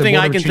care about? Only thing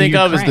I can think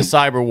of is the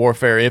cyber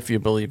warfare. If you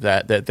believe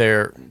that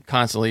they're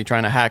constantly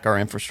trying to hack our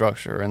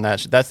infrastructure, and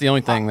that's the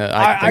only thing that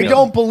I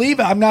don't believe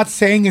it. I'm not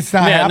saying it's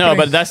not happening. No,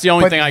 but that's the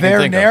only thing I can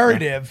think of. Their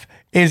narrative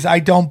is I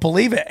don't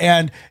believe it,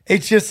 and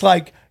it's just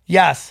like,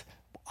 yes.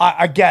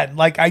 I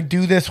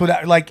do this with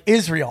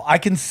Israel. I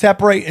can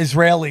separate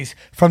Israelis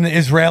from the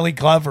Israeli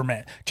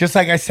government, just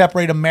like I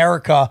separate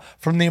America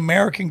from the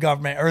American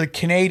government, or the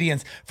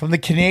Canadians from the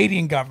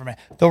Canadian government.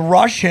 The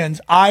Russians,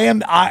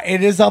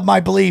 it is of my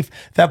belief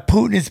that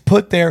Putin is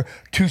put there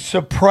to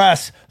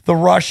suppress the the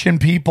Russian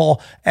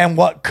people and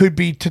what could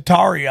be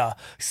Tataria.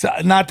 So,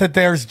 not that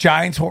there's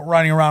giants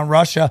running around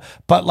Russia,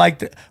 but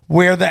like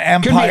where the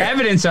empire. Could be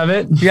evidence of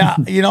it. Yeah,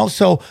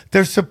 so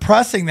they're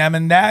suppressing them,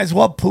 and that is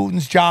what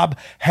Putin's job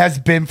has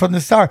been from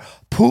the start.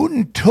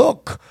 Putin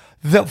took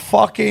the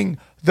fucking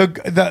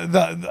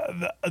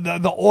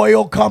the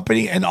oil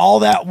company and all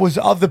that was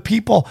of the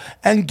people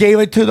and gave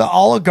it to the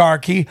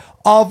oligarchy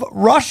of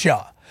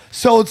Russia.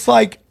 So it's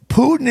like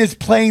Putin is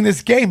playing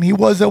this game. He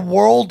was a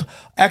World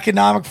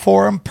Economic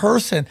Forum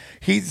person.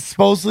 He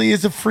supposedly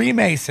is a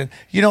Freemason.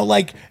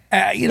 What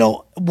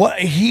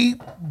he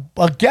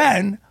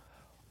again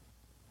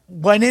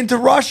went into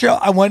Russia.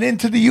 I went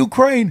into the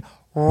Ukraine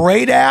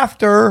right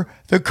after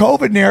the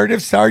COVID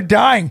narrative started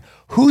dying.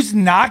 Who's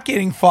not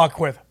getting fucked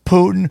with?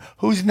 Putin.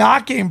 Who's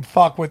not getting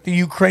fucked with? The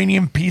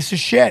Ukrainian piece of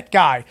shit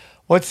guy.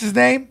 What's his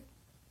name?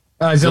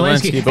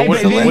 Zelensky. But what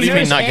do you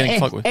mean not getting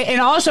fucked with? And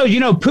also,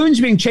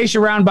 Putin's being chased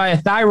around by a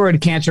thyroid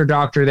cancer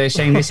doctor. They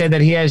said that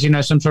he has,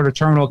 some sort of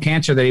terminal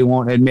cancer that he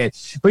won't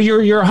admit. But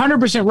you're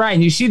 100% right.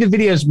 And you see the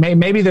videos,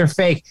 maybe they're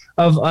fake,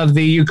 of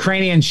the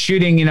Ukrainians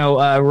shooting,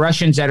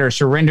 Russians that are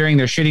surrendering.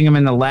 They're shooting them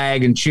in the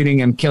leg and shooting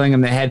them, killing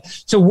them in the head.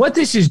 So what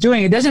this is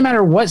doing, it doesn't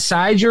matter what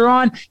side you're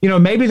on.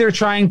 Maybe they're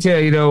trying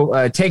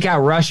to, take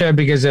out Russia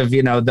because of,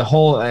 the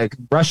whole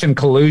Russian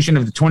collusion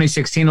of the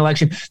 2016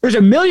 election. There's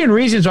a million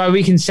reasons why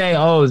we can say,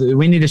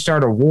 we need to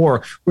start a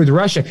war with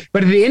Russia.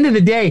 But at the end of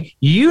the day,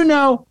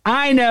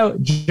 I know,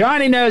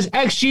 Johnny knows,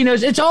 XG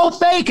knows, it's all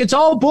fake. It's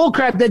all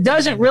bullcrap. That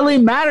doesn't really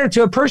matter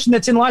to a person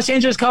that's in Los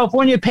Angeles,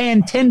 California,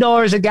 paying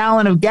 $10 a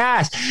gallon of gas.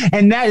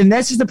 And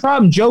this is the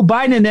problem. Joe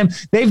Biden and them,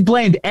 they've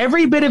blamed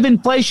every bit of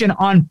inflation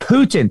on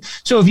Putin.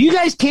 So if you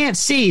guys can't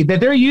see that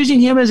they're using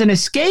him as an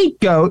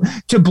scapegoat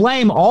to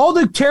blame all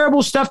the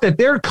terrible stuff that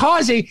they're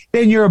causing,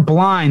 then you're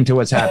blind to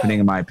what's happening,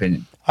 in my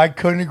opinion. I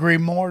couldn't agree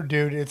more,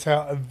 dude. It's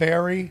a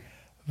very,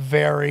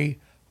 very,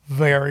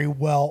 very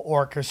well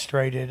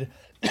orchestrated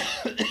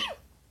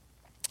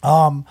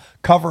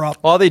cover up.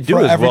 All they do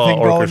is well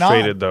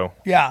orchestrated, on. Though.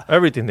 Yeah,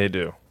 everything they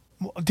do,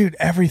 dude.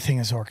 Everything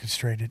is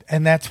orchestrated,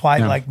 and that's why,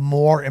 like,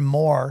 more and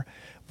more,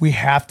 we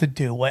have to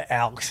do what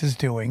Alex is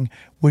doing,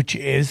 which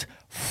is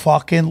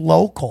fucking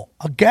local.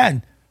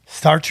 Again,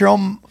 start your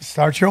own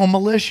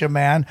militia,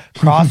 man.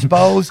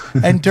 Crossbows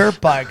and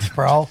dirt bikes,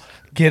 bro.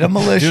 Get a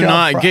militia. Do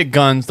not get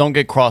guns. Don't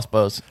get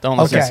crossbows. Don't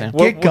listen to Sam.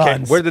 Get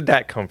guns. Where did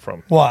that come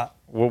from? What?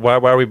 Why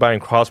are we buying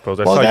crossbows?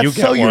 I saw that's you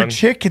get so one. Your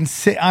chick can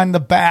sit on the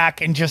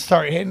back and just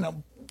start hitting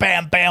them.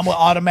 Bam, bam, with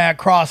automatic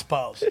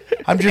crossbows.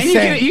 I'm just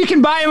saying. You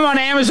can buy them on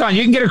Amazon.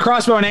 You can get a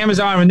crossbow on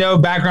Amazon with no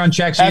background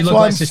checks. So you look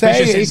less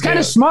suspicious. He's kind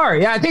of smart.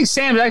 Yeah, I think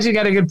Sam's actually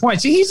got a good point.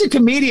 See, he's a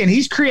comedian.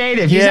 He's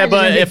creative.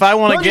 But if I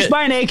want to just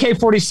buy an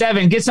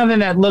AK-47, get something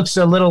that looks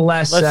a little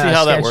less. Let's see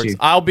how sketchy. that works.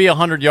 I'll be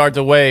 100 yards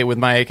away with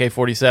my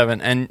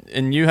AK-47,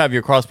 and you have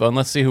your crossbow, and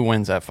let's see who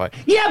wins that fight.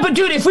 Yeah, but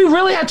dude, if we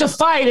really have to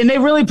fight and they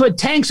really put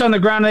tanks on the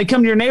ground and they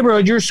come to your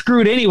neighborhood, you're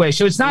screwed anyway.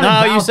 So it's not.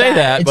 No, you say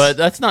that, but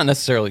that's not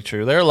necessarily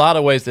true. There are a lot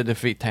of ways to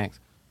defeat tanks.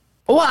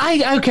 Well,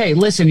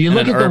 listen, you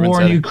look at the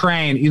war in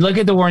Ukraine. You look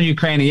at the war in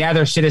Ukraine, and yeah,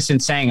 there's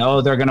citizens saying,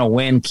 they're going to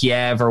win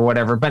Kiev or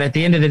whatever. But at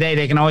the end of the day,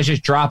 they can always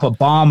just drop a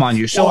bomb on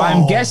you. So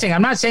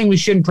I'm not saying we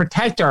shouldn't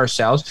protect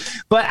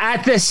ourselves, but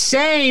at the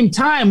same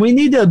time, we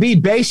need to be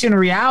based in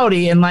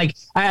reality and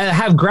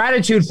have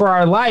gratitude for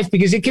our life,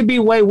 because it could be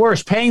way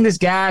worse. Paying this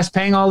gas,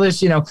 paying all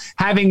this,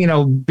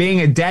 having,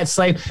 being a debt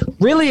slave.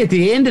 Really, at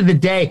the end of the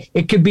day,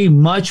 it could be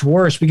much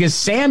worse, because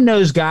Sam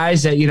knows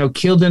guys that,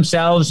 killed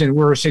themselves and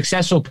were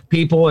successful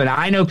people. And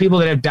I know people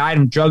that have died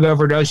of drug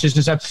overdoses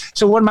and stuff.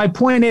 So what my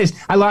point is,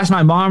 I lost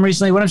my mom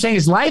recently. What I'm saying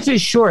is life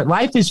is short.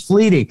 Life is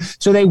fleeting.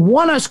 So they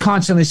want us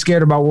constantly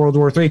scared about World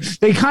War III.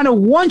 They kind of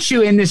want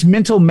you in this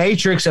mental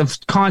matrix of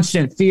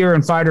constant fear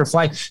and fight or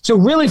flight. So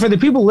really, for the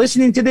people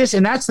listening to this,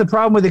 and that's the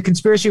problem with the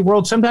conspiracy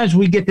world, sometimes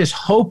we get this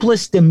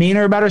hopeless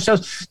demeanor about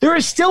ourselves. There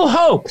is still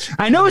hope.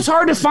 I know it's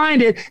hard to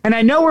find it, and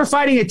I know we're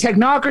fighting a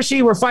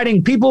technocracy. We're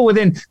fighting people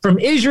from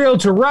Israel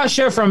to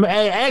Russia, from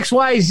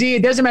XYZ.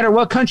 It doesn't matter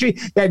what country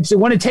that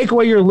want to take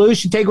away your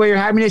illusion, take away your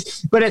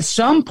happiness. But at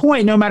some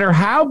point, no matter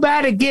how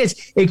bad it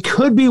gets, it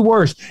could be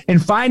worse.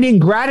 And finding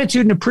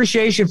gratitude and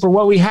appreciation for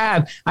what we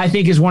have, I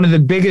think, is one of the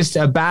biggest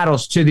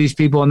battles to these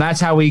people. And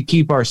that's how we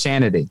keep our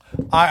sanity.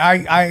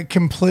 I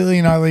completely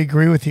and utterly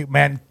agree with you,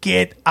 man.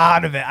 Get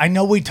out of it. I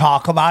know we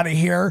talk about it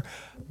here,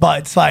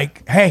 but it's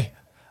like, hey,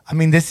 I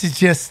mean, this is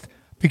just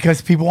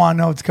because people want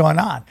to know what's going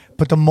on.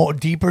 But the more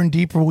deeper and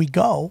deeper we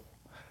go,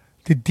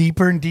 the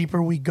deeper and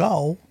deeper we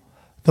go,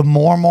 the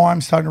more and more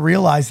I'm starting to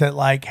realize that,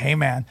 like, hey,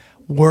 man,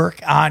 work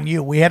on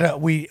you. We had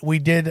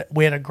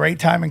a great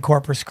time in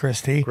Corpus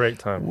Christi. Great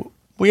time.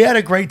 We had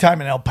a great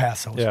time in El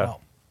Paso as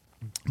well.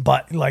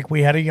 But like,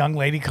 we had a young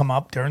lady come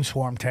up during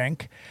Swarm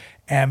Tank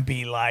and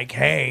be like,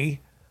 hey,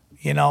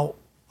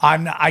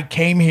 I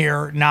came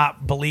here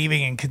not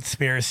believing in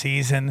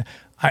conspiracies, and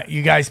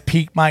you guys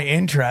piqued my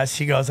interest.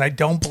 She goes, I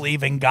don't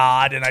believe in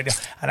God, and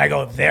I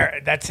go, there.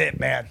 That's it,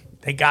 man.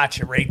 They got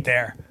you right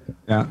there.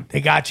 Yeah,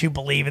 they got you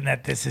believing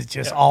that this is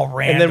just all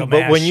random.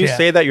 But when you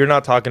say that, you're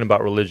not talking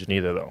about religion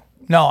either, though.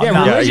 No, I'm Yeah,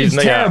 not. religion's he's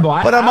not- yeah. terrible.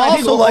 But I'm I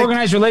think also like-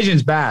 organized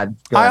religion's bad.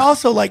 Go I ahead.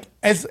 also like,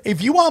 as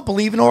if you want to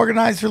believe in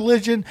organized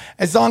religion,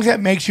 as long as that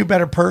makes you a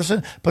better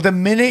person. But the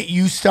minute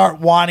you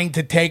start wanting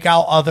to take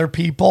out other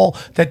people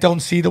that don't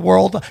see the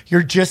world,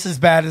 you're just as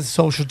bad as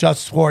social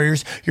justice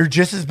warriors. You're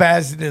just as bad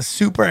as the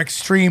super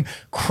extreme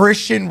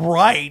Christian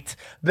right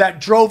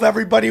that drove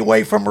everybody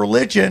away from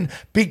religion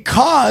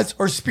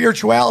or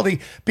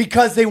spirituality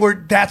because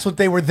that's what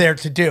they were there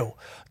to do.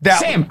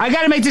 Sam, I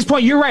got to make this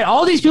point. You're right.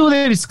 All these people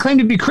that claim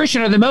to be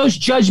Christian are the most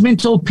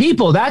judgmental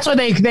people. That's why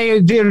they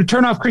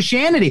turn off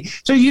Christianity.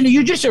 So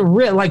you just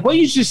like what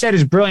you just said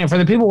is brilliant for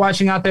the people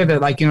watching out there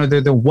that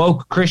they're the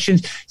woke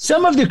Christians.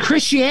 Some of the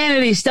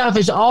Christianity stuff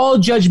is all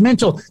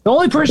judgmental. The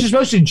only person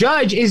supposed to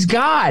judge is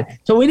God.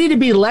 So we need to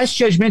be less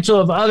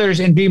judgmental of others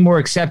and be more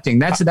accepting.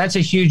 That's a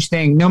huge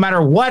thing. No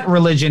matter what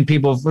religion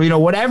people,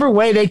 whatever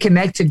way they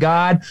connect to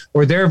God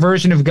or their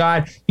version of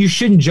God, you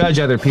shouldn't judge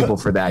other people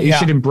for that. You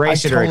should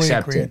embrace it or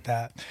accept it.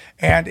 That.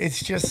 And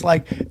it's just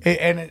like,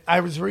 and I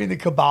was reading the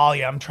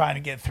Kabbalah. I'm trying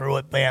to get through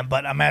it, man,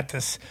 but I'm at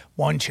this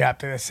one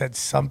chapter that said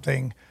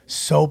something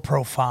so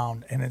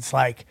profound. And it's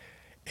like,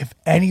 if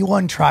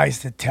anyone tries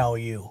to tell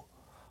you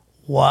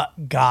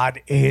what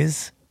God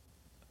is,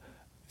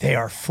 they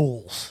are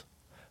fools.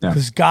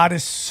 Because God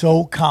is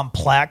so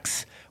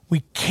complex,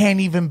 we can't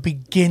even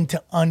begin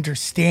to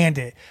understand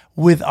it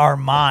with our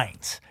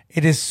minds.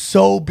 It is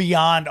so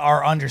beyond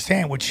our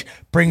understanding, which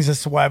brings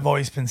us to what I've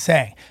always been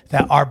saying,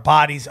 that our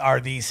bodies are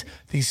these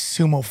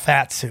sumo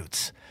fat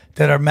suits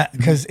that are meant,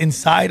 because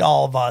inside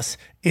all of us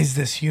is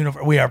this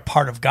universe. We are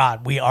part of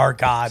God. We are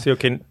God. See,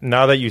 okay,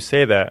 now that you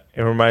say that,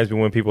 it reminds me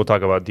when people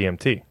talk about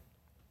DMT.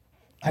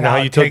 And Now how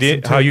how it takes you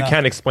them to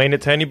can't explain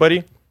it to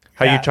anybody.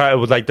 How Yeah. you try it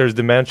with like there's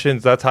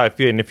dimensions. That's how I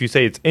feel. And if you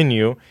say it's in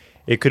you,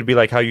 it could be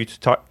like how you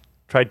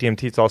try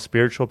DMT. It's all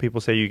spiritual. People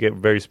say you get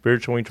very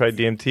spiritual when you try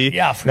DMT.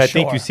 Yeah, for and I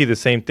think sure. you see the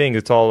same thing.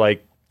 It's all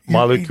like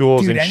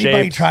molecules Dude, and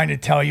anybody shapes. trying to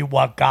tell you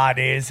what God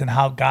is and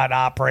how God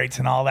operates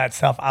and all that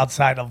stuff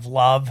outside of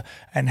love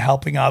and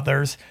helping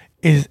others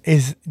is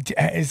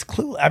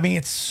clue. I mean,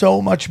 it's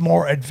so much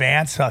more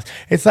advanced to us.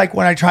 It's like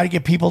when I try to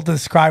get people to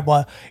describe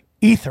what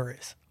ether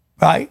is,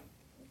 right?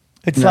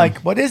 It's like,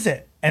 what is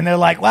it? And they're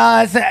like, well,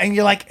 that's it. And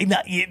you're like, no,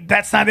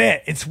 that's not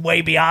it. It's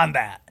way beyond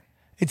that.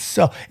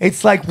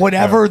 It's like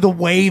whatever the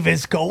wave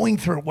is going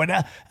through.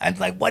 And it's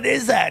like, what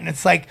is that? And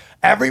it's like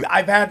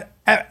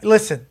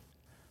listen,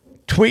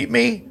 tweet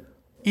me,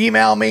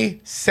 email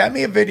me, send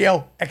me a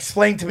video,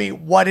 explain to me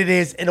what it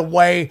is in a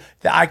way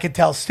that I could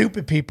tell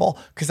stupid people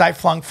because I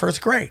flunked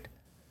first grade.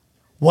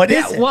 What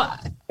is it? Well,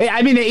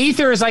 I mean, the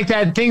ether is like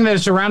that thing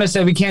that's around us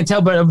that we can't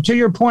tell. But to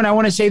your point, I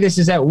want to say this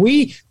is that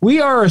we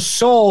are a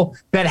soul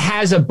that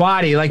has a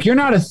body. Like you're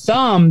not a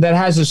thumb that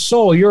has a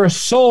soul. You're a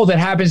soul that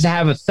happens to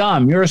have a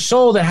thumb. You're a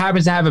soul that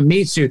happens to have a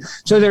meat suit.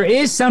 So there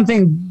is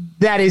something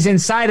that is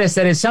inside us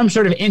that is some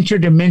sort of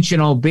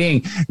interdimensional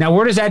being. Now,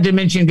 where does that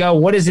dimension go?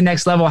 What is the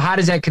next level? How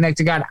does that connect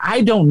to God? I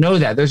don't know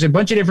that. There's a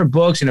bunch of different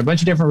books and a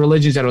bunch of different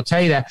religions that will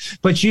tell you that.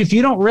 But if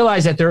you don't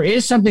realize that there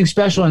is something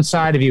special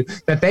inside of you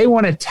that they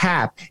want to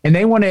tap and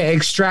they want to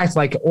extract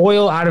like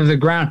oil out of the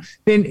ground,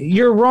 then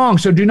you're wrong.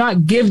 So do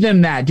not give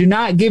them that. Do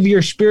not give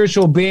your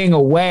spiritual being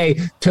away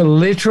to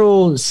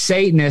literal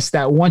Satanists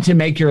that want to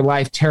make your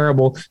life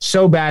terrible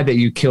so bad that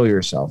you kill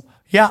yourself.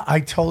 Yeah,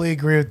 I totally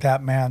agree with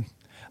that, man.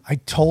 I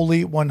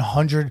totally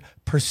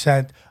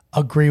 100%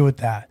 agree with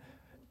that.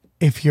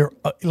 If you're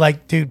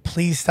like, dude,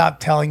 please stop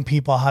telling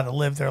people how to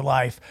live their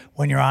life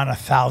when you're on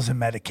 1,000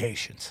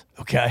 medications.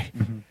 Okay.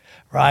 Mm-hmm.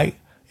 Right.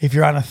 If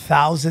you're on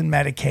 1,000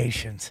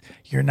 medications,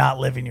 you're not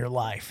living your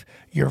life.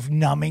 You're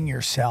numbing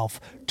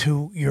yourself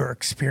to your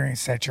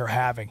experience that you're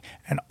having.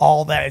 And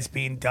all that is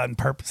being done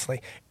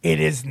purposely. It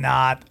is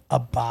not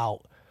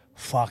about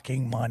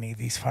fucking money.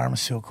 These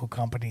pharmaceutical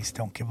companies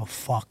don't give a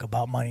fuck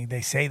about money.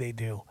 They say they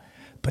do.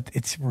 But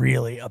it's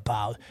really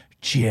about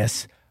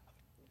just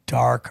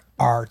dark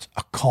arts,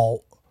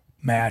 occult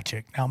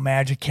magic. Now,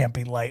 magic can't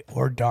be light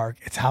or dark.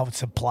 It's how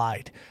it's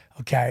applied,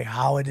 okay?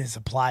 How it is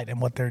applied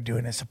and what they're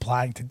doing is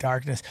applying to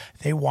darkness.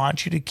 They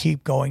want you to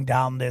keep going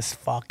down this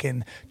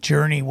fucking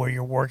journey where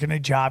you're working a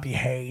job you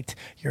hate,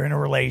 you're in a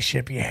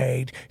relationship you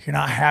hate, you're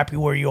not happy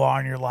where you are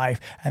in your life,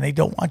 and they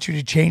don't want you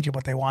to change it.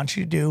 What they want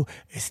you to do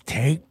is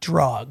take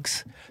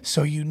drugs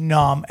so you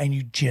numb and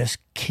you just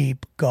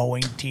keep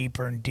going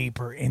deeper and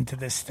deeper into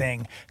this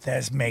thing that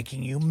is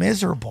making you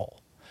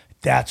miserable.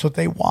 That's what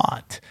they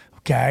want,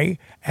 okay?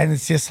 And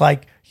it's just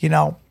like,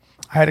 I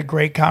had a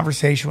great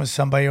conversation with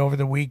somebody over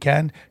the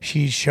weekend.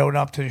 She showed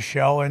up to the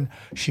show and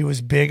she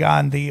was big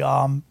on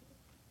the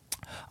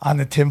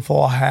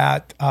tinfoil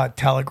hat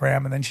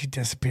telegram, and then she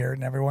disappeared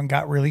and everyone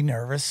got really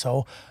nervous.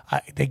 So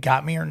they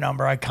got me her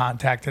number. I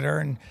contacted her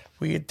and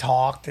we had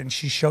talked, and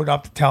she showed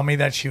up to tell me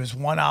that she was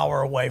 1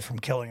 hour away from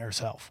killing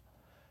herself.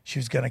 She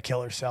was going to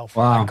kill herself.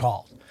 Wow. I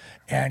called.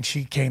 And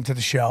she came to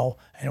the show,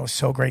 and it was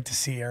so great to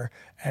see her.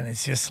 And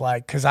it's just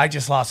like, because I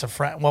just lost a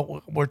friend.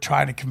 Well, we're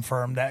trying to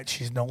confirm that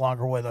she's no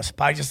longer with us,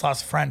 but I just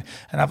lost a friend.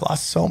 And I've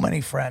lost so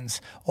many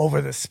friends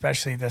over this,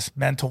 especially this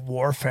mental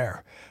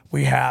warfare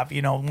we have.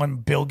 You know, when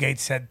Bill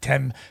Gates said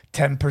 10%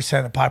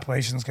 of the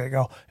population is going to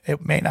go,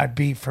 it may not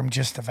be from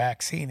just the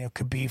vaccine. It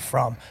could be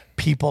from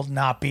people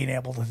not being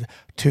able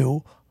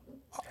to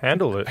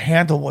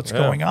handle what's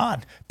going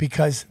on,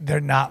 because they're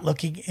not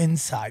looking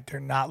inside. They're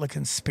not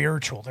looking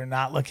spiritual. They're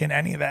not looking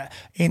any of that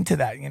into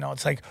that. You know,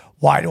 it's like,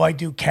 why do I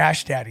do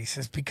Cash Daddies?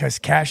 It's because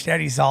Cash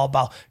Daddies is all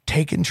about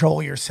take control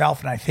of yourself.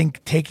 And I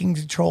think taking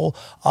control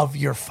of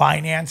your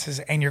finances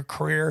and your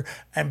career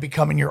and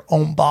becoming your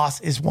own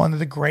boss is one of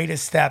the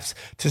greatest steps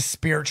to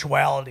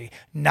spirituality,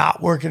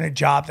 not working a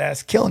job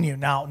that's killing you.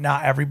 Now,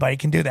 not everybody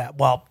can do that.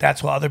 Well,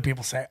 that's what other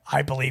people say.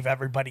 I believe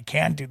everybody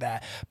can do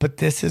that, but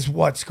this is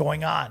what's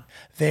going on.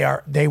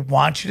 They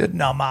want you to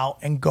numb out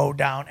and go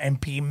down and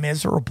be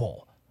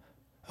miserable.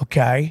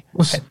 Okay.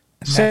 Well,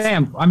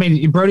 Sam, I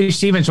mean, Brody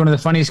Stevens, one of the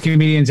funniest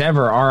comedians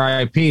ever,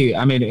 RIP.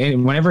 I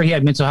mean, whenever he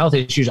had mental health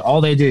issues,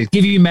 all they did is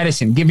give you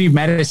medicine.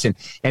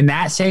 And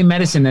that same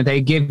medicine that they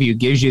give you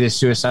gives you the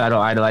suicidal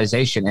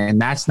idolization. And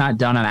that's not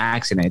done on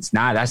accident.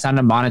 That's not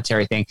a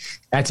monetary thing.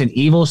 That's an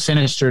evil,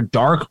 sinister,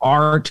 dark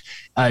art,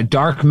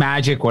 dark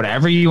magic,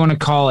 whatever you want to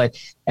call it,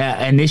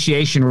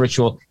 initiation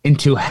ritual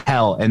into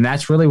hell. And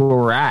that's really where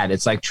we're at.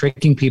 It's like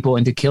tricking people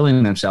into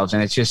killing themselves.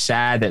 And it's just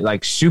sad that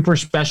like super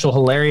special,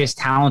 hilarious,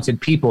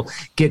 talented people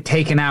get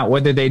taken out,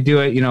 whether they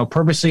do it, you know,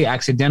 purposely,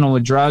 accidental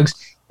with drugs.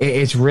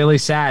 It's really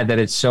sad that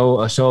it's so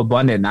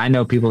abundant. And I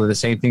know people that the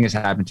same thing has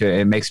happened to it.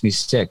 It makes me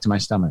sick to my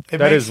stomach.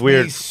 That is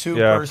weird.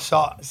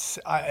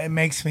 It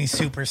makes me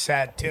super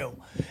sad too.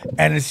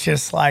 And it's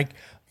just like,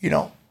 you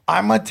know,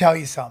 I'm going to tell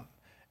you something.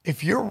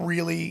 If you're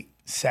really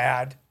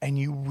sad and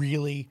you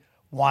really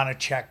want to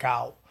check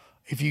out,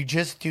 if you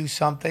just do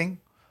something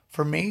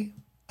for me,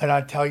 and I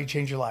tell you,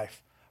 change your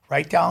life.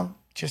 Write down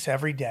just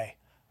every day.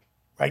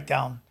 Write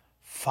down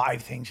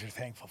 5 things you're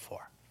thankful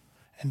for.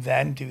 And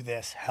then do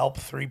this. Help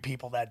 3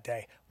 people that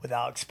day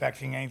without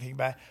expecting anything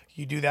back.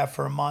 You do that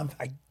for a month,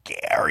 I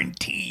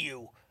guarantee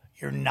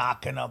you're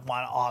not going to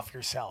want to off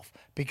yourself,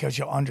 because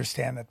you'll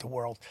understand that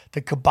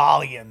the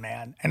Kabbalion,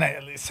 man,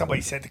 and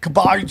somebody said the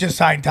Kabbalion is just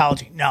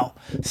Scientology. No,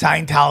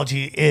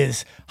 Scientology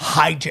is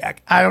hijack.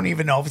 I don't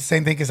even know if it's the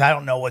same thing, because I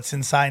don't know what's in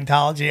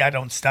Scientology. I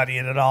don't study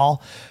it at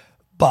all.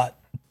 But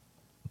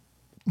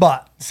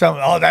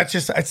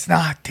it's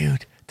not,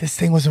 dude. This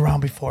thing was around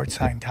before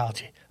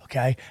Scientology.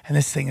 Okay, and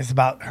this thing is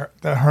about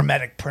the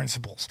Hermetic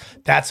principles.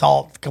 That's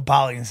all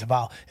Kabbalion is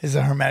about, is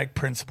the Hermetic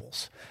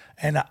principles.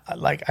 And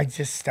I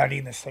just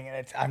studying this thing,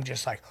 and I'm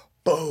just like,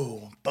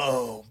 boom,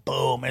 boom,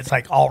 boom. It's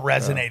like all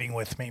resonating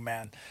with me,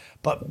 man.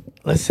 But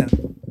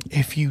listen,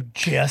 if you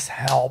just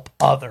help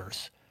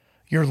others,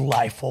 your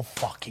life will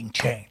fucking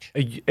change.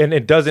 And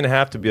it doesn't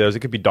have to be others. It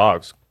could be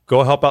dogs.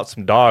 Go help out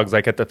some dogs,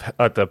 like at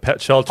the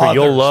pet shelter. Others,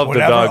 you'll love the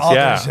dogs.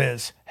 Others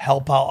is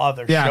help out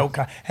others. Yeah.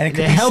 And it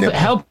could be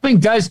helping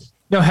does.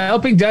 No,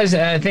 helping does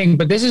a thing,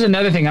 but this is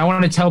another thing I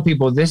want to tell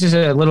people. This is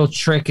a little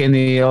trick in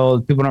the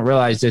old, people don't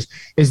realize this,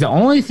 is the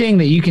only thing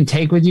that you can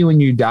take with you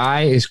when you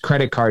die is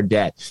credit card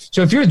debt.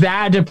 So if you're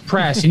that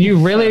depressed and you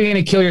really are going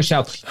to kill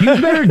yourself, you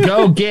better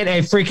go get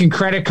a freaking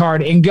credit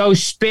card and go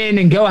spend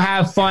and go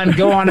have fun,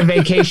 go on a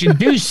vacation,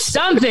 do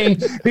something,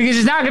 because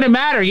it's not going to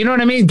matter. You know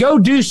what I mean? Go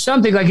do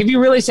something. Like if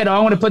you really said, oh, I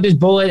want to put this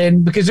bullet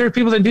in, because there are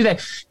people that do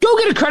that, go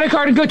get a credit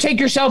card and go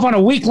take yourself on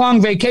a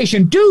week-long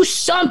vacation. Do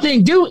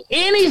something. Do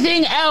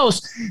anything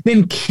else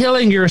than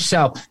killing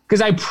yourself,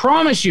 because I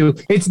promise you,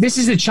 this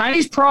is a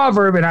Chinese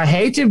proverb, and I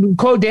hate to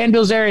quote Dan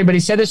Bilzerian, but he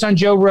said this on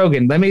Joe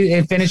Rogan. Let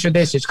me finish with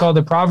this. It's called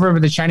the proverb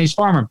of the Chinese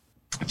farmer.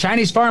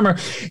 Chinese farmer,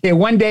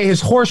 one day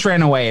his horse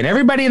ran away, and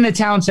everybody in the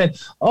town said,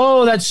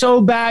 oh, that's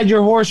so bad,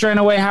 your horse ran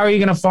away, how are you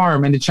going to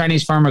farm? And the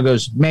Chinese farmer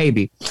goes,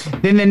 maybe.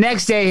 Then the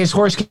next day his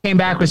horse came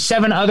back with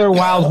 7 other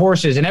wild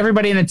horses, and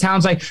everybody in the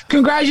town's like,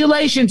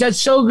 congratulations,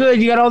 that's so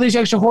good, you got all these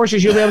extra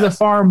horses, you'll be able to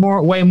farm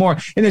way more.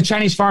 And the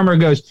Chinese farmer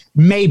goes,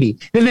 maybe.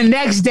 Then the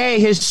next day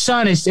his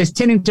son is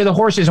tending to the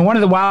horses, and one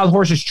of the wild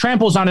horses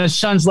tramples on his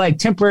son's leg,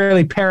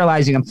 temporarily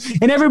paralyzing him.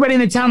 And everybody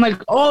in the town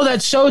like, oh,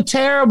 that's so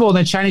terrible. And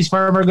the Chinese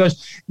farmer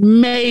goes,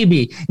 maybe.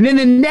 And then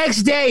the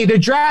next day, the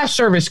draft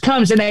service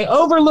comes and they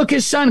overlook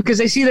his son because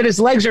they see that his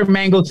legs are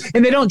mangled,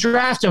 and they don't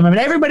draft him. And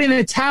everybody in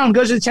the town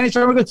goes to the Chinese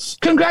farmer and goes,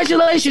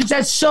 congratulations,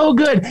 that's so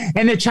good.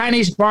 And the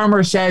Chinese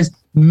farmer says,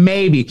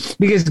 maybe.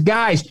 Because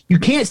guys, you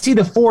can't see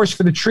the forest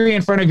for the tree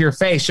in front of your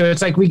face. So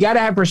it's like, we got to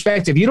have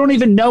perspective. You don't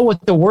even know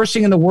what the worst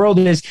thing in the world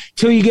is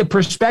till you get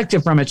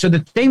perspective from it. So the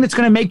thing that's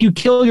going to make you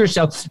kill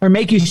yourself or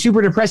make you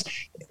super depressed,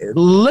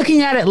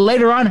 looking at it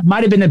later on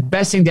might have been the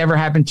best thing to ever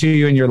happen to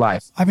you in your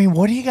life. I mean,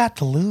 what do you got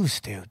to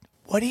lose, dude?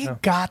 What do you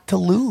got to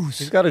lose?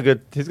 He's got a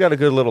good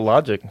little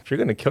logic. If you're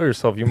gonna kill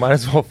yourself, you might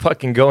as well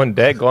fucking go on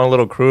deck, go on a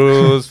little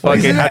cruise,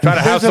 fucking try to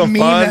have some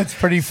meme fun. That's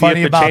pretty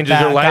funny about changes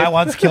that. your life. Guy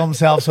wants to kill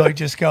himself, so he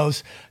just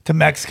goes to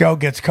Mexico,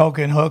 gets coke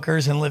and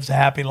hookers, and lives a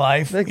happy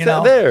life. You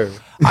know, there.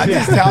 I'm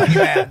just telling you,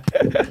 man.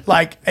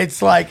 Like,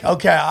 it's like,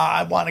 okay,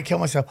 I want to kill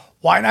myself.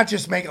 Why not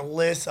just make a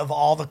list of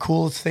all the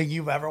coolest thing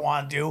you've ever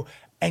want to do,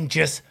 and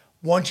just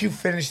once you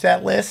finish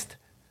that list,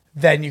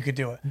 then you could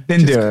do it.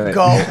 Then just do it.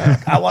 Go.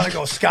 I want to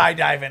go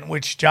skydiving,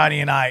 which Johnny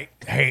and I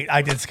hate.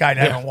 I did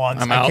skydiving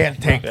once. I'm I out. can't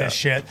take this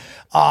shit.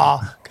 I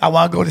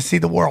want to go to see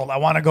the world. I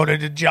want to go to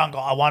the jungle.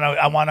 I want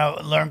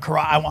to learn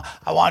karate.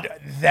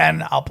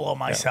 Then I'll blow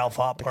myself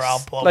up, or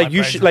I'll blow Like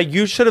my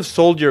you should have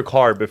sold your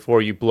car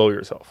before you blow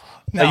yourself.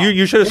 No. Like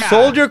you should have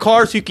sold your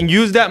car so you can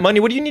use that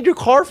money. What do you need your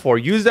car for?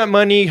 Use that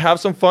money,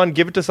 have some fun,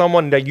 give it to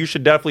someone that you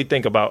should definitely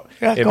think about.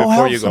 Yeah, go before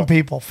help you some go.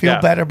 people.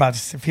 Feel better about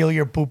it. Feel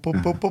your boop,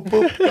 boop, boop, boop,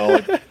 boop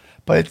going.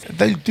 But,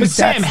 dude, But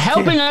Sam,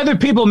 helping other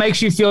people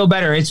makes you feel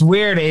better. It's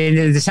weird.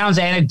 It sounds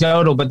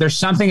anecdotal, but there's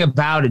something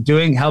about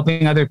it,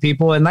 helping other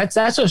people. And that's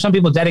what some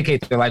people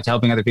dedicate their life to,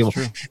 helping other people.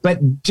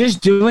 But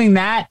just doing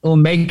that will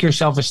make your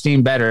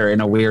self-esteem better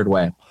in a weird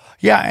way.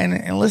 Yeah,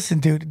 and listen,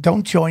 dude,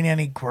 don't join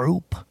any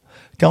group.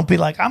 Don't be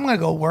like, I'm going to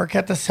go work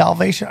at the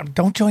Salvation.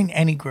 Don't join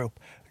any group.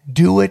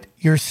 Do it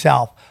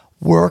yourself.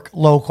 Work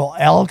local.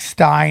 Alex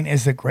Stein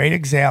is a great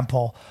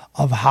example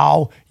of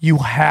how you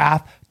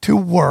have to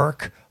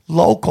work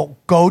local.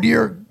 Go to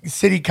your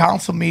city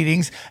council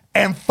meetings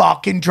and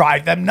fucking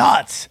drive them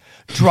nuts.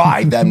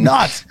 Drive them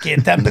nuts.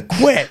 Get them to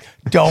quit.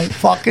 Don't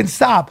fucking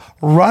stop.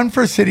 Run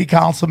for city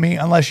council meeting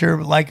unless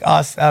you're like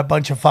us, a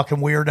bunch of fucking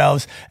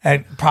weirdos,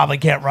 and probably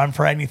can't run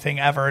for anything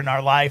ever in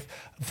our life.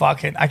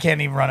 Fucking, I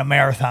can't even run a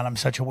marathon. I'm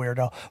such a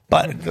weirdo.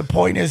 But the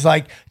point is,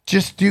 like,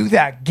 just do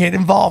that. Get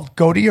involved.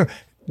 Go to your,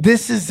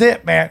 this is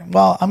it, man.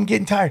 Well, I'm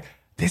getting tired.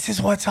 This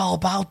is what it's all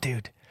about,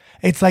 dude.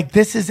 It's like,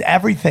 this is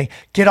everything.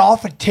 Get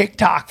off of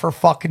TikTok for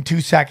fucking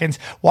 2 seconds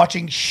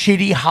watching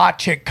shitty hot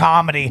chick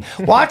comedy.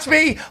 Watch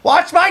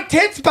my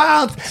tits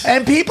bounce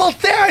and people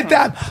stare at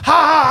them. Ha ha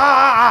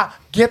ha ha.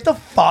 Get the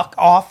fuck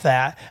off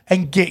that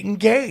and get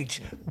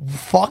engaged.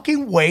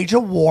 Fucking wage a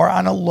war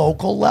on a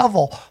local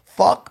level.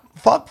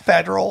 Fuck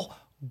federal.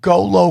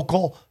 Go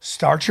local.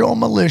 Start your own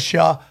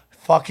militia.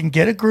 Fucking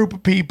get a group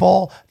of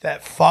people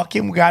that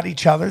fucking got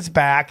each other's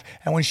back,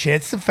 and when shit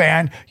hits the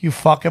fan, you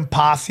fucking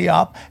posse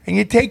up and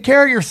you take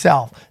care of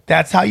yourself.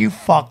 That's how you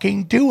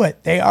fucking do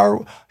it.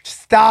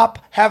 Stop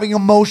having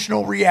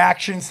emotional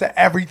reactions to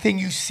everything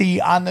you see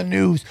on the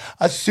news.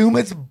 Assume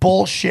it's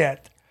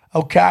bullshit,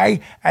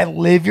 okay? And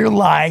live your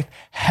life,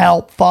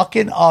 help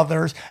fucking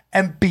others,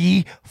 and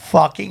be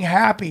fucking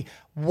happy.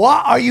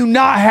 What are you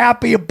not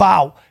happy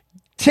about?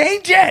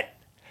 Change it.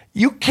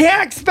 You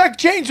can't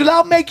expect change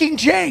without making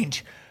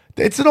change.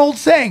 It's an old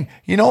saying.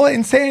 You know what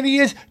insanity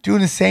is?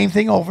 Doing the same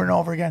thing over and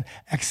over again,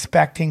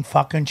 expecting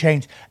fucking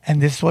change.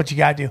 And this is what you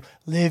got to do.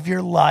 Live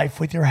your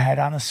life with your head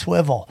on a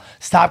swivel.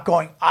 Stop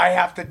going, I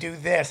have to do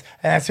this,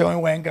 and that's the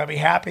only way I'm going to be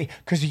happy,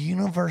 because the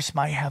universe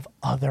might have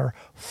other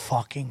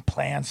fucking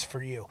plans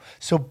for you.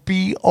 So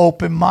be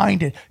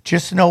open-minded.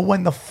 Just know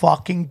when the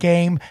fucking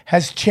game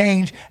has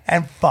changed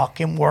and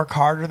fucking work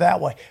harder that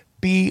way.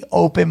 Be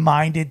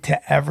open-minded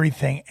to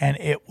everything, and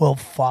it will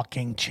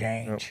fucking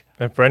change.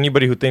 And for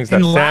anybody who thinks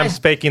that Sam's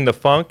faking the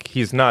funk,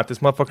 he's not. This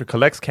motherfucker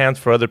collects cans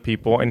for other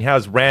people, and he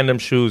has random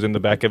shoes in the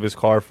back of his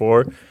car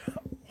for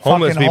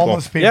homeless people.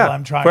 Homeless people. Yeah,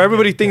 I'm trying for to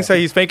everybody get thinks that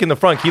he's faking the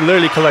funk. He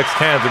literally collects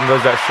cans and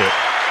does that shit.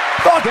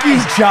 Fuck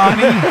you,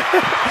 Johnny.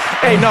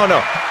 Hey, no.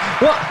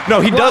 No,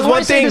 he does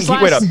one thing.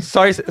 Wait up.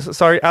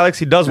 Sorry, Alex.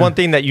 He does one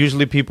thing that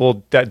usually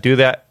people that do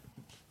that,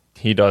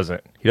 he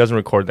doesn't. He doesn't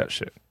record that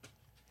shit.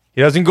 He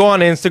doesn't go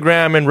on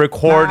Instagram and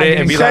record it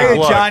and be like,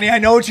 "Look, Johnny, I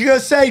know what you're gonna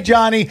say,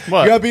 Johnny.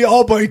 What? You're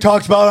gonna be, but he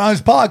talks about it on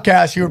his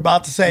podcast. You were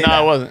about to say No,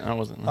 that. I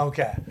wasn't. No.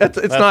 Okay.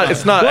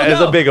 It's not as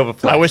a big of a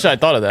flex. I wish I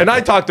thought of that. And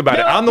I talked about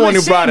it. I'm the one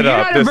who brought it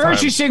up. You're not a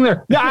virtue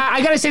signaler. No,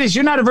 I gotta say this.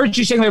 You're not a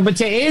virtue signaler, but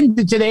to end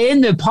the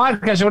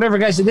podcast or whatever,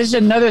 guys, this is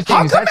another thing.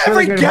 How come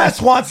every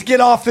guest wants to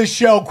get off this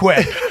show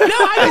quick? No,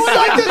 I It's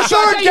like the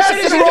third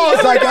guest in a row.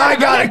 It's like, I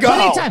gotta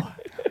go.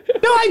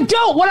 No, I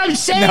don't. What I'm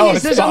saying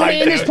is this. I'm going to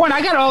end this point.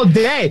 I got all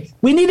day.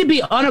 We need to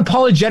be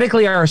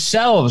unapologetically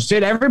ourselves,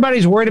 dude.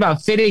 Everybody's worried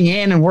about fitting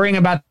in and worrying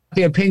about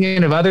the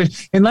opinion of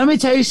others. And let me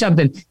tell you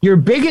something. Your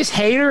biggest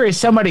hater is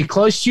somebody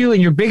close to you, and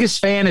your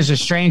biggest fan is a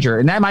stranger.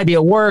 And that might be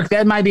at work.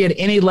 That might be at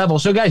any level.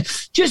 So,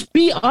 guys, just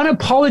be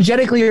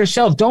unapologetically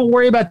yourself. Don't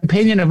worry about the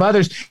opinion of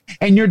others.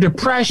 And your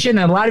depression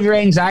and a lot of your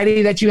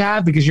anxiety that you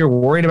have because you're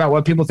worried about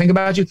what people think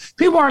about you,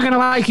 people aren't going to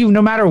like you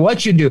no matter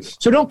what you do.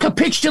 So don't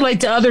capitulate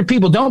to other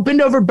people. Don't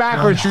bend over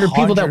backwards for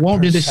people that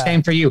won't do the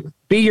same for you.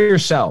 Be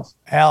yourself.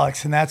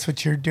 Alex, and that's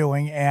what you're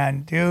doing.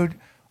 And, dude,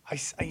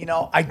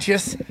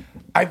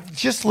 I've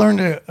just learned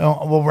to.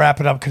 We'll wrap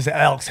it up because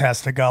Alex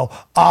has to go.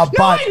 But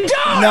I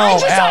don't. no, I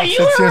just thought Alex,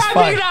 you it's were just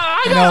wrapping fine. it up.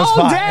 I got No, it's all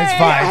fine. day. It's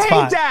fine. I It's hate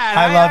fine. that.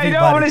 I love you, I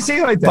don't buddy. want to see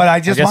it like that. But I I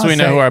just guess want we to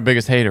know say, who our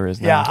biggest hater is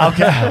now.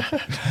 yeah,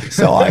 okay.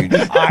 So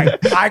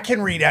I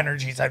can read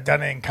energies. I've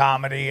done it in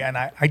comedy, and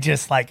I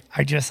just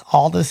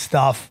all this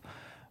stuff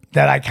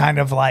that I kind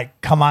of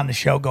like come on the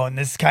show going,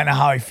 this is kind of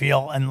how I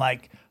feel, and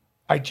like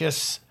I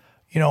just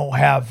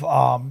have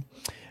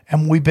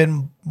and we've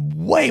been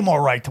way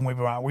more right than we've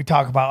been wrong. We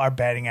talk about our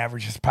batting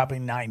average is probably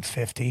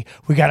 950.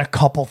 We got a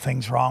couple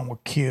things wrong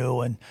with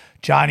Q, and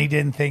Johnny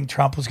didn't think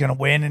Trump was going to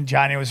win, and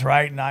Johnny was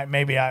right, and I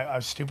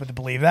was stupid to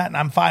believe that, and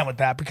I'm fine with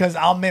that because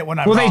I'll admit when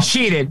I'm Well, wrong. they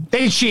cheated.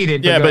 They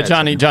cheated. Yeah, go but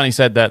ahead. Johnny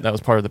said that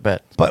was part of the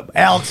bet. But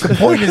Alex, the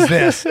point is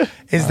this: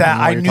 is that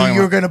know what I you're knew talking you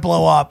were about. going to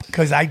blow up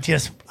because I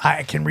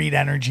can read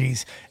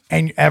energies,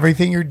 and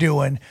everything you're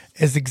doing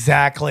is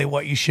exactly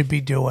what you should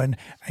be doing,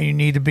 and you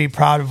need to be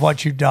proud of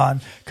what you've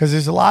done because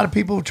there's a lot of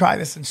people who try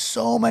this, and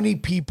so many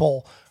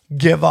people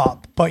give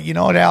up. But you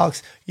know what,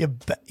 Alex?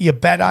 You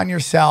bet on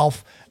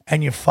yourself,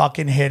 and you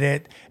fucking hit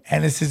it.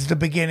 And this is the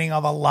beginning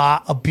of a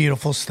lot of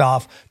beautiful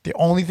stuff. The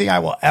only thing I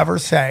will ever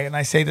say, and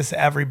I say this to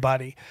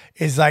everybody,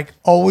 is like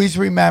always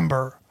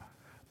remember,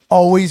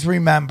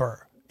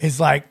 is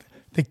like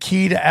the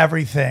key to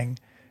everything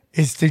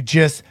is to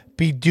just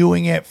be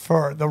doing it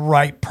for the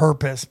right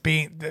purpose,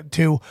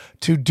 to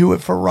do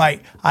it for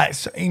right.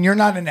 And you're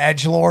not an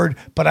edgelord,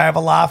 but I have a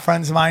lot of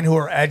friends of mine who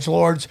are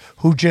edgelords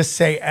who just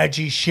say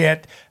edgy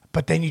shit.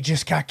 But then you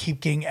just got to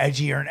keep getting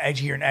edgier and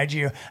edgier and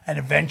edgier, and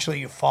eventually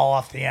you fall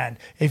off the end.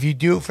 If you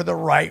do it for the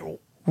right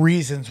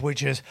reasons,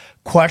 which is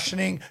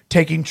questioning,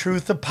 taking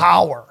truth to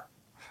power,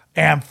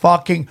 and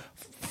fucking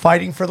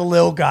fighting for the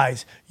little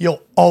guys,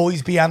 you'll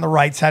always be on the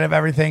right side of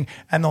everything,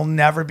 and they'll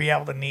never be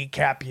able to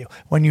kneecap you.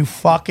 When you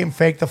fucking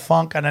fake the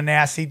funk on a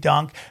nasty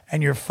dunk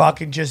and you're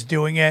fucking just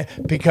doing it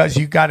because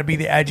you got to be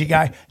the edgy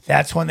guy,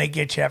 that's when they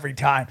get you every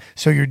time.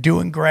 So you're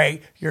doing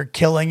great. You're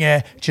killing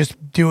it.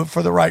 Just do it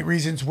for the right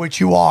reasons, which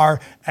you are,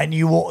 and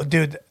you will,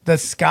 dude, the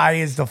sky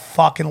is the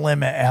fucking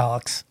limit,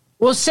 Alex.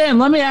 Well, Sam,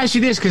 let me ask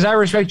you this because I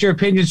respect your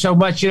opinion so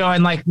much,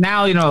 and like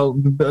now,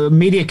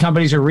 media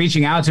companies are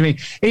reaching out to me.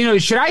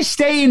 And, should I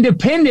stay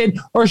independent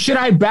or should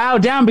I bow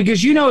down?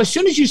 Because, as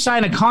soon as you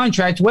sign a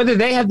contract, whether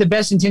they have the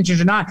best intentions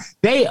or not,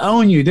 they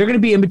own you. They're going to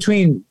be in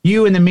between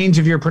you and the means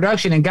of your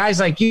production. And guys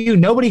like you,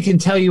 nobody can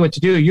tell you what to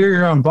do. You're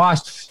your own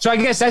boss. So I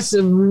guess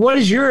what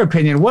is your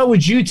opinion? What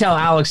would you tell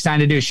Alex Stein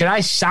to do? Should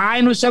I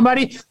sign with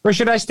somebody or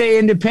should I stay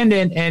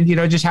independent and,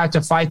 just have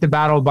to fight the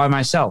battle by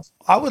myself?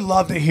 I would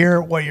love to hear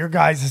what your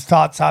guys'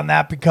 thoughts on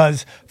that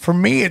because for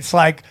me, it's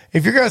like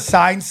if you're going to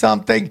sign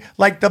something,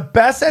 like the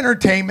best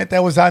entertainment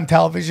that was on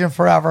television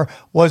forever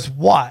was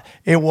what?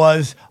 It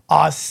was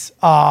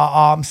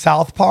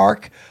South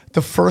Park,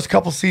 the first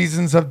couple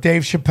seasons of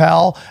Dave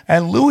Chappelle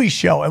and Louis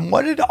Show. And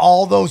what did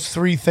all those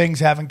three things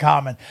have in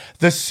common?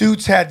 The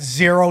suits had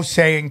zero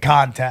say in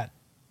content.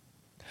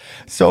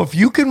 So if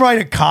you can write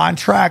a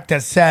contract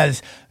that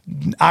says,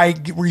 I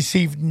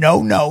received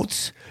no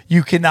notes,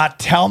 you cannot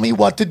tell me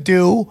what to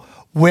do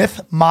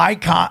with my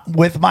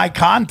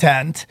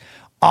content.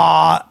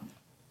 I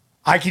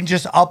can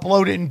just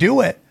upload it and do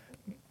it.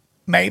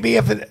 Maybe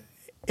if it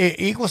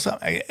equals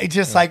something, it's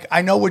just like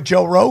I know with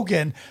Joe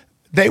Rogan,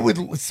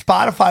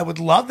 Spotify would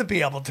love to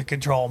be able to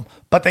control him,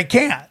 but they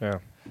can't. Yeah.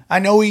 I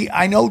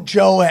know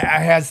Joe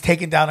has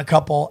taken down a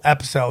couple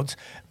episodes,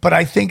 but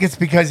I think it's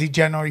because he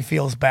generally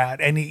feels bad.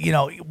 And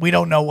we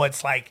don't know what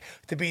it's like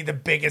to be the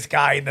biggest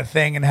guy in the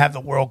thing and have the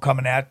world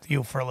coming at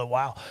you for a little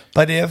while.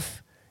 But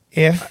if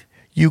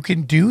you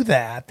can do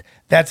that,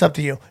 that's up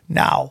to you.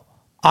 Now,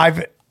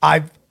 I've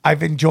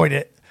enjoyed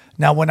it.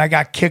 Now, when I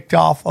got kicked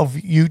off of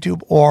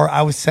YouTube or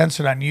I was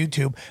censored on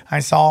YouTube, I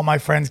saw all my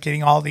friends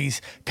getting all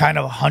these kind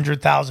of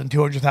 100,000,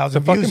 200,000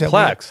 The views. fucking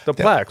plaques.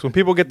 Plaques. When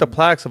people get the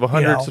plaques of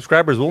 100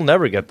 subscribers, we'll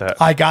never get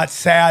that. I got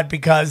sad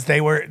because they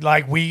were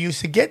like, we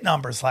used to get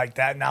numbers like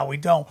that. Now we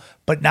don't.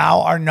 But now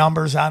our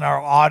numbers on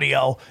our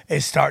audio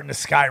is starting to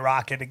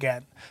skyrocket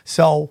again.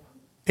 So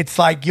it's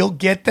like you'll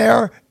get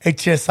there.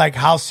 It's just like,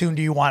 how soon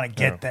do you want to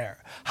get there?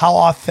 How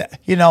often,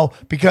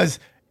 because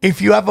if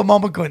you have a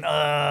moment going,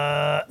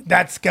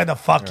 that's going to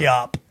fuck you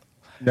up.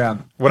 Yeah.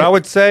 What I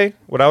would say,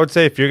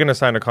 if you're going to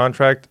sign a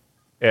contract,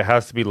 it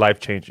has to be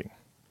life-changing.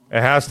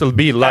 It has to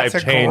be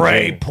life-changing. That's a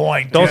great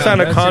point. Don't dude. sign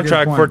a That's a good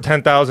contract point. for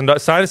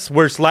 $10,000. Sign it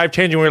where it's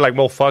life-changing. We're like,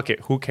 well, fuck it.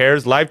 Who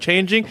cares?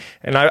 Life-changing.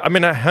 And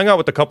I hung out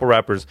with a couple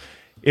rappers.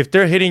 If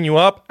they're hitting you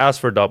up, ask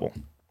for double.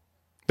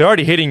 They're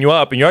already hitting you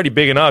up, and you're already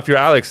big enough. You're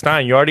Alex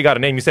Stein. You already got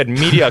a name. You said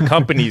media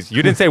companies.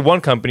 You didn't say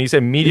one company. You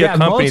said media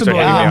companies are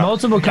hitting me up.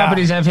 Multiple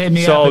companies have hit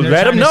me up. So and they're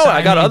let trying them to know. sign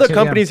I got me other too,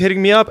 companies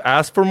hitting me up.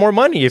 Ask for more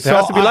money. If it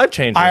has to be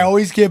life-changing. I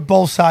always give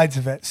both sides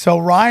of it. So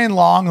Ryan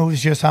Long, who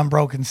was just on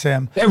Broken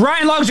Sim. And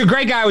Ryan Long's a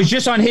great guy. I was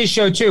just on his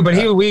show too, but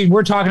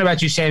we're talking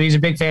about you, Sam. He's a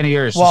big fan of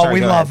yours. Well, Sorry, we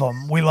go love ahead.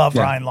 him. We love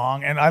Ryan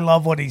Long, and I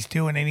love what he's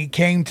doing. And he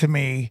came to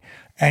me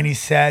and he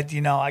said,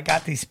 I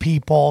got these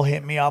people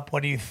hit me up.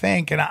 What do you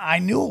think? And I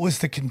knew it was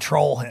to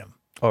control him.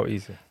 Oh,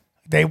 easy.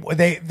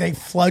 They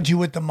flood you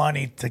with the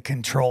money to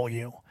control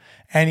you.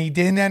 and he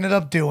didn't end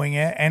up doing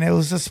it. And it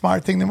was a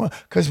smart thing to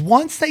because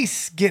once they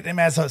get him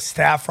as a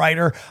staff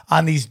writer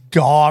on these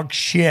dog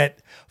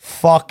shit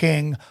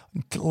fucking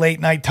late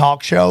night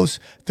talk shows,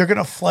 they're going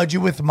to flood you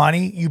with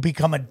money. You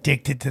become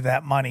addicted to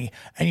that money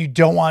and you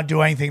don't want to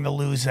do anything to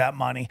lose that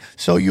money.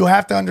 So you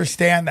have to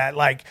understand that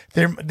like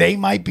they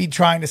might be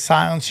trying to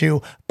silence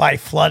you by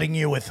flooding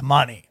you with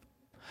money.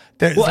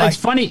 It's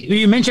funny.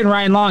 You mentioned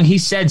Ryan Long. He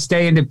said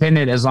stay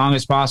independent as long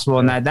as possible.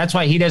 And that's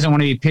why he doesn't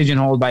want to be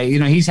pigeonholed by,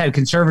 he's had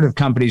conservative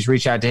companies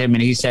reach out to him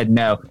and he said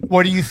no.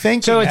 What do you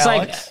think? So it's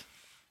Alex?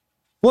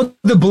 Well,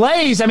 the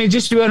Blaze, I mean,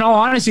 just in all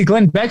honesty,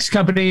 Glenn Beck's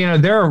company,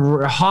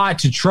 they're hot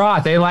to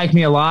trot. They like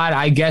me a lot.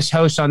 I guest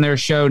host on their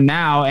show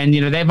now. And,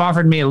 they've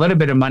offered me a little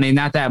bit of money,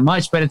 not that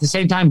much. But at the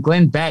same time,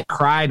 Glenn Beck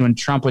cried when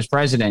Trump was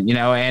president,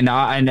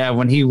 and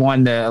when he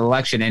won the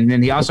election. And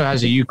then he also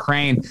has a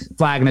Ukraine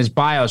flag in his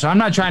bio. So I'm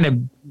not trying to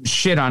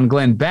shit on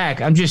Glenn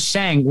Beck. I'm just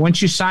saying,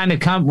 once you sign a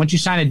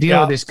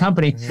deal with this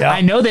company,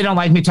 I know they don't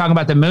like me talking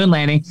about the moon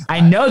landing. I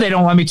know they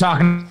don't want me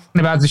talking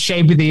about the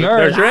shape of the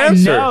earth. I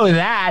know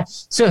that.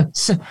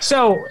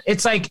 So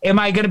it's like, am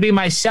I going to be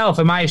myself?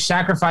 Am I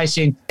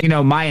sacrificing,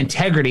 my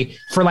integrity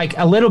for like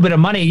a little bit of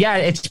money? Yeah,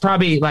 it's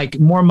probably like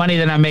more money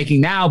than I'm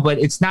making now, but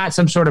it's not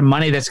some sort of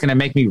money that's going to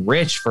make me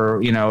rich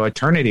for,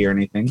 eternity or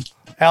anything.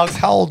 Alex,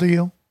 how old are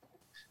you?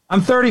 I'm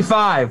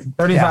 35.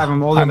 35. Yeah,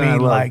 I'm older than I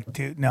look. Like,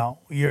 dude, no,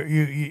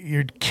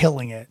 you're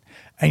killing it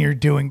and you're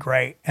doing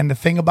great. And the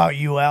thing about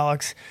you,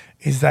 Alex,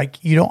 is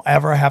like you don't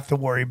ever have to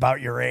worry about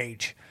your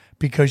age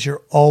because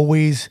you're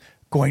always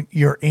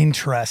you're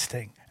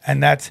interesting.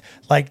 And that's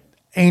like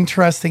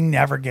interesting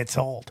never gets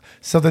old.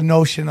 So the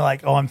notion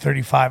like, oh, I'm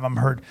 35, I'm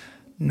hurt.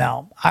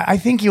 No, I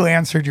think you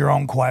answered your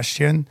own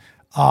question.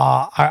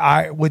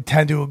 I would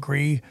tend to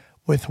agree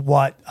with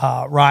what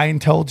Ryan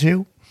told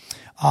you.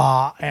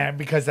 And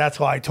because that's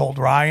why I told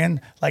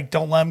Ryan, like,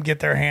 don't let them get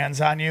their hands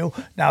on you.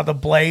 Now, the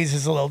Blaze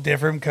is a little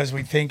different because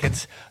we think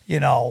it's,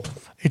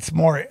 it's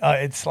more,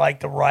 it's like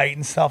the right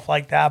and stuff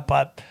like that.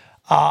 But,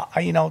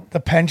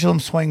 the pendulum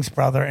swings,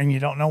 brother, and you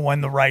don't know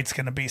when the right's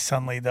going to be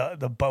suddenly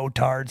the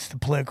botards, the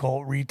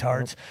political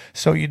retards.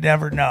 So you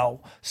never know.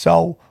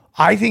 So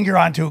I think you're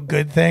onto a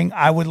good thing.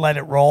 I would let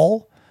it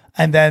roll.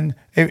 And then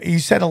if you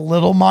said a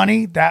little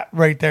money, that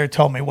right there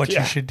told me what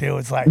you should do.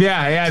 It's like,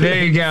 yeah,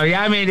 there you go.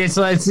 Yeah, I mean, it's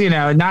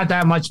not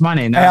that much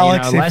money. No,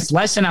 Alex,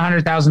 less than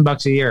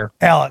 $100,000 a year.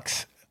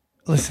 Alex,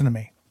 listen to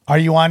me. Are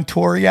you on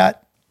tour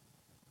yet?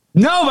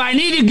 No, but I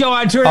need to go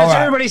on tour. That's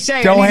what everybody's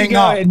saying. Don't hang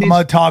up. I'm going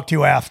to talk to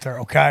you after,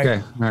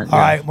 okay? All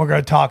right, we're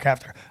going to talk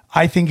after.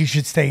 I think you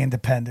should stay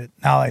independent.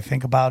 Now that I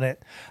think about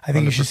it, I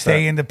think 100%. You should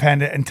stay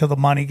independent until the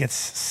money gets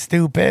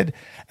stupid.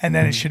 And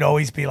then it should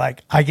always be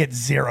like, I get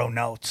zero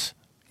notes.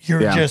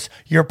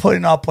 You're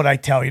putting up what I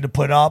tell you to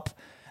put up.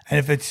 And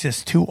if it's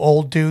just two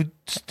old dudes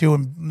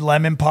doing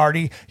lemon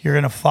party, you're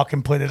going to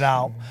fucking put it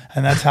out.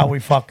 And that's how we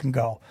fucking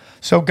go.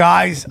 So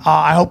guys,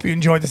 I hope you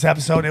enjoyed this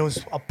episode. It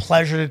was a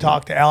pleasure to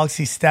talk to Alex.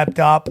 He stepped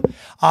up.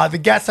 The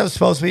guest I was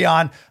supposed to be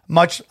on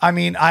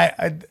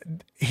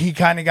he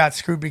kind of got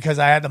screwed because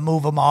I had to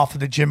move him off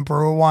of the Jim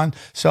Brewer one.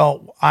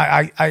 So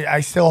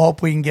I still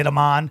hope we can get him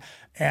on.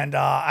 And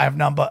I have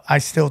none, but I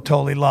still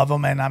totally love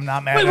him, and I'm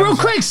not mad at him. Real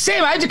quick,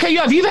 Sam, I have to cut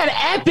you off. You've had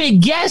epic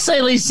guests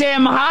lately,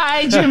 Sam.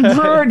 Hi, Jim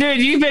Brewer, dude.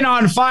 You've been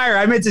on fire.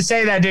 I meant to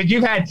say that, dude.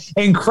 You've had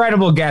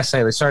incredible guests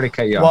lately. Sorry to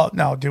cut you off. Well,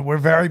 no, dude, we're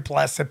very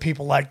blessed that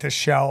people like this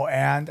show.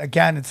 And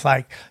again, it's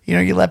like,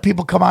 you let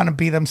people come on and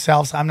be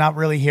themselves. I'm not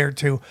really here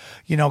to,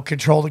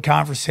 control the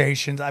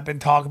conversations. I've been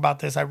talking about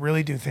this. I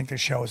really do think the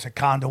show is a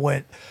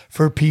conduit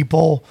for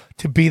people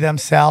to be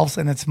themselves.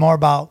 And it's more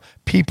about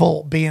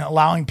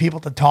allowing people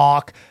to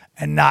talk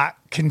and not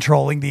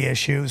controlling the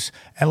issues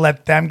and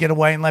let them get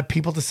away and let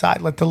people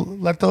decide. Let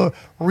the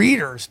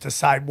readers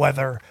decide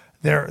whether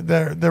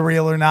they're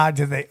real or not.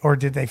 Did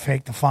they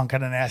fake the funk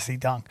on a nasty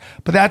dunk?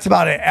 But that's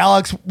about it.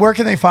 Alex, where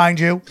can they find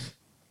you?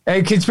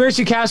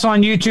 Conspiracy Castle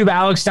on YouTube,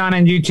 Alex Stein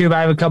on YouTube.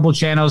 I have a couple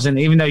channels, and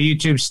even though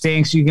YouTube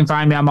stinks, you can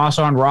find me. I'm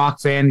also on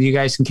Rockfin. You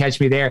guys can catch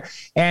me there.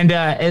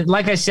 And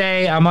like I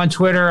say, I'm on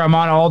Twitter. I'm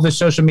on all the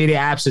social media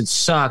apps that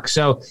suck.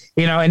 So,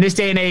 in this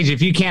day and age,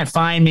 if you can't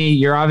find me,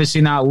 you're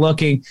obviously not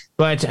looking.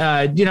 But,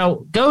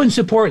 go and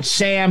support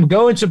Sam.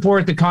 Go and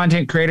support the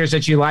content creators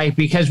that you like,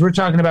 because we're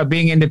talking about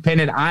being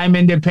independent. I'm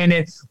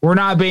independent. We're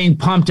not being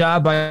pumped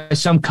up by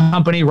some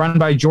company run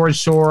by George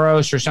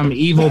Soros or some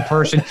evil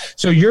person.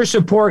 So your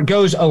support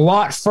goes a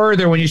lot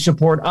further when you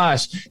support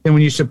us than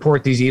when you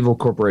support these evil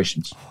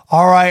corporations.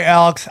 All right,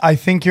 Alex, I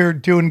think you're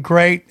doing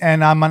great,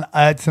 and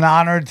it's an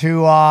honor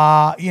to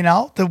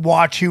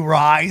watch you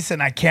rise,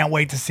 and I can't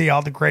wait to see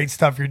all the great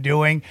stuff you're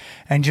doing.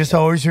 And just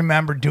always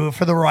remember, do it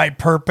for the right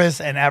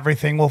purpose, and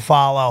everything will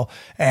follow.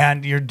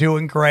 And you're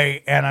doing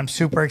great, and I'm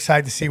super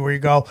excited to see where you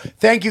go.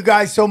 Thank you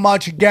guys so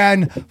much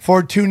again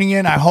for tuning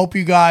in. I hope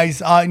you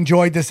guys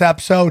enjoyed this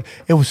episode.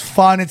 It was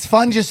fun. It's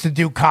fun just to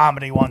do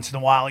comedy once in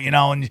a while,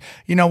 and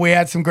we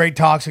had some great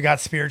talks. We got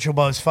spiritual,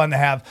 but it was fun to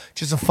have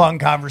just a fun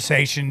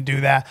conversation,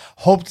 do that.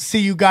 Hope to see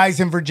you guys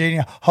in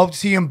Virginia. Hope to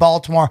see you in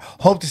Baltimore.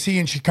 Hope to see you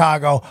in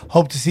Chicago.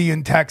 Hope to see you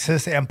in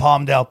Texas and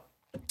Palmdale.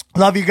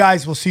 Love you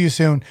guys. We'll see you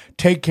soon.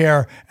 Take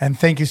care. And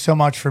thank you so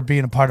much for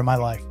being a part of my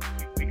life.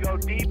 We go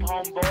deep,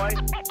 homeboy.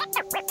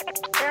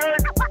 Aaron,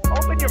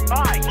 open your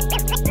mind.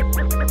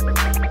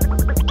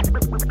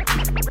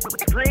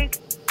 Drink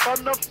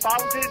from the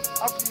fountain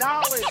of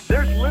knowledge.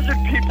 There's lizard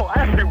people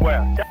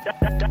everywhere.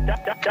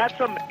 That's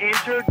some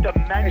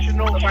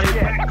interdimensional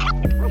shit.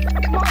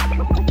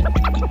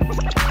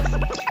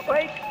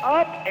 Wake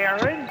up,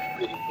 Aaron.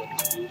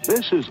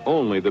 This is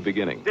only the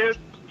beginning. Dude,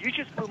 you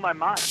just blew my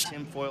mind.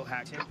 Tinfoil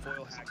hat.